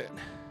name on it.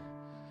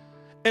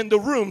 And the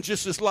room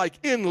just is like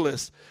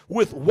endless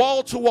with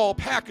wall-to-wall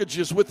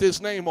packages with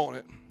his name on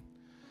it.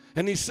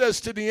 And he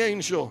says to the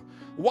angel,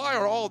 why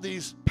are all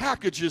these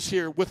packages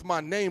here with my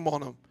name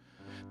on them?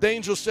 The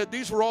angel said,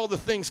 these were all the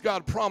things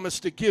God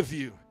promised to give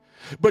you.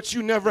 But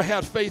you never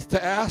had faith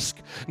to ask,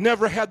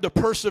 never had the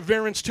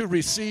perseverance to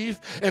receive,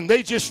 and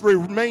they just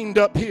remained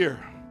up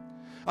here.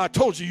 I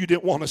told you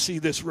didn't want to see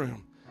this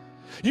room.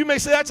 You may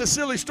say that's a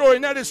silly story,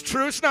 and that is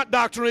true. It's not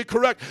doctrinally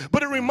correct,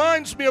 but it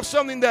reminds me of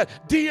something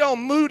that D.L.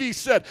 Moody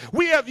said.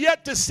 We have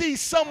yet to see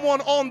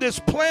someone on this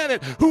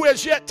planet who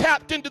has yet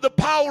tapped into the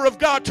power of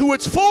God to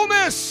its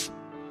fullness.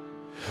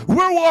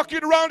 We're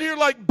walking around here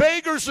like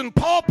beggars and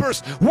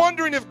paupers,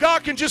 wondering if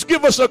God can just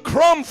give us a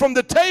crumb from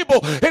the table.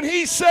 And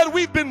he said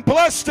we've been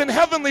blessed in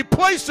heavenly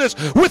places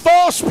with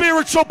all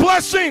spiritual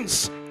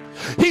blessings.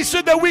 He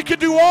said that we could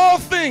do all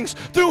things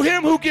through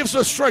him who gives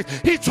us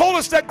strength. He told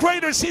us that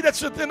greater is he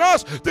that's within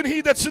us than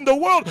he that's in the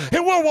world.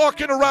 And we're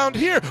walking around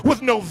here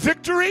with no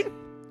victory.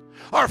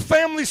 Our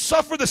families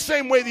suffer the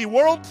same way the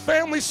world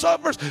family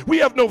suffers. We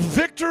have no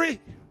victory.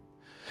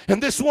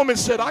 And this woman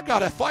said, I got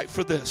to fight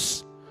for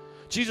this.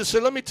 Jesus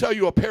said, let me tell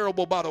you a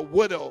parable about a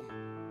widow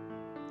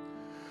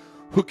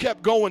who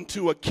kept going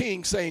to a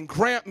king saying,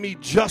 grant me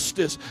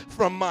justice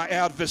from my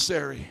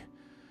adversary.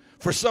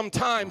 For some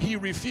time he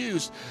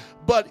refused,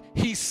 but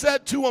he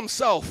said to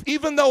himself,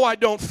 even though I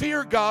don't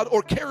fear God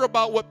or care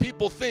about what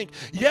people think,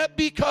 yet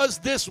because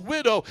this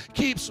widow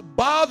keeps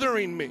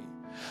bothering me,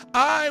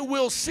 I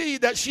will see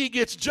that she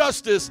gets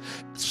justice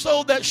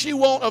so that she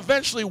won't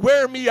eventually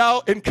wear me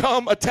out and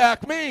come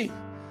attack me.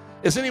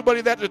 Is anybody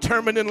that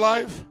determined in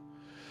life?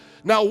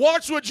 Now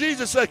watch what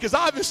Jesus said, because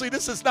obviously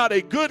this is not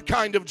a good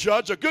kind of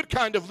judge, a good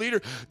kind of leader.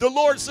 The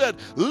Lord said,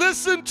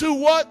 listen to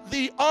what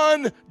the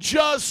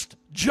unjust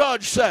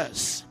judge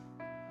says.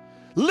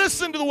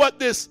 Listen to what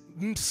this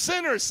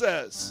sinner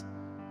says.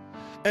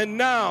 And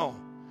now,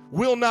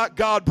 will not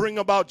God bring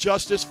about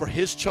justice for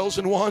his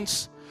chosen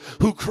ones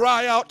who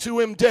cry out to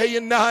him day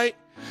and night?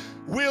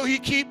 Will he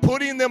keep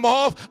putting them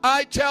off?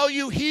 I tell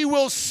you, he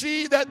will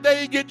see that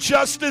they get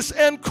justice,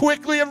 and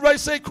quickly. Everybody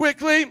say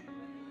quickly.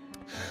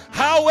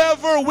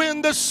 However,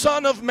 when the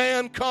Son of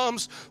Man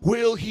comes,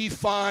 will he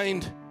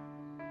find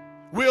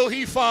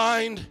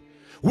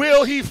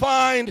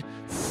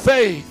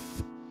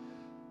faith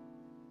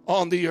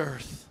on the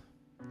earth?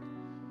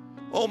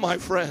 Oh, my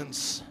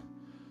friends,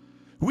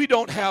 we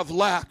don't have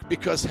lack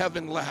because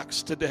heaven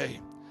lacks today.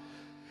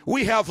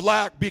 We have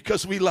lack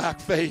because we lack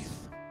faith.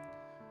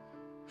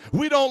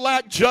 We don't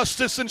lack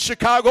justice in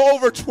Chicago.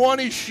 Over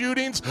 20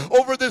 shootings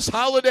over this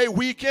holiday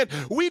weekend.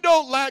 We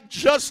don't lack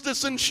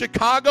justice in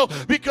Chicago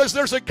because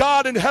there's a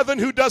God in heaven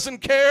who doesn't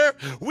care.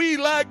 We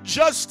lack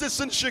justice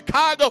in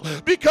Chicago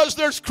because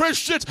there's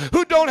Christians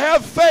who don't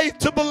have faith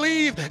to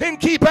believe and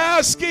keep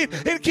asking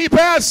and keep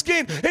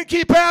asking and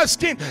keep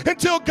asking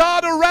until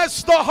God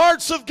arrests the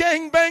hearts of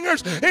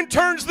gangbangers and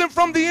turns them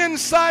from the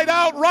inside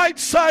out, right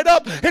side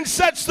up, and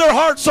sets their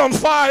hearts on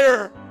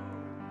fire.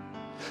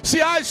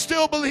 See, I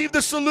still believe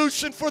the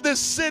solution for this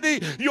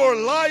city, your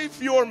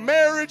life, your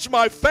marriage,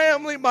 my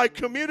family, my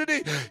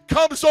community,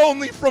 comes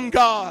only from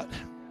God.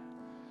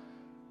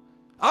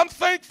 I'm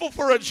thankful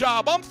for a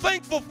job. I'm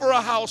thankful for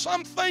a house.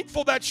 I'm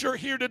thankful that you're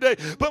here today.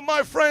 But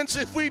my friends,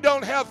 if we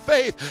don't have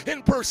faith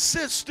and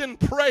persist in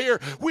prayer,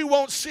 we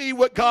won't see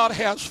what God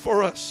has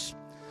for us.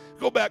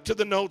 Go back to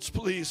the notes,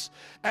 please.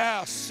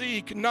 Ask,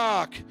 seek,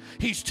 knock.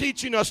 He's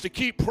teaching us to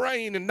keep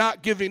praying and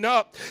not giving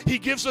up. He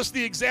gives us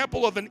the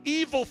example of an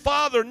evil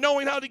father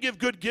knowing how to give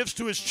good gifts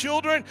to his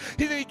children.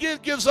 He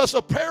gives us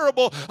a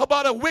parable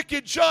about a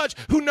wicked judge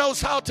who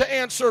knows how to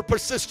answer a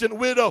persistent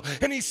widow.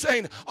 And he's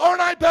saying,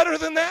 aren't I better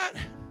than that?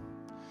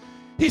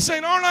 He's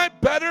saying, aren't I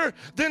better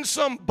than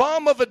some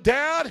bum of a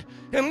dad?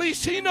 At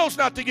least he knows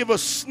not to give a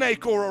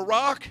snake or a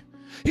rock.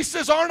 He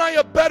says, aren't I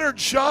a better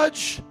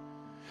judge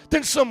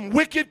than some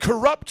wicked,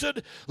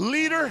 corrupted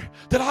leader,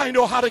 that I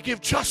know how to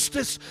give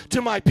justice to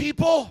my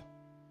people?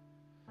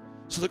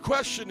 So the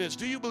question is,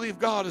 do you believe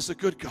God is a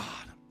good God?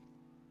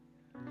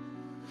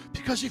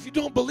 Because if you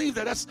don't believe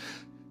that,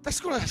 that's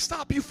going to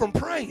stop you from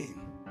praying.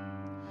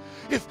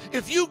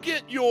 If you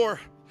get your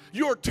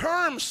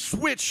terms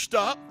switched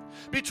up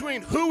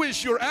between who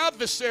is your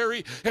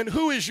adversary and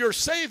who is your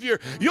Savior,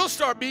 you'll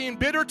start being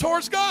bitter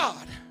towards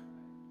God.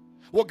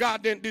 Well,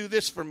 God didn't do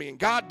this for me, and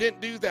God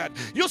didn't do that.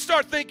 You'll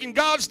start thinking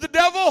God's the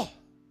devil.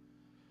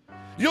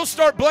 You'll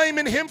start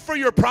blaming him for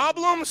your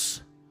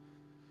problems.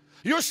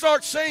 You'll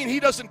start saying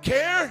he doesn't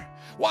care.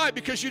 Why?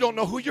 Because you don't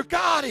know who your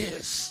God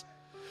is.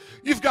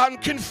 You've gotten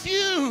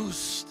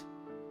confused.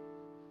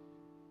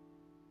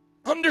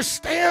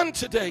 Understand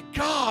today,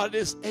 God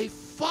is a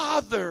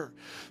father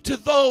to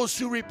those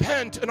who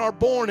repent and are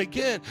born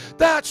again.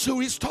 That's who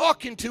he's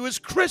talking to as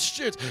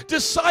Christians,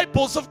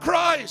 disciples of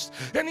Christ.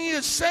 And he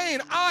is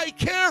saying, I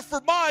care for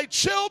my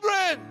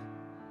children.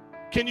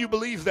 Can you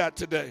believe that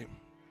today?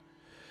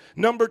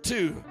 Number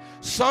 2,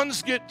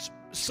 sons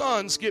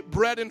get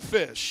bread and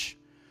fish,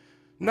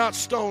 not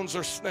stones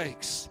or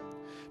snakes.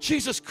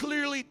 Jesus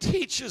clearly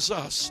teaches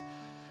us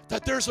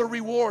that there's a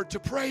reward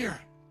to prayer.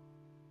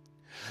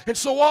 And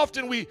so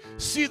often we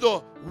see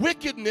the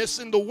wickedness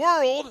in the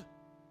world.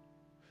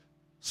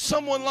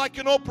 Someone like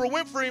an Oprah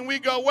Winfrey, and we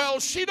go, well,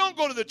 she don't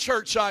go to the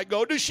church I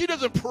go to. She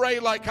doesn't pray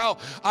like how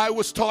I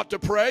was taught to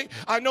pray.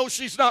 I know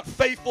she's not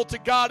faithful to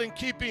God in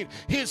keeping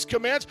his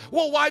commands.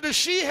 Well, why does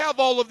she have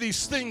all of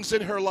these things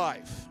in her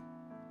life?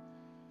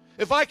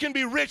 If I can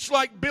be rich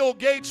like Bill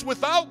Gates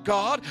without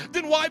God,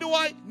 then why do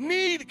I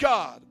need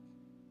God?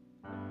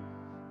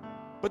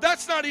 But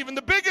that's not even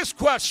the biggest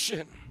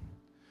question.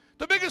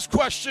 The biggest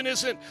question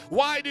isn't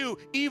why do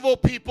evil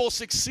people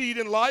succeed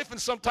in life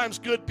and sometimes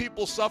good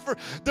people suffer.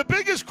 The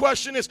biggest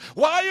question is,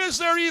 why is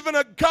there even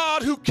a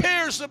God who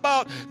cares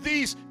about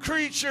these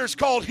creatures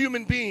called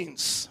human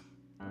beings?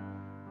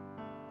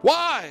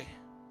 Why?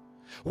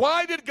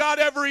 Why did God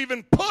ever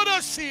even put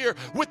us here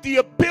with the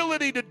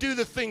ability to do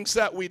the things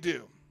that we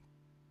do?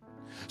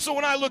 So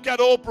when I look at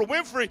Oprah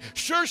Winfrey,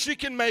 sure, she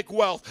can make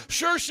wealth.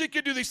 Sure, she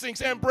can do these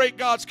things and break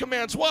God's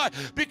commands. Why?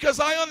 Because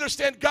I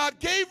understand God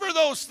gave her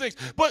those things.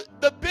 But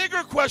the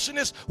bigger question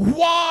is,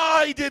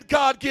 why did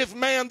God give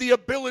man the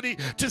ability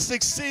to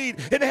succeed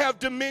and have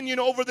dominion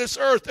over this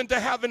earth and to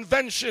have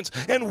inventions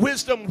and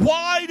wisdom?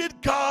 Why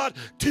did God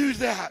do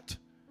that?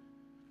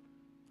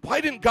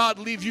 Why didn't God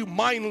leave you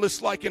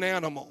mindless like an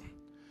animal?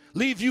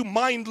 Leave you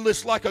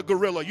mindless like a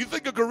gorilla. You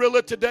think a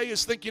gorilla today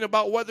is thinking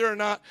about whether or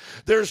not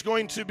there's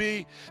going to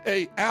be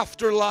an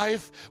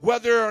afterlife,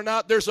 whether or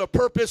not there's a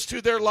purpose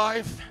to their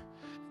life?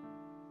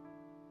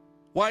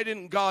 Why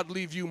didn't God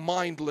leave you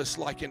mindless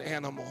like an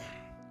animal?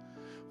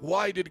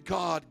 Why did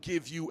God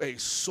give you a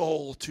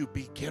soul to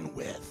begin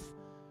with?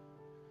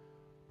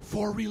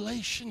 For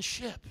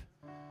relationship.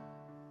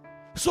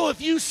 So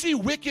if you see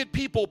wicked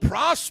people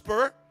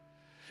prosper,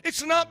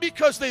 It's not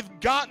because they've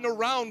gotten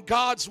around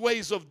God's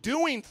ways of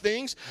doing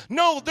things.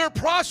 No, they're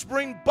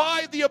prospering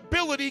by the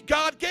ability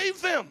God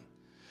gave them.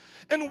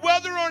 And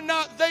whether or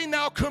not they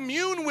now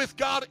commune with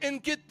God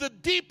and get the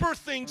deeper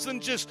things than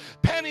just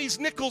pennies,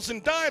 nickels,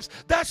 and dimes,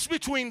 that's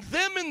between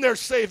them and their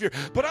Savior.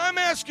 But I'm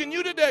asking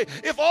you today,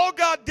 if all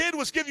God did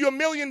was give you $1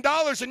 million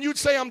and you'd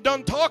say, I'm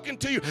done talking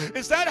to you,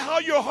 is that how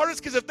your heart is?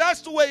 Because if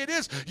that's the way it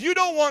is, you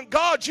don't want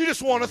God, you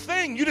just want a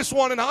thing. You just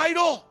want an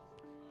idol.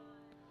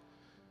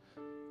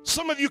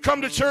 Some of you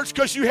come to church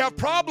because you have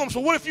problems.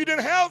 Well, what if you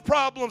didn't have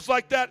problems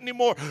like that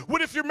anymore?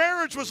 What if your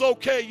marriage was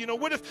okay? You know,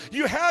 what if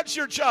you had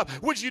your job?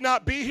 Would you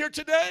not be here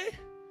today?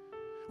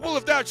 Well,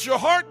 if that's your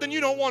heart, then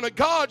you don't want a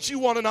God, you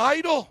want an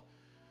idol.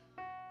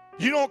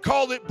 You don't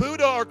call it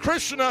Buddha or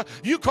Krishna,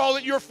 you call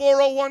it your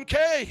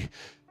 401k.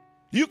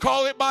 You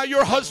call it by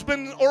your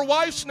husband or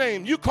wife's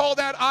name. You call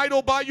that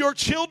idol by your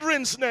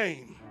children's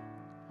name.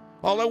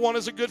 All I want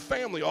is a good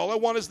family. All I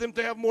want is them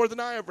to have more than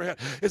I ever had.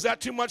 Is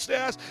that too much to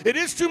ask? It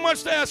is too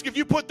much to ask if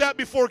you put that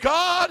before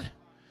God.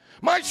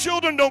 My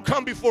children don't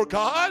come before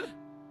God.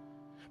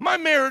 My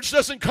marriage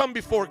doesn't come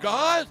before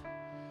God.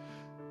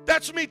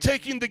 That's me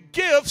taking the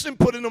gifts and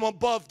putting them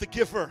above the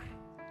giver.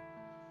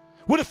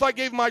 What if I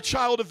gave my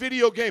child a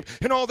video game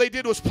and all they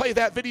did was play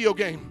that video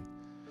game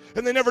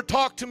and they never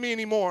talked to me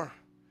anymore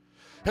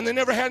and they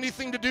never had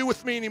anything to do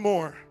with me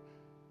anymore?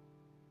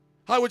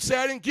 I would say,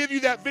 I didn't give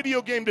you that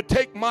video game to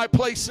take my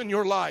place in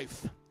your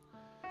life.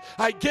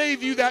 I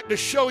gave you that to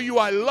show you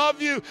I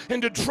love you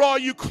and to draw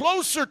you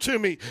closer to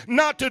me,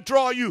 not to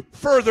draw you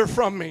further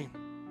from me.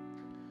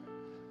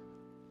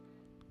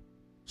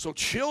 So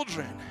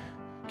children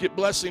get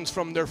blessings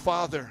from their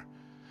father,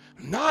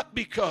 not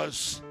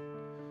because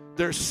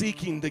they're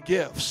seeking the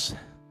gifts,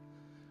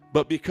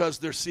 but because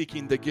they're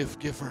seeking the gift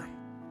giver.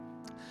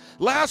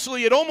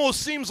 Lastly, it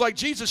almost seems like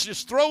Jesus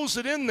just throws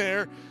it in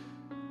there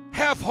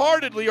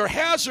half-heartedly or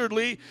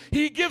hazardly.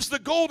 He gives the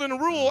golden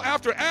rule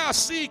after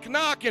ask, seek,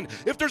 knock, and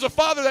if there's a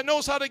father that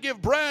knows how to give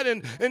bread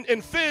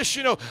and fish,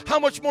 you know, how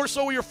much more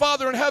so will your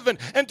Father in heaven?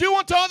 And do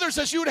unto others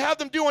as you would have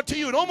them do unto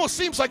you. It almost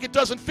seems like it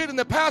doesn't fit in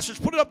the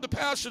passage. Put it up the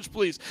passage,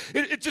 please.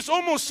 It just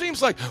almost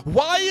seems like,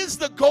 why is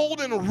the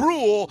golden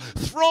rule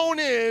thrown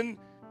in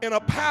a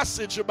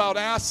passage about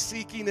ask,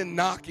 seeking, and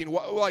knocking?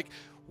 Like,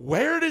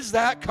 where does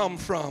that come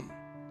from?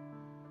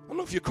 I don't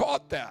know if you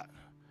caught that.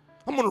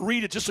 I'm going to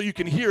read it just so you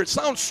can hear. It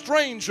sounds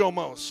strange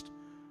almost.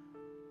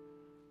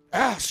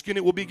 Ask and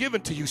it will be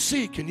given to you.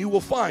 Seek and you will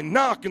find.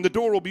 Knock and the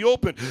door will be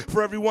open.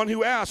 For everyone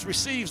who asks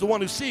receives. The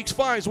one who seeks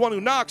finds. The one who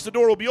knocks, the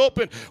door will be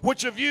open.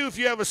 Which of you, if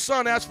you have a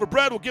son, asks for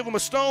bread, will give him a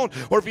stone?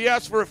 Or if he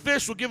asks for a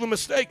fish, will give him a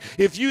steak?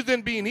 If you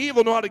then, being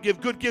evil, know how to give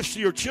good gifts to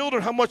your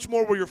children, how much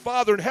more will your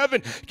Father in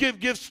heaven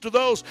give good gifts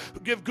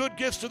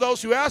to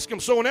those who ask him?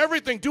 So in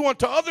everything, do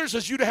unto others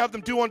as you to have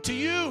them do unto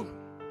you.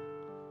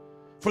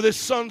 For this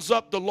sums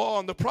up the law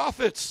and the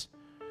prophets.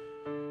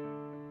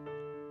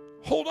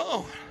 Hold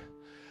on.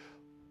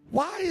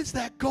 Why is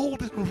that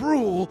golden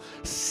rule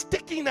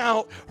sticking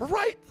out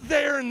right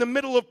there in the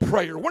middle of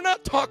prayer? We're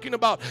not talking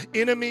about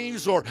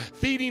enemies or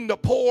feeding the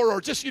poor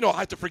or just, I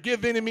have to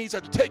forgive enemies, I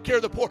have to take care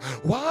of the poor.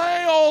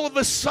 Why all of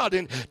a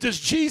sudden does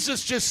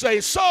Jesus just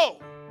say, so,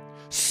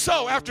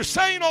 after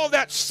saying all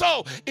that,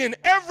 so, in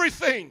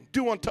everything,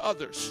 do unto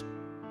others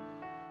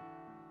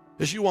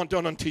as you want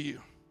done unto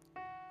you?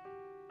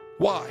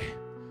 Why?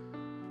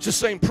 It's the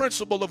same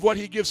principle of what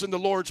he gives in the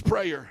Lord's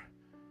Prayer.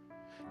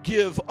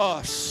 Give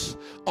us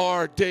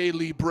our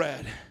daily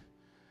bread.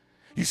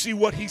 You see,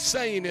 what he's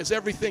saying is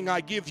everything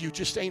I give you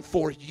just ain't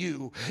for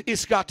you.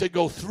 It's got to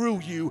go through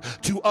you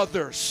to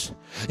others.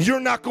 You're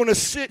not going to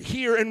sit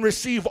here and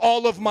receive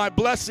all of my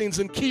blessings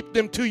and keep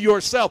them to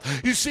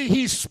yourself. You see,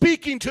 he's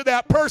speaking to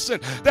that person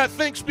that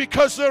thinks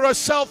because they're a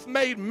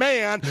self-made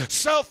man,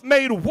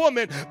 self-made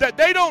woman, that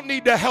they don't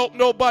need to help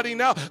nobody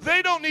now.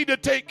 They don't need to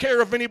take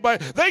care of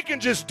anybody. They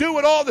can just do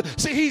it all.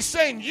 See, he's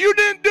saying you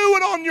didn't do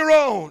it on your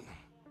own.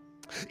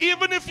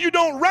 Even if you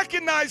don't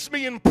recognize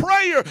me in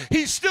prayer,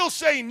 he's still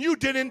saying you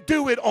didn't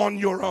do it on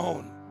your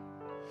own.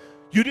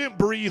 You didn't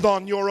breathe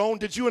on your own.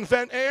 Did you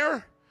invent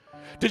air?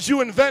 Did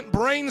you invent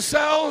brain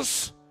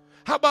cells?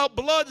 How about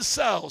blood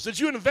cells? Did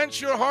you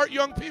invent your heart,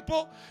 young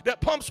people, that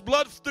pumps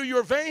blood through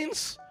your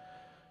veins?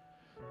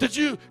 Did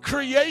you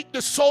create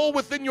the soul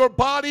within your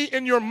body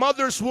in your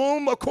mother's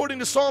womb, according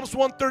to Psalms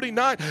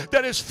 139,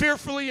 that is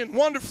fearfully and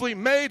wonderfully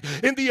made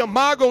in the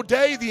Imago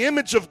Dei, the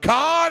image of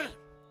God?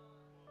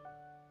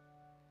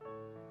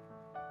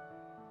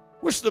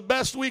 What's the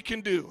best we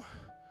can do?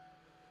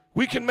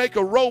 We can make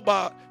a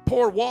robot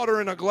pour water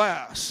in a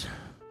glass.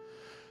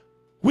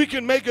 We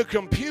can make a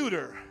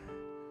computer.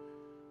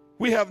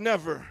 We have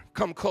never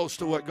come close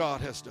to what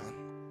God has done.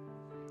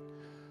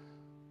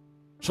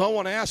 So I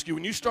want to ask you,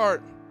 when you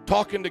start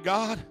talking to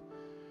God,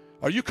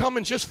 are you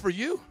coming just for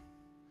you?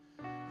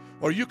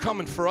 Or are you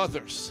coming for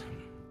others?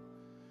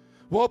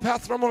 Well,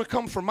 Pastor, I'm going to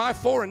come for my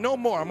four and no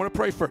more. I'm going to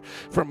pray for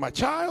my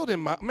child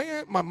and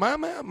my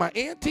mama, my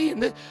auntie.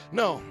 And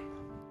no.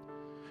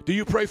 Do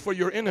you pray for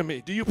your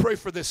enemy? Do you pray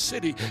for this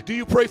city? Do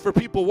you pray for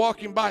people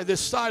walking by this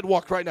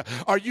sidewalk right now?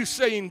 Are you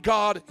saying,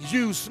 God,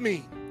 use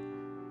me?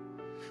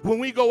 When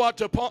we go out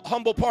to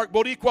Humble Park,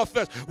 Boricua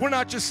Fest, we're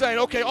not just saying,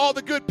 okay, all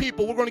the good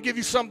people, we're going to give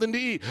you something to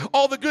eat.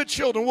 All the good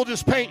children, we'll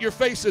just paint your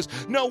faces.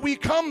 No, we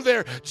come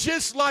there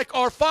just like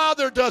our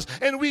Father does,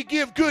 and we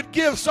give good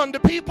gifts unto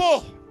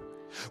people.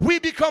 We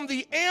become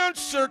the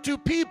answer to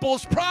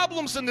people's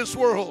problems in this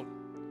world.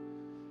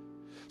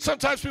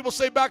 Sometimes people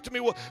say back to me,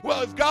 well,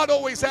 if God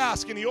always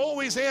asks and he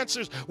always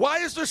answers, why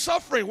is there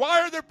suffering?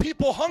 Why are there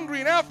people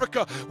hungry in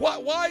Africa?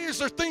 Why is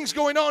there things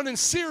going on in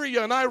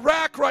Syria and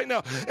Iraq right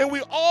now? And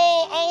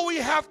all we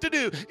have to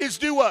do is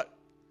do what?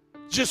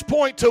 Just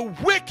point to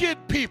wicked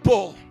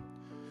people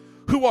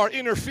who are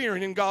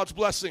interfering in God's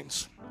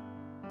blessings.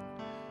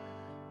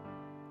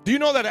 Do you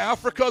know that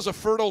Africa is a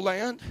fertile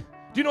land?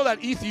 Do you know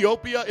that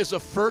Ethiopia is a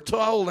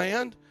fertile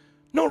land?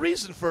 No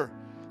reason for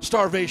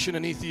starvation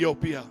in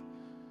Ethiopia.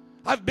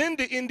 I've been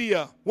to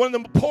India, one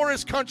of the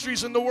poorest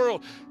countries in the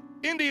world.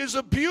 India is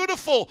a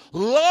beautiful,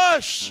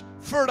 lush,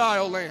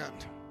 fertile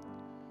land.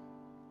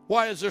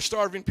 Why is there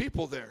starving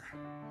people there?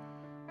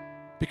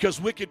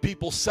 Because wicked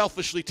people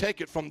selfishly take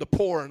it from the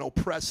poor and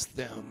oppress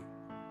them.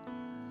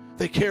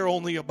 They care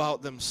only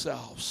about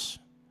themselves.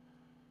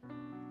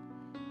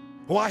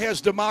 Why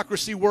has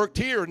democracy worked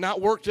here,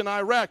 not worked in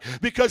Iraq?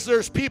 Because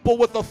there's people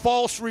with a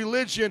false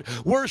religion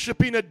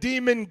worshiping a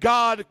demon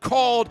god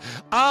called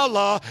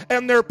Allah,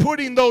 and they're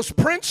putting those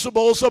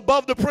principles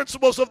above the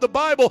principles of the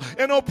Bible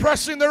and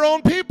oppressing their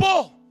own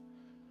people.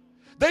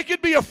 They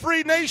could be a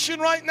free nation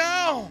right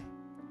now.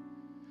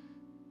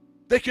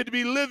 They could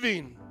be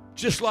living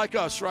just like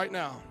us right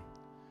now.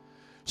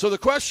 So the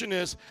question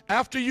is,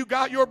 after you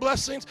got your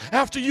blessings,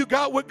 after you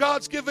got what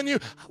God's given you,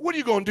 what are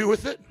you going to do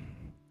with it?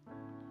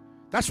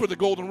 That's where the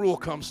golden rule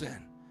comes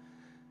in.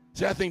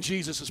 See, I think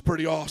Jesus is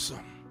pretty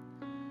awesome.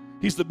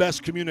 He's the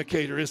best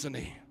communicator, isn't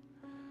he?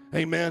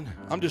 Amen.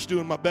 I'm just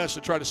doing my best to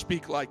try to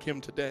speak like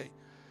him today.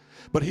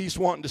 But he's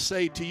wanting to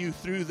say to you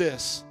through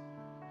this,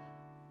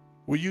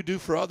 will you do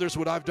for others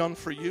what I've done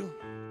for you?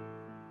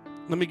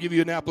 Let me give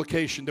you an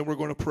application, then we're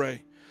going to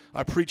pray.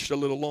 I preached a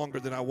little longer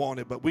than I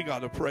wanted, but we got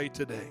to pray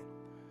today.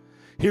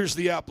 Here's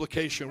the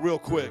application real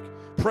quick.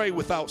 Pray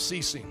without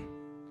ceasing.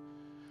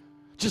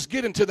 Just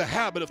get into the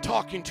habit of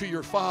talking to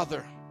your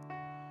Father.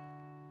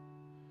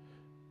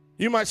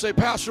 You might say,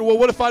 Pastor, well,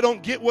 what if I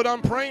don't get what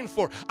I'm praying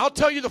for? I'll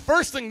tell you the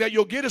first thing that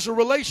you'll get is a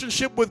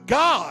relationship with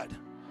God.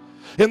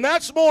 And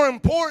that's more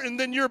important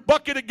than your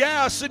bucket of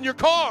gas in your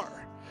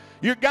car,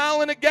 your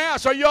gallon of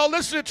gas. Are you all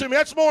listening to me?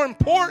 That's more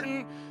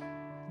important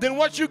than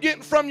what you're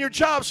getting from your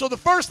job. So the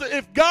first thing,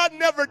 if God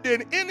never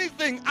did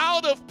anything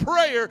out of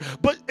prayer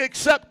but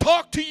except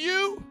talk to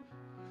you,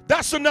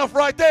 that's enough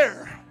right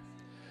there.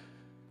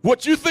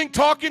 What you think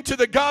talking to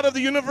the God of the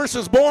universe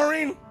is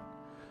boring?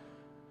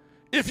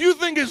 If you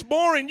think it's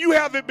boring, you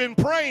haven't been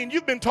praying.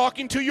 You've been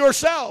talking to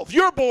yourself.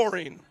 You're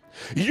boring.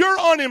 You're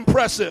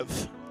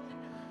unimpressive.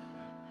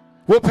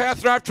 Well,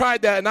 Pastor, I've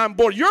tried that and I'm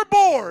bored. You're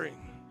boring.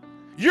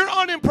 You're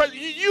unimpressive.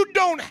 You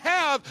don't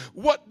have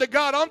what the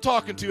God I'm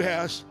talking to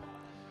has.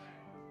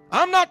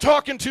 I'm not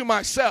talking to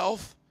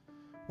myself.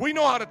 We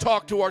know how to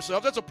talk to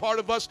ourselves. That's a part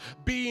of us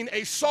being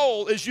a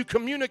soul, as you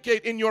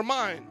communicate in your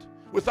mind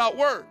without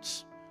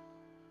words.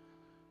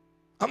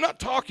 I'm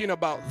not talking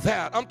about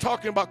that. I'm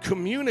talking about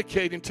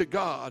communicating to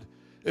God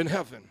in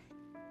heaven.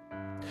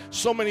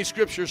 So many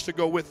scriptures to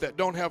go with that.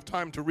 Don't have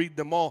time to read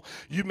them all.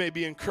 You may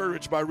be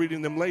encouraged by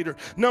reading them later.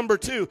 Number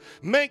 2,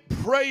 make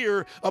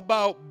prayer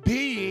about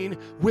being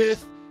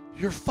with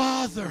your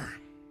Father.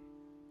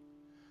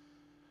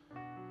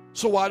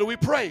 So why do we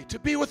pray? To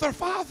be with our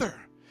Father.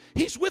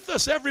 He's with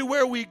us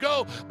everywhere we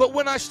go. But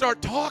when I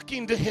start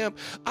talking to him,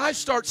 I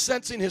start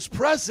sensing his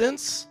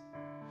presence.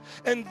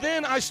 And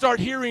then I start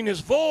hearing his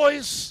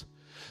voice.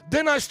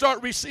 Then I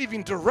start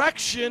receiving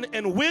direction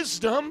and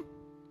wisdom.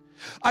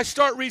 I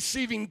start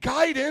receiving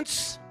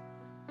guidance.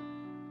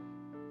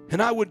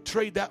 And I would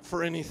trade that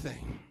for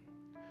anything.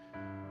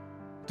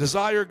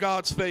 Desire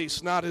God's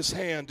face, not his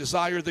hand.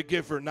 Desire the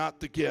giver, not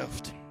the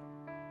gift.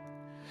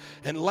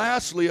 And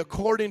lastly,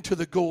 according to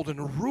the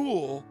golden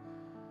rule,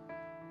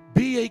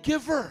 be a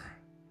giver.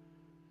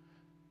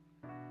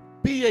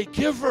 Be a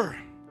giver.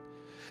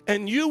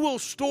 And you will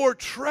store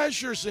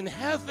treasures in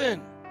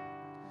heaven.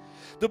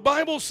 The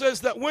Bible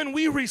says that when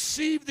we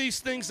receive these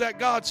things that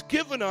God's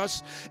given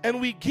us and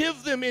we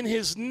give them in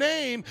his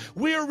name,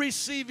 we are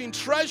receiving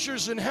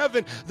treasures in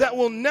heaven that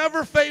will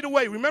never fade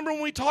away. Remember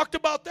when we talked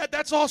about that?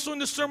 That's also in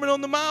the Sermon on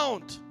the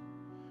Mount.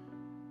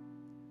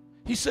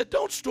 He said,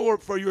 don't store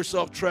up for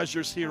yourself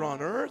treasures here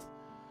on earth.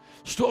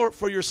 Store up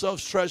for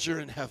yourselves treasure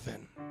in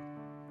heaven.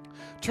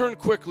 Turn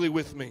quickly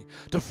with me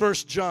to 1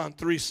 John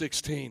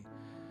 3:16.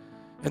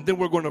 And then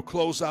we're going to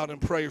close out and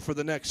pray for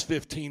the next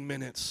 15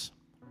 minutes.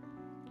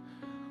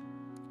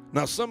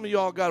 Now, some of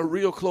y'all got a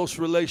real close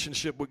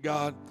relationship with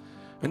God,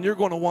 and you're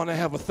going to want to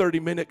have a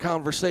 30-minute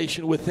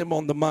conversation with him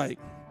on the mic.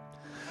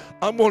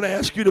 I'm going to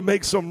ask you to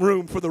make some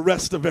room for the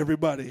rest of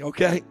everybody,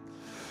 okay?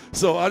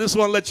 So I just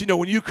want to let you know,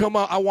 when you come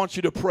out, I want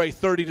you to pray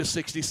 30 to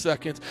 60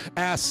 seconds.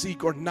 Ask,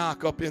 seek, or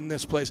knock up in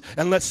this place.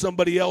 And let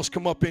somebody else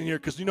come up in here.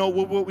 Because you know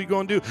what we're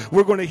going to do?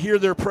 We're going to hear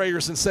their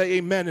prayers and say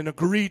amen and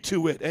agree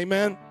to it.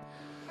 Amen?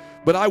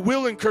 But I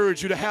will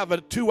encourage you to have a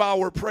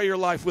 2-hour prayer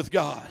life with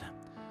God.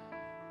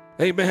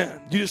 Amen.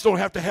 You just don't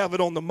have to have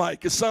it on the mic.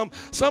 Because some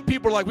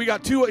people are like, we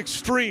got two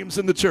extremes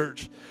in the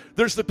church.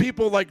 There's the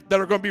people like that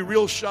are going to be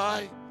real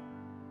shy.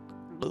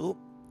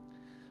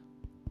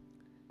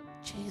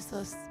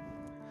 Jesus,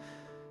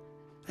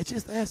 I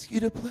just ask you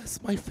to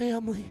bless my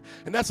family.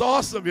 And that's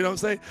awesome, you know what I'm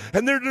saying?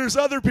 And there's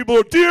other people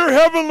who are, dear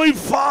Heavenly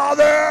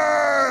Father,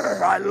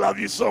 I love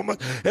you so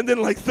much. And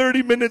then like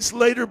 30 minutes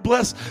later,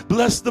 bless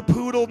the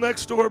poodle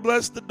next door,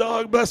 bless the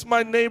dog, bless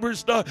my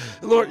neighbor's dog.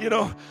 Lord, you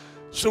know,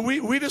 so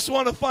we just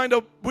want to find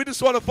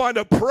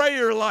a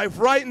prayer life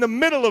right in the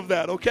middle of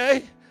that,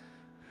 okay?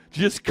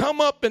 Just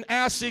come up and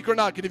ask, seek, or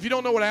knock. And if you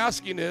don't know what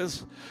asking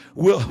is,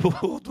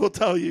 we'll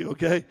tell you,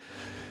 okay?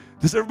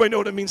 Does everybody know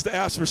what it means to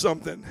ask for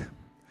something?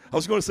 I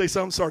was going to say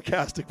something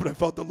sarcastic, but I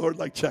felt the Lord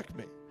like check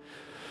me.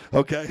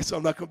 Okay, so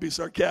I'm not going to be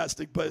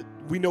sarcastic, but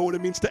we know what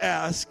it means to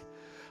ask.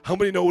 How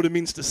many know what it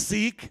means to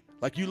seek?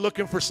 Like you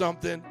looking for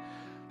something.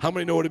 How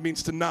many know what it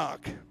means to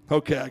knock?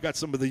 Okay, I got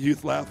some of the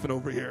youth laughing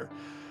over here.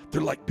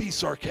 They're like, be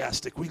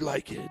sarcastic. We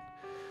like it.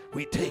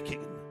 We take it.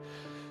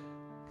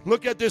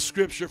 Look at this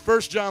scripture,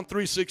 1 John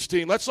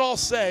 3:16. Let's all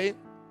say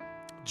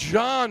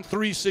John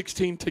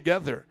 3:16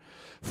 together.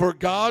 For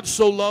God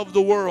so loved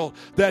the world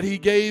that he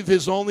gave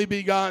his only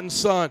begotten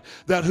Son,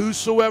 that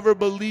whosoever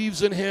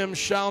believes in him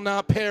shall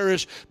not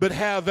perish, but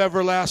have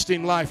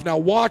everlasting life. Now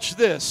watch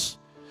this.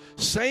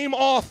 Same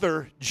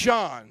author,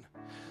 John.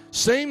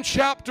 Same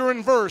chapter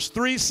and verse,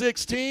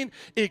 3:16,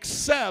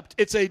 except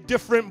it's a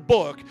different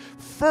book.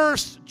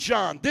 1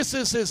 John. This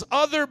is his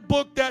other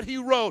book that he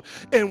wrote.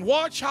 And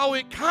watch how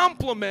it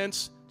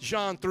complements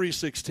John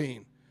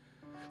 3:16.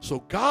 So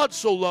God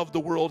so loved the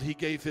world, he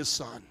gave his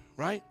Son,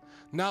 right?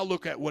 Now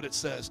look at what it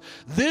says.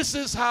 This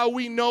is how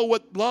we know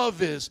what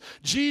love is.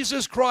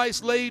 Jesus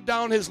Christ laid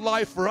down his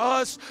life for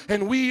us,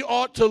 and we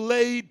ought to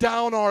lay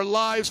down our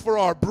lives for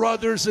our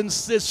brothers and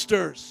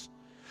sisters.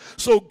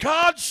 So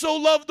God so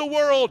loved the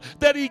world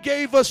that he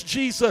gave us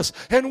Jesus,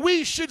 and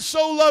we should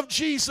so love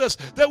Jesus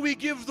that we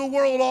give the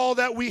world all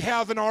that we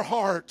have in our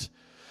heart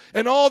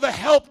and all the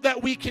help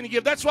that we can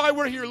give. That's why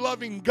we're here,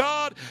 loving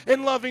God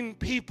and loving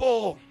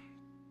people.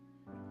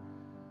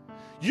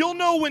 You'll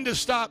know when to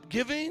stop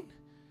giving.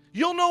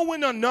 You'll know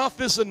when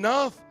enough is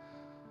enough.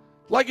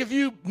 Like if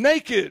you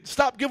naked,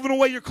 stop giving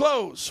away your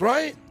clothes,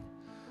 right?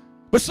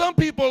 But some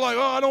people are like,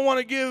 oh, I don't want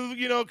to give,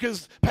 you know,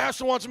 because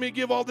pastor wants me to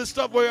give all this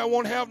stuff away. I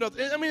won't have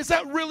nothing. I mean, is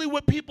that really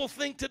what people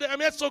think today? I mean,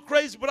 that's so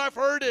crazy, but I've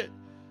heard it.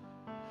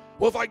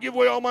 Well, if I give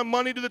away all my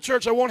money to the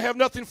church, I won't have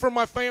nothing for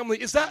my family.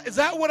 Is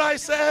that what I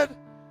said?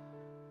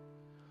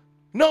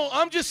 No,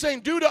 I'm just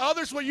saying do to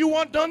others what you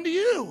want done to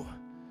you.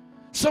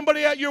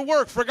 Somebody at your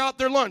work forgot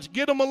their lunch.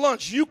 Get them a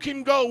lunch. You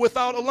can go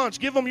without a lunch.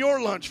 Give them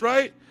your lunch,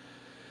 right?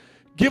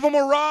 Give them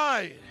a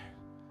ride.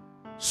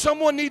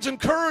 Someone needs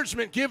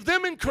encouragement. Give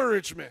them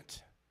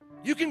encouragement.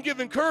 You can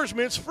give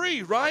encouragement. It's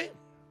free, right?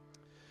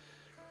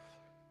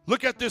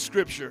 Look at this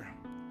scripture.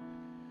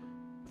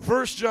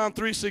 1 John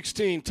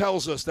 3:16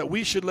 tells us that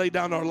we should lay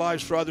down our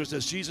lives for others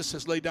as Jesus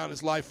has laid down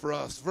his life for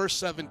us. Verse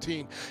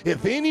 17,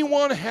 if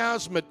anyone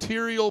has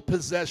material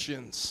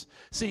possessions,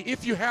 see,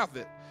 if you have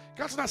it,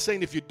 God's not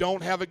saying if you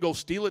don't have it, go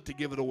steal it to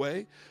give it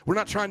away. We're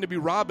not trying to be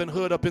Robin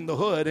Hood up in the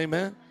hood,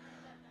 amen?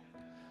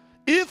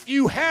 If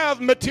you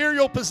have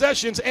material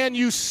possessions and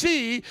you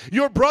see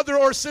your brother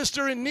or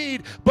sister in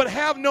need but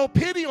have no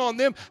pity on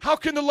them, how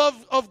can the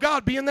love of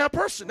God be in that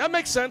person? That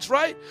makes sense,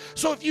 right?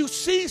 So if you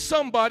see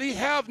somebody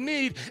have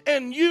need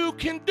and you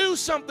can do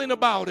something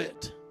about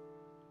it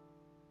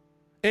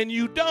and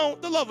you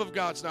don't, the love of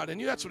God's not in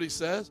you. That's what he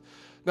says.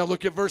 Now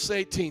look at verse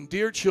 18.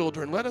 Dear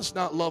children, let us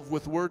not love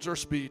with words or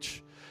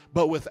speech,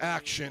 but with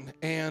action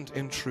and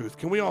in truth.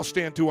 Can we all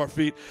stand to our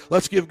feet?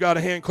 Let's give God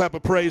a hand clap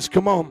of praise.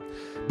 Come on.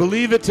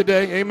 Believe it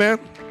today. Amen.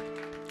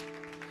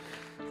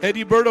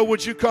 Eddie Berto,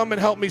 would you come and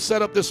help me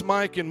set up this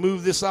mic and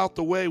move this out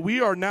the way?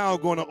 We are now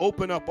going to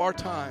open up our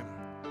time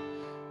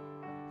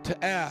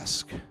to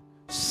ask,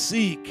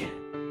 seek,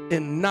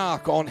 and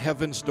knock on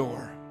heaven's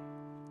door.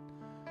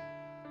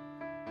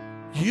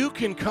 You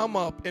can come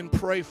up and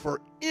pray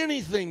for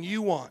anything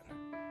you want,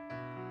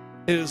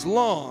 as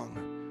long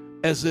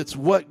as it's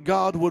what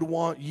God would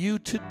want you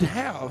to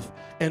have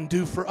and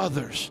do for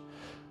others.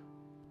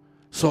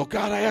 So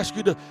God, I ask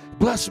you to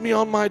bless me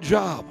on my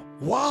job.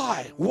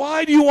 Why?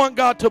 Why do you want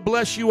God to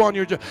bless you on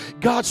your job?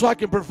 God, so I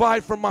can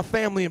provide for my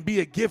family and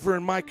be a giver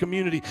in my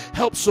community,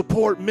 help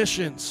support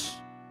missions.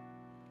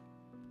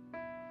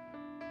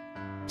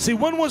 See,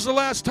 when was the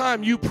last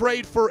time you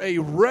prayed for a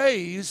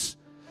raise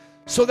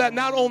so that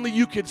not only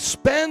you could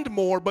spend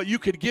more, but you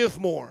could give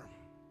more?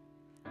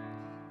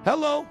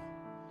 Hello?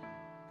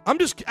 I'm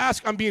just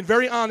asking, I'm being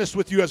very honest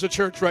with you as a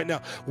church right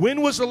now.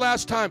 When was the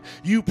last time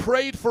you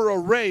prayed for a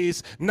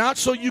raise, not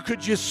so you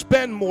could just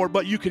spend more,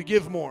 but you could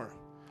give more?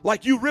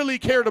 Like you really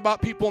cared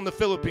about people in the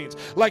Philippines.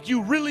 Like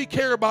you really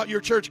care about your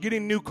church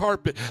getting new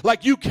carpet.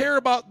 Like you care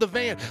about the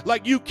van.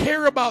 Like you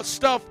care about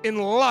stuff in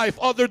life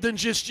other than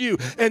just you.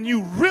 And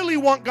you really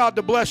want God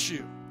to bless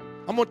you.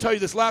 I'm going to tell you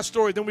this last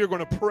story, then we are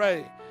going to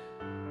pray.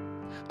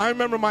 I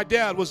remember my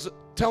dad was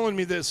telling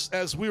me this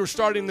as we were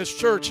starting this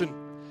church, and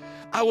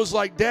I was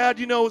like, Dad,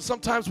 you know,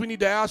 sometimes we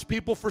need to ask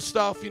people for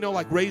stuff, you know,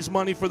 like raise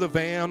money for the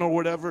van or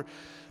whatever.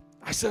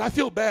 I said, I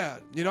feel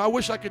bad. You know, I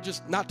wish I could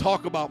just not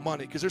talk about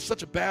money because there's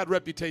such a bad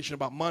reputation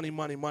about money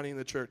in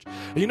the church.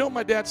 And you know what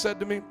my dad said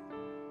to me?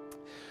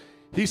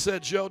 He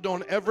said, Joe,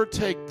 don't ever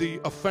take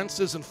the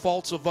offenses and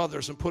faults of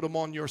others and put them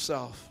on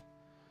yourself.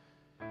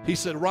 He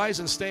said, rise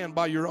and stand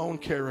by your own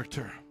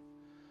character.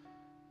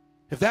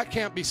 If that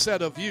can't be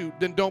said of you,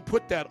 then don't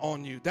put that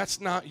on you. That's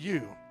not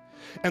you.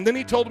 And then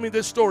he told me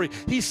this story.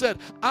 He said,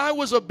 I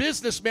was a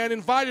businessman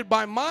invited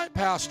by my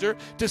pastor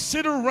to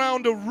sit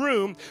around a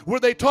room where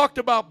they talked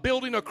about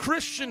building a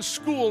Christian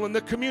school in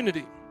the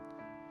community.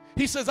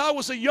 He says, I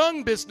was a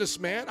young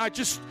businessman. I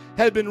just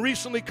had been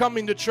recently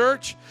coming to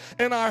church,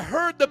 and I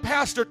heard the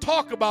pastor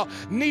talk about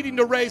needing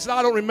to raise,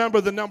 I don't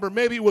remember the number,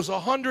 maybe it was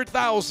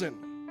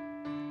 100,000.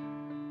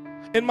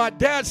 And my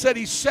dad said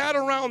he sat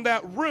around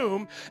that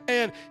room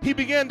and he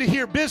began to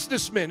hear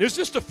businessmen. There's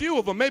just a few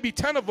of them, maybe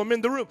 10 of them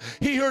in the room.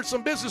 He heard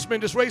some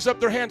businessmen just raise up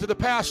their hand to the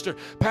pastor.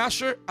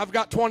 Pastor, I've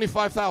got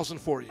 25,000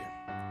 for you.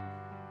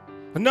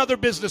 Another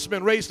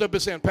businessman raised up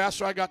his hand.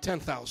 Pastor, I got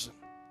 10,000.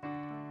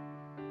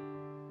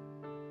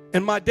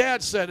 And my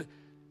dad said,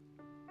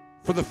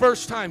 for the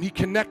first time, he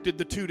connected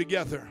the two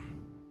together.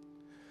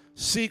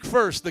 Seek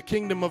first the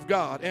kingdom of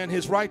God and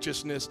his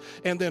righteousness,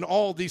 and then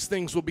all these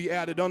things will be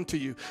added unto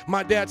you.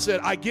 My dad said,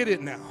 I get it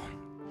now.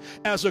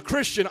 As a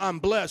Christian, I'm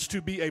blessed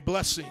to be a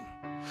blessing.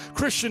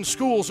 Christian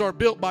schools are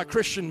built by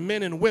Christian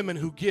men and women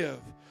who give.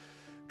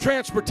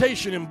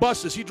 Transportation in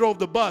buses, he drove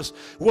the bus,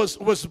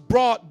 was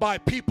brought by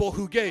people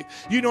who gave.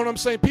 You know what I'm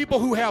saying? People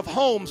who have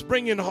homes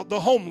bring in the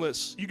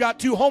homeless. You got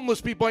two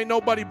homeless people, ain't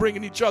nobody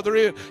bringing each other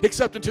in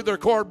except into their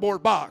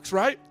cardboard box,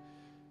 right?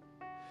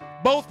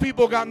 Both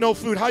people got no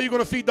food. How are you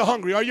going to feed the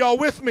hungry? Are y'all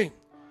with me?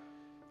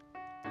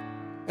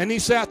 And he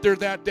sat there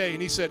that day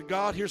and he said,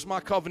 God, here's my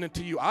covenant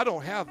to you. I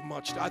don't have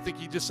much. I think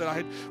he just said, I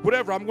had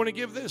whatever, I'm going to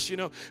give this, you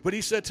know. But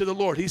he said to the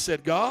Lord, he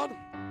said, God,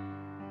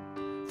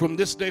 from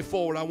this day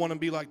forward, I want to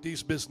be like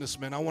these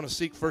businessmen. I want to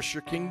seek first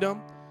your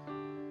kingdom,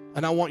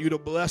 and I want you to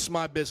bless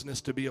my business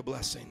to be a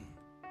blessing.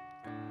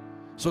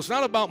 So it's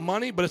not about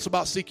money, but it's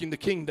about seeking the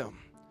kingdom.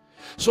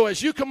 So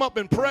as you come up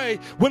and pray,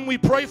 when we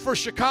pray for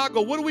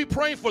Chicago, what do we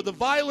pray for? The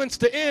violence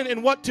to end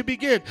and what to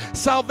begin?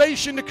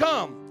 Salvation to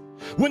come.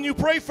 When you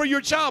pray for your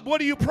job, what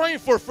are you praying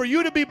for? For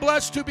you to be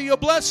blessed, to be a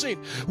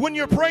blessing. When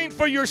you're praying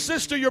for your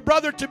sister, your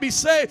brother to be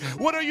saved,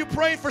 what are you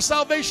praying for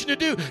salvation to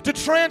do? To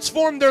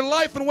transform their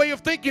life and way of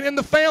thinking in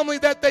the family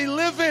that they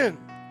live in.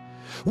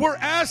 We're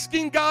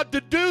asking God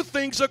to do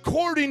things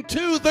according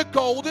to the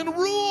golden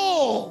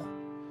rule.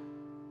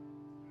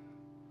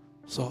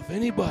 So if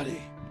anybody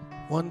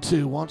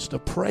wants to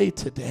pray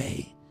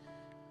today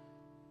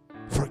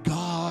for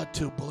God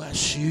to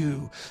bless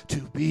you,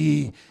 to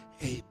be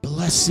a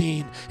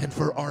blessing, and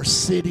for our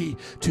city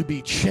to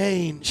be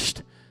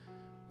changed,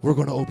 we're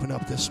going to open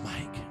up this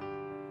mic.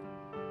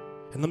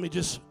 And let me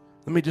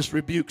just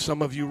rebuke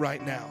some of you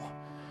right now.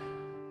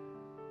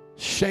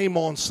 Shame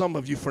on some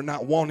of you for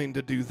not wanting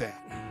to do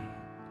that.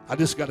 I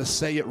just got to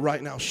say it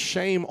right now.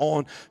 Shame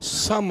on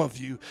some of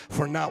you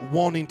for not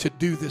wanting to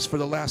do this for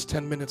the last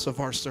 10 minutes of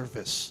our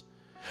service.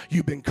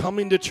 You've been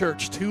coming to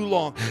church too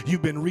long.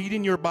 You've been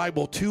reading your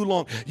Bible too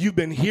long. You've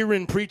been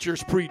hearing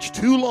preachers preach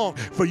too long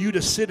for you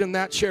to sit in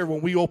that chair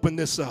when we open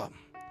this up.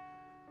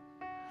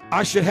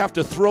 I should have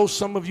to throw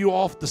some of you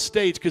off the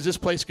stage because this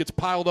place gets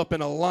piled up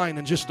in a line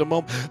in just a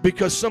moment,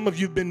 because some of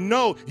you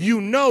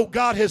know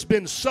God has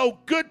been so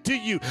good to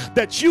you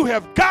that you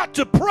have got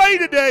to pray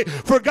today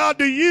for God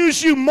to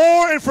use you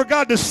more and for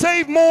God to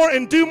save more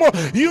and do more.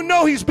 You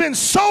know he's been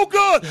so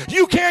good,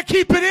 you can't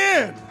keep it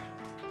in.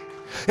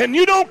 And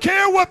you don't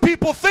care what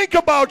people think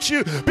about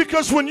you,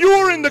 because when you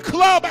were in the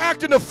club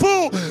acting a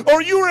fool,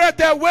 or you were at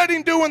that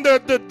wedding doing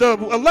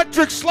the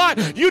electric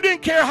slide, you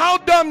didn't care how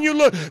dumb you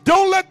look.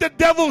 Don't let the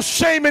devil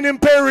shame and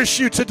embarrass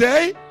you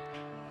today.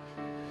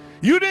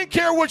 You didn't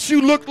care what you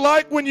looked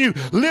like when you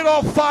lit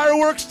off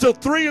fireworks till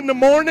 3 in the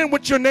morning,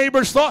 what your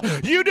neighbors thought.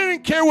 You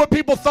didn't care what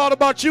people thought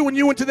about you when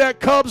you went to that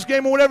Cubs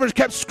game or whatever and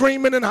kept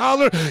screaming and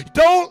hollering.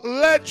 Don't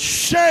let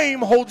shame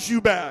hold you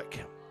back.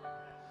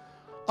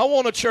 I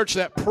want a church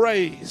that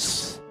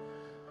prays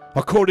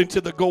according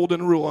to the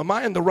golden rule. Am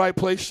I in the right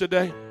place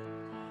today?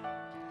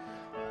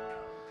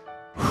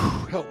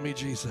 Whew, help me,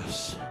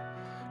 Jesus,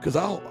 because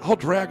I'll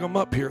drag them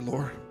up here,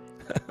 Lord.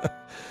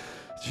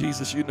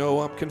 Jesus, you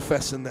know I'm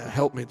confessing that.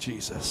 Help me,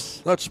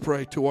 Jesus. Let's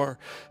pray to our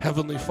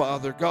Heavenly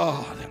Father.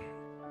 God,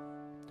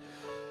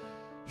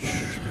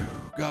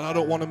 I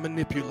don't want to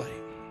manipulate.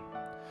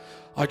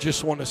 I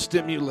just want to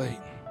stimulate.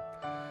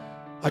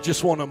 I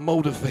just want to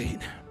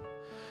motivate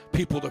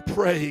people to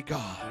pray,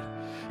 God,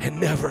 and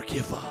never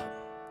give up.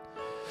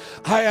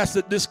 I ask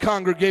that this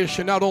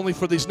congregation, not only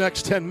for these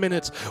next 10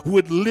 minutes,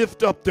 would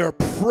lift up their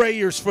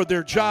prayers for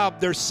their job,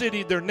 their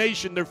city, their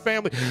nation, their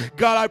family.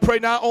 God, I pray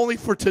not only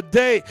for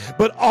today,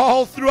 but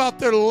all throughout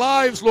their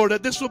lives, Lord,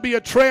 that this will be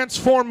a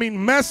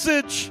transforming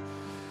message,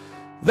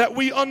 that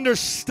we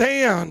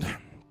understand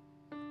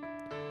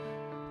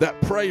that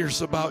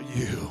prayer's about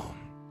you.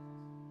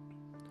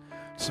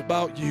 It's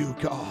about you,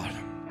 God.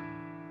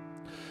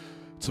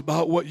 It's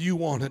about what you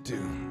want to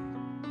do.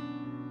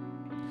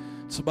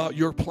 It's about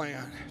your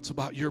plan. It's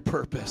about your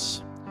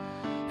purpose.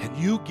 And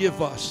you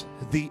give us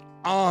the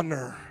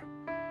honor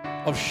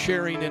of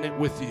sharing in it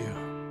with you.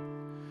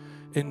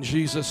 In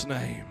Jesus'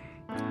 name,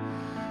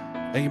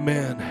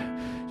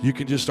 amen. You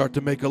can just start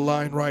to make a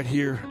line right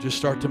here. Just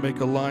start to make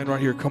a line right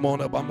here. Come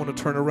on up. I'm going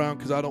to turn around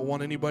because I don't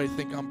want anybody to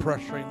think I'm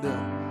pressuring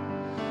them.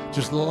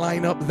 Just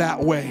line up that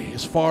way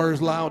as far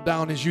as loud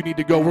down as you need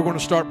to go. We're going to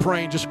start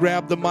praying. Just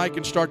grab the mic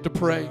and start to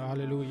pray.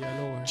 Hallelujah,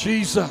 Lord.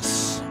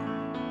 Jesus.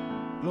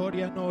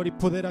 Gloria, honor y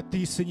poder a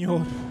ti,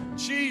 Señor.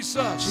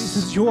 Jesus.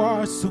 Jesus, you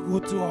are so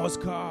good to us,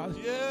 God.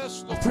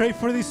 Yes, Lord. I pray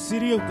for this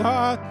city of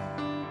God.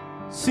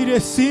 City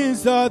of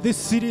sins, this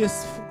city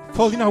is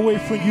falling away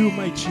from you,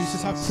 my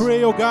Jesus. I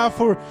pray, oh God,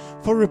 for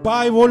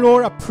revival,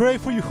 Lord. I pray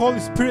for your Holy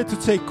Spirit to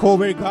take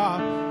over,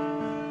 God.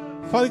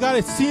 Father God,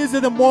 it seems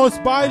that the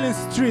most violent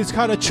streets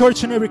had a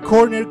church in every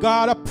corner,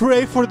 God. I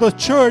pray for the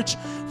church,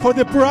 for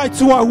the bride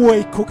to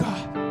awake, oh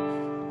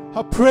God.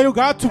 I pray, oh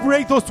God, to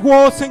break those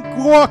walls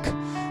and walk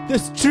the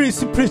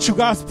streets and preach your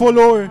gospel,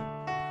 Lord.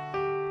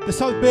 The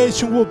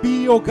salvation will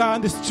be, oh God,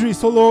 in the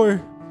streets, oh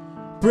Lord.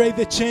 Break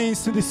the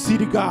chains in the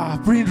city,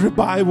 God. Bring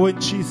revival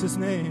in Jesus'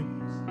 name.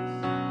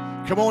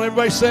 Come on,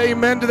 everybody say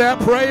amen to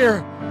that prayer.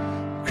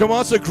 Come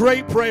on, it's a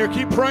great prayer.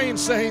 Keep praying,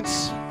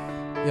 saints.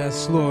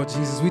 Yes, Lord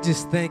Jesus, we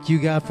just thank you,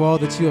 God, for all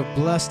that you have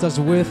blessed us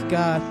with,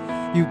 God.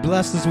 You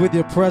blessed us with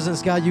your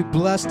presence, God. You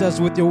blessed us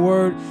with your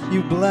word.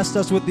 You blessed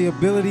us with the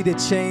ability to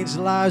change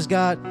lives,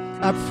 God.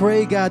 I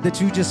pray, God, that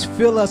you just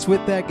fill us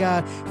with that,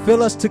 God.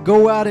 Fill us to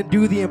go out and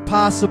do the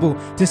impossible,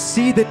 to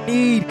see the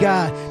need,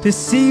 God, to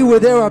see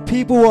where there are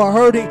people who are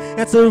hurting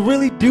and to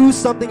really do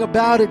something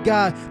about it,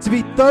 God, to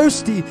be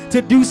thirsty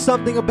to do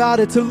something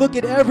about it, to look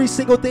at every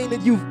single thing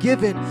that you've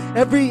given,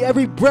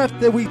 every breath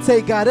that we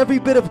take, God, every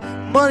bit of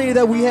money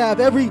that we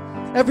have, every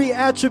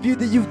attribute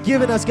that you've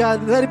given us,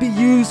 God. Let it be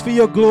used for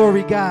your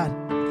glory, God.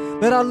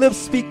 Let our lips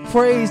speak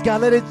praise,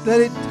 God. Let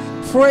it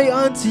pray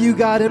unto you,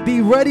 God, and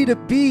be ready to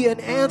be an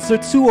answer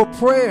to a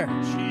prayer.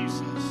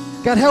 Jesus.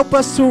 God, help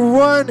us to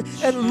run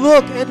and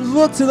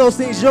look to those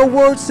things. Your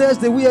word says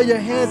that we are your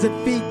hands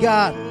and feet,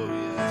 God.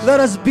 Let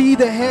us be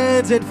the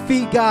hands and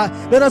feet, God.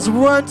 Let us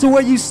run to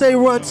where you say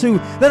run to.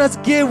 Let us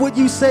give what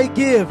you say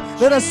give.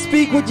 Let us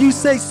speak what you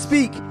say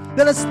speak.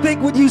 Let us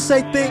think what you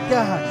say think,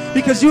 God.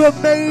 Because you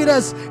have made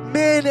us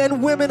men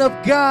and women of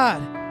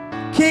God,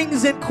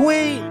 kings and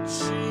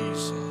queens.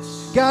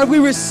 God, we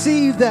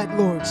receive that,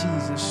 Lord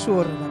Jesus.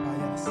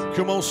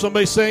 Come on,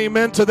 somebody say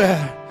amen to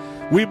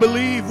that. We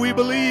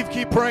believe.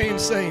 Keep praying,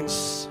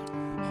 saints.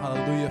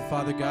 Hallelujah,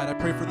 Father God. I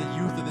pray for the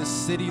youth of this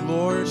city,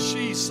 Lord.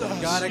 Jesus.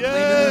 God, I claim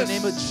it in the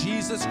name of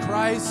Jesus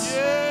Christ.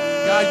 Yes.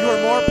 God, you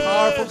are more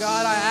powerful,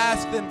 God. I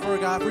ask them for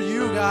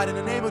you, God, in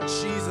the name of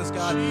Jesus,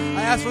 God.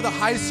 I ask for the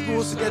high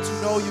schools to get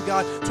to know you,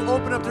 God, to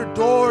open up their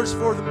doors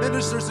for the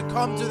ministers to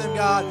come to them,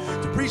 God,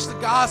 to preach the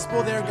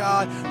gospel there,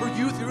 God, for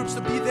youth groups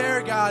to be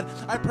there, God.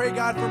 I pray,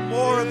 God, for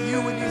more of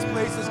you in these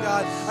places,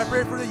 God. I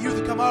pray for the youth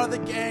to come out of the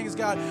gangs,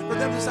 God, for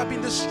them to stop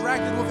being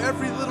distracted with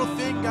every little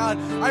thing, God.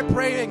 I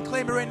pray and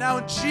claim it right now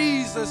in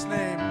Jesus'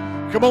 name.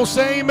 Come on,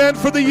 say amen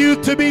for the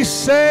youth to be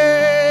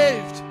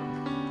saved.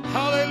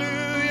 Hallelujah.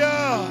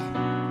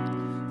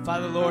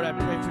 Father, Lord, I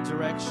pray for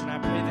direction. I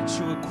pray that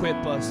you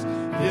equip us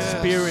with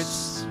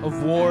spirits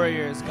of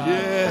warriors, God.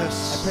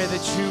 Yes. I pray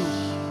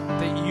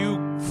that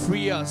you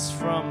free us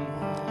from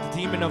the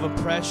demon of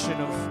oppression,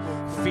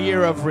 of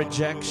fear of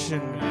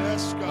rejection,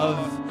 of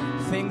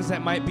things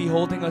that might be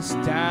holding us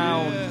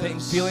down,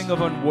 feeling of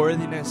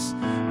unworthiness,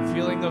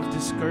 feeling of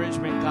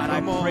discouragement. God,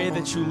 I pray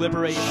that you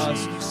liberate us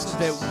so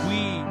that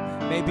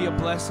we may be a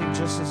blessing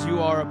just as you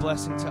are a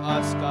blessing to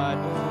us, God.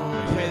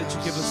 I pray that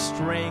you give us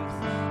strength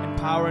and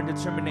power and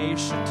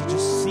determination to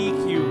just seek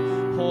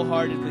you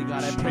wholeheartedly,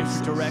 God. I pray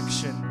for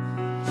direction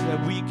so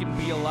that we can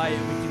be a light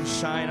and we can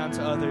shine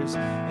onto others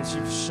as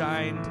you've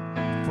shined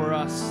for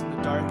us in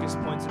the darkest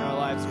points in our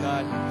lives,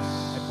 God.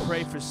 I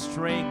pray for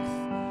strength.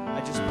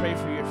 I just pray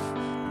for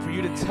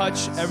you to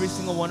touch every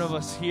single one of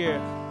us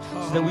here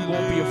so that we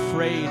won't be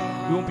afraid.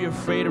 We won't be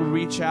afraid to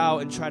reach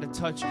out and try to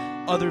touch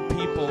other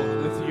people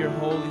with your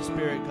Holy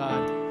Spirit,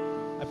 God.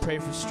 I pray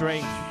for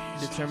strength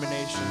and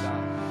determination,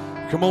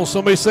 God. Come on,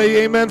 somebody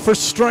say amen for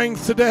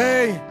strength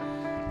today.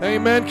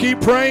 Amen.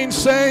 Keep praying,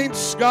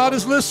 saints. God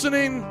is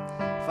listening.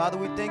 Father,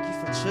 we thank you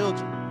for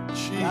children.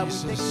 Jesus. God, we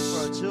thank you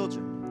for our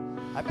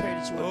children. I pray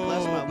that you would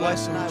bless my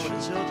wife and I with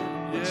the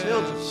children, with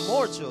children,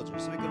 more children,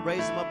 so we could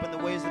raise them up in the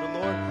ways of the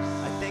Lord.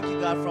 I thank you,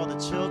 God, for all the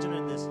children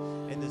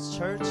in this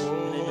church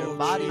and in their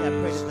body. I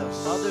pray that the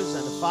mothers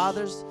and the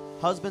fathers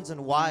husbands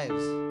and wives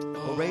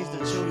will raise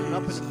their children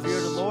up in the fear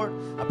of the Lord.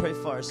 I pray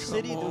for our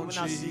city that we will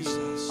not see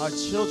our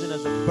children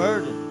as a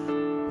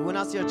burden. We will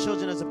not see our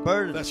children as a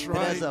burden, That's and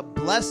right. as a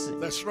blessing,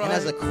 That's and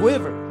as a right.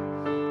 quiver.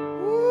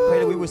 Pray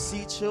that we will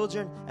see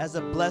children as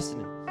a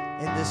blessing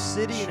in this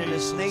city and in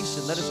this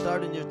nation. Let it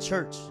start in your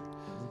church.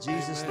 In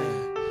Jesus'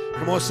 name.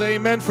 Come on, say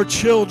amen for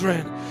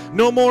children.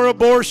 No more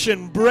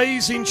abortion.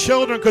 Raising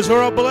children because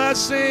they're a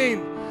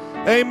blessing.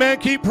 Amen.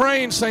 Keep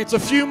praying, saints. A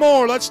few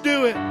more. Let's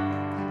do it.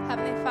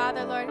 Heavenly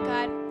Father, Lord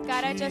God,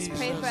 I just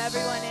pray for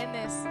everyone in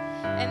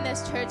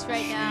this church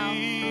right now,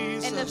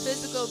 in the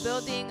physical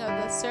building of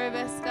the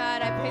service,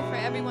 God. I pray for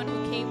everyone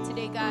who came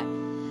today, God.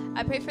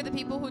 I pray for the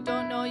people who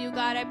don't know you,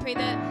 God. I pray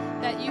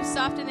that you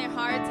soften their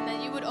hearts and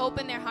that you would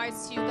open their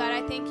hearts to you, God.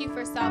 I thank you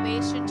for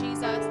salvation,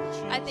 Jesus.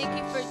 I thank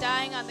you for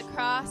dying on the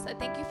cross. I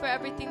thank you for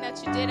everything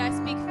that you did. I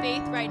speak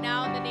faith right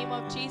now in the name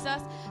of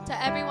Jesus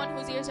to everyone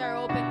whose ears are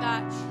open,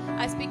 God.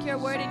 I speak your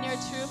word and your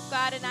truth,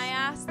 God, and I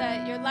ask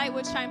that your light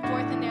would shine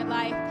forth in their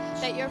life,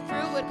 that your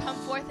fruit would come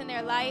forth in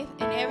their life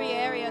in every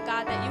area,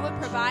 God, that you would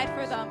provide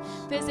for them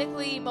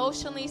physically,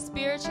 emotionally,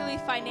 spiritually,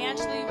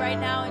 financially right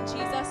now in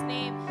Jesus'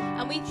 name.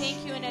 And we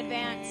thank you in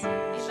advance.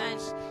 Amen.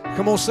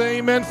 Come on, say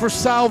amen for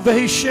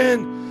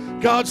salvation.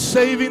 God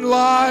saving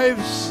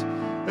lives.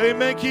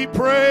 Amen. Keep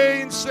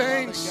praying,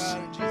 saints.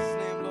 Father God, in Jesus'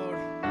 name, Lord.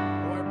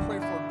 Lord, I pray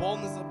for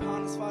boldness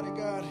upon us, Father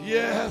God.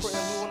 Yes. I pray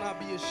that we will not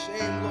be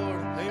ashamed,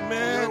 Lord.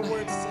 Amen. For your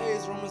word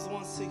says, Romans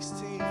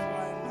 1:16, for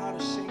I am not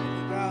ashamed of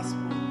the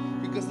gospel,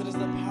 because it is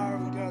the power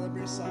of God that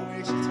brings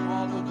salvation to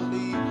all who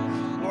believe.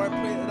 Lord, I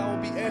pray that will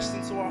be etched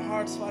into our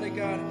hearts, Father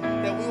God,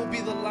 that we will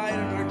be the light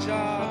in our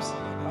jobs,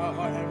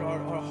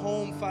 our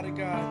home, Father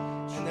God,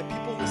 and that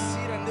people will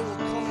see it and they will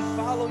come and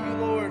follow you,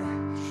 Lord.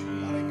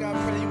 Father God,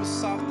 I pray that you will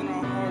soften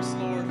our hearts,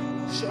 Lord.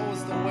 Show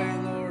us the way,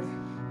 Lord.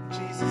 In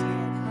Jesus'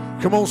 name.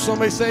 Come on,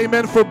 somebody say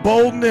amen for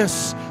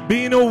boldness.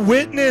 Being a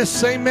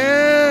witness.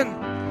 Amen.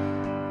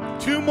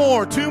 Two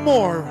more.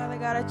 Father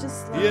God, I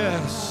just love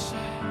Yes.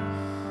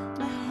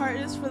 you. My heart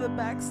is for the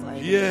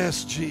backsliders.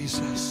 Yes,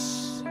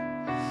 Jesus.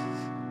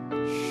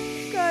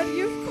 God,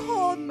 you've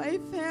called my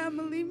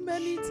family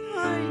many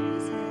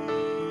times.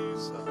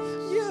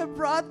 You have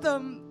brought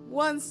them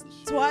once,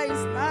 twice,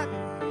 not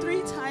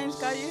 3 times,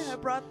 God, you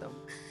have brought them.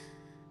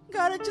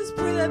 God, I just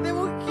pray that they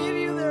will give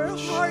you their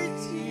heart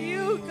to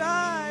you,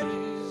 God.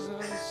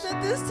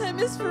 That this time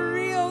is for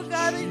real,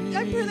 God.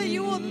 I pray that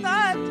you will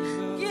not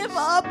give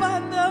up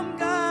on them,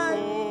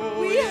 God.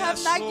 We have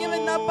not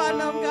given up on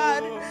them,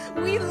 God.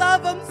 We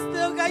love them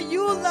still, God.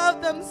 You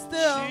love them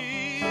still.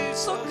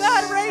 So,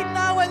 God, right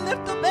now, I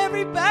lift up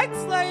every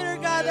backslider,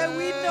 God, that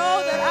we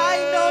know, that I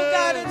know,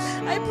 God.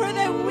 And I pray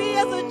that we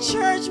as a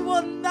church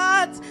will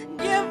not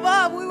give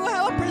up. We will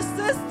have a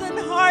persistent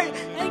heart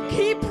and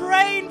keep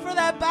praying for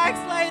that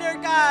backslider,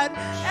 God,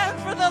 and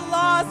for the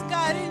lost,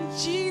 God. In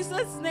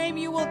Jesus' name,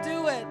 you will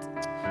do it.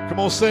 Come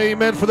on, say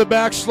amen for the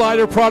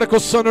backslider, prodigal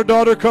son or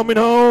daughter coming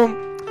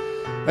home.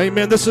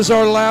 Amen. This is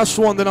our last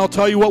one. Then I'll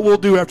tell you what we'll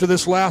do after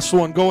this last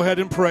one. Go ahead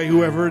and pray,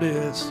 whoever it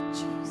is.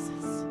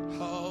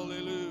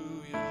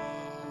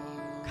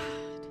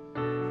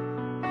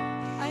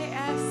 I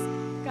ask,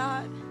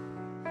 God,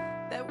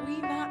 that we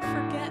not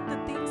forget the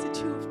things that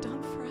you have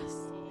done for us.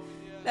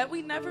 That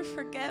we never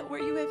forget where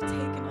you have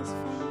taken us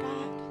from,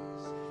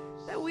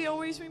 God. That we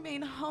always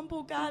remain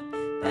humble, God.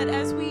 That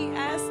as we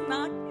ask,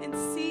 knock, and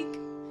seek,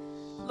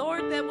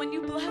 Lord, that when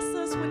you bless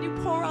us, when you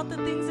pour out the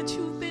things that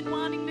you've been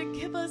wanting to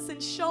give us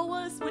and show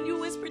us, when you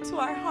whisper to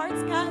our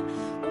hearts, God,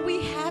 when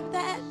we have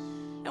that,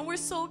 and we're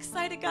so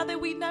excited, God, that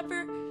we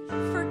never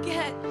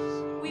forget.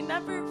 We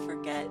never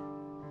forget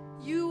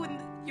you and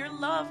your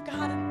love,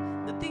 God,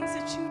 and the things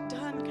that you've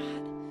done,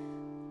 God.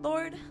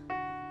 Lord,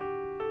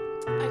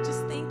 I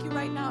just thank you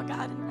right now,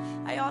 God,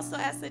 and I also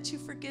ask that you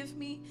forgive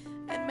me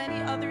and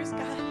many others,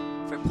 God,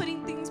 for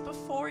putting things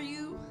before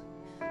you,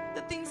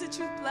 the things that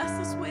you've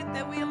blessed us with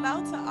that we allow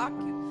to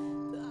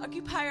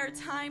occupy our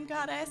time,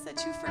 God. I ask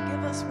that you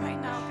forgive us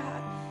right now,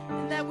 God,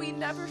 and that we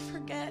never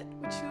forget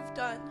what you've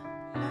done.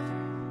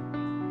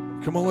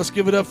 Come on, let's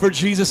give it up for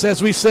Jesus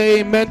as we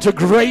say amen to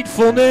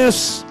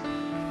gratefulness.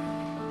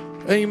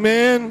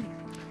 Amen.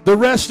 The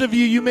rest of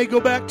you, you may go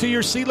back to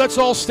your seat. Let's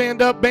all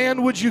stand up.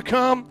 Band, would you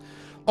come?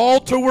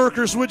 Altar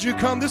workers, would you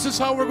come? This is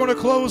how we're going to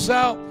close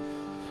out.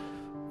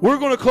 We're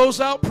going to close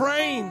out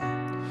praying.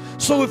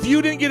 So if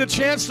you didn't get a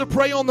chance to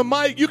pray on the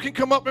mic, you can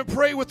come up and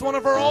pray with one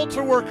of our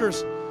altar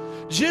workers,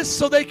 just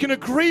so they can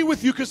agree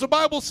with you, because the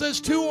Bible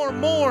says 2 or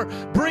more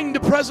bring the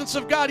presence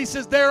of God. He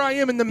says, there I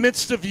am in the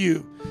midst of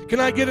you. Can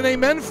I get an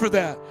amen for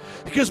that?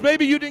 Because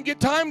maybe you didn't get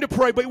time to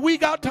pray, but we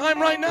got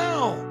time right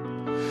now.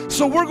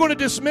 So we're going to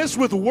dismiss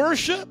with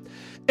worship.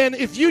 And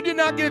if you did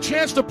not get a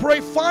chance to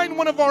pray, find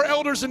one of our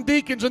elders and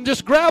deacons and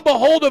just grab a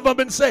hold of them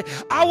and say,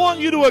 I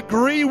want you to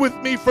agree with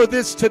me for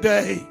this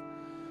today.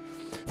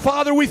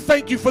 Father, we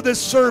thank you for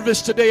this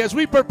service today. As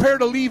we prepare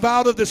to leave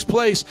out of this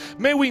place,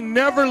 may we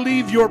never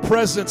leave your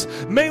presence.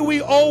 May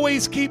we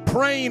always keep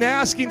praying,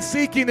 asking,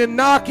 seeking, and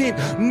knocking,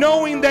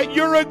 knowing that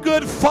you're a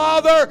good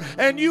Father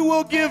and you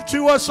will give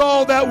to us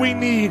all that we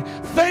need.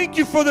 Thank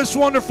you for this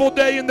wonderful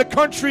day in the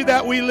country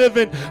that we live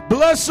in.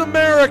 Bless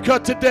America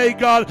today,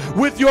 God,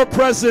 with your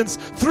presence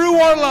through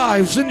our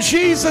lives. In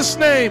Jesus'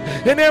 name.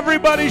 And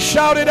everybody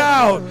shout it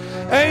out.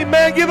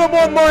 Amen. Give them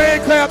one more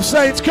hand clap,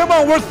 saints. Come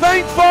on, we're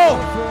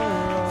thankful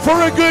for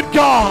a good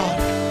God.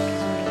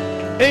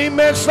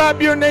 Amen.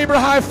 Slap your neighbor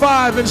high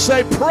five and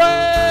say,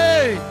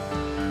 pray.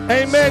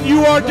 Amen.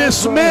 You are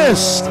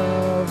dismissed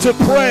to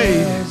pray.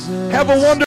 Have a wonderful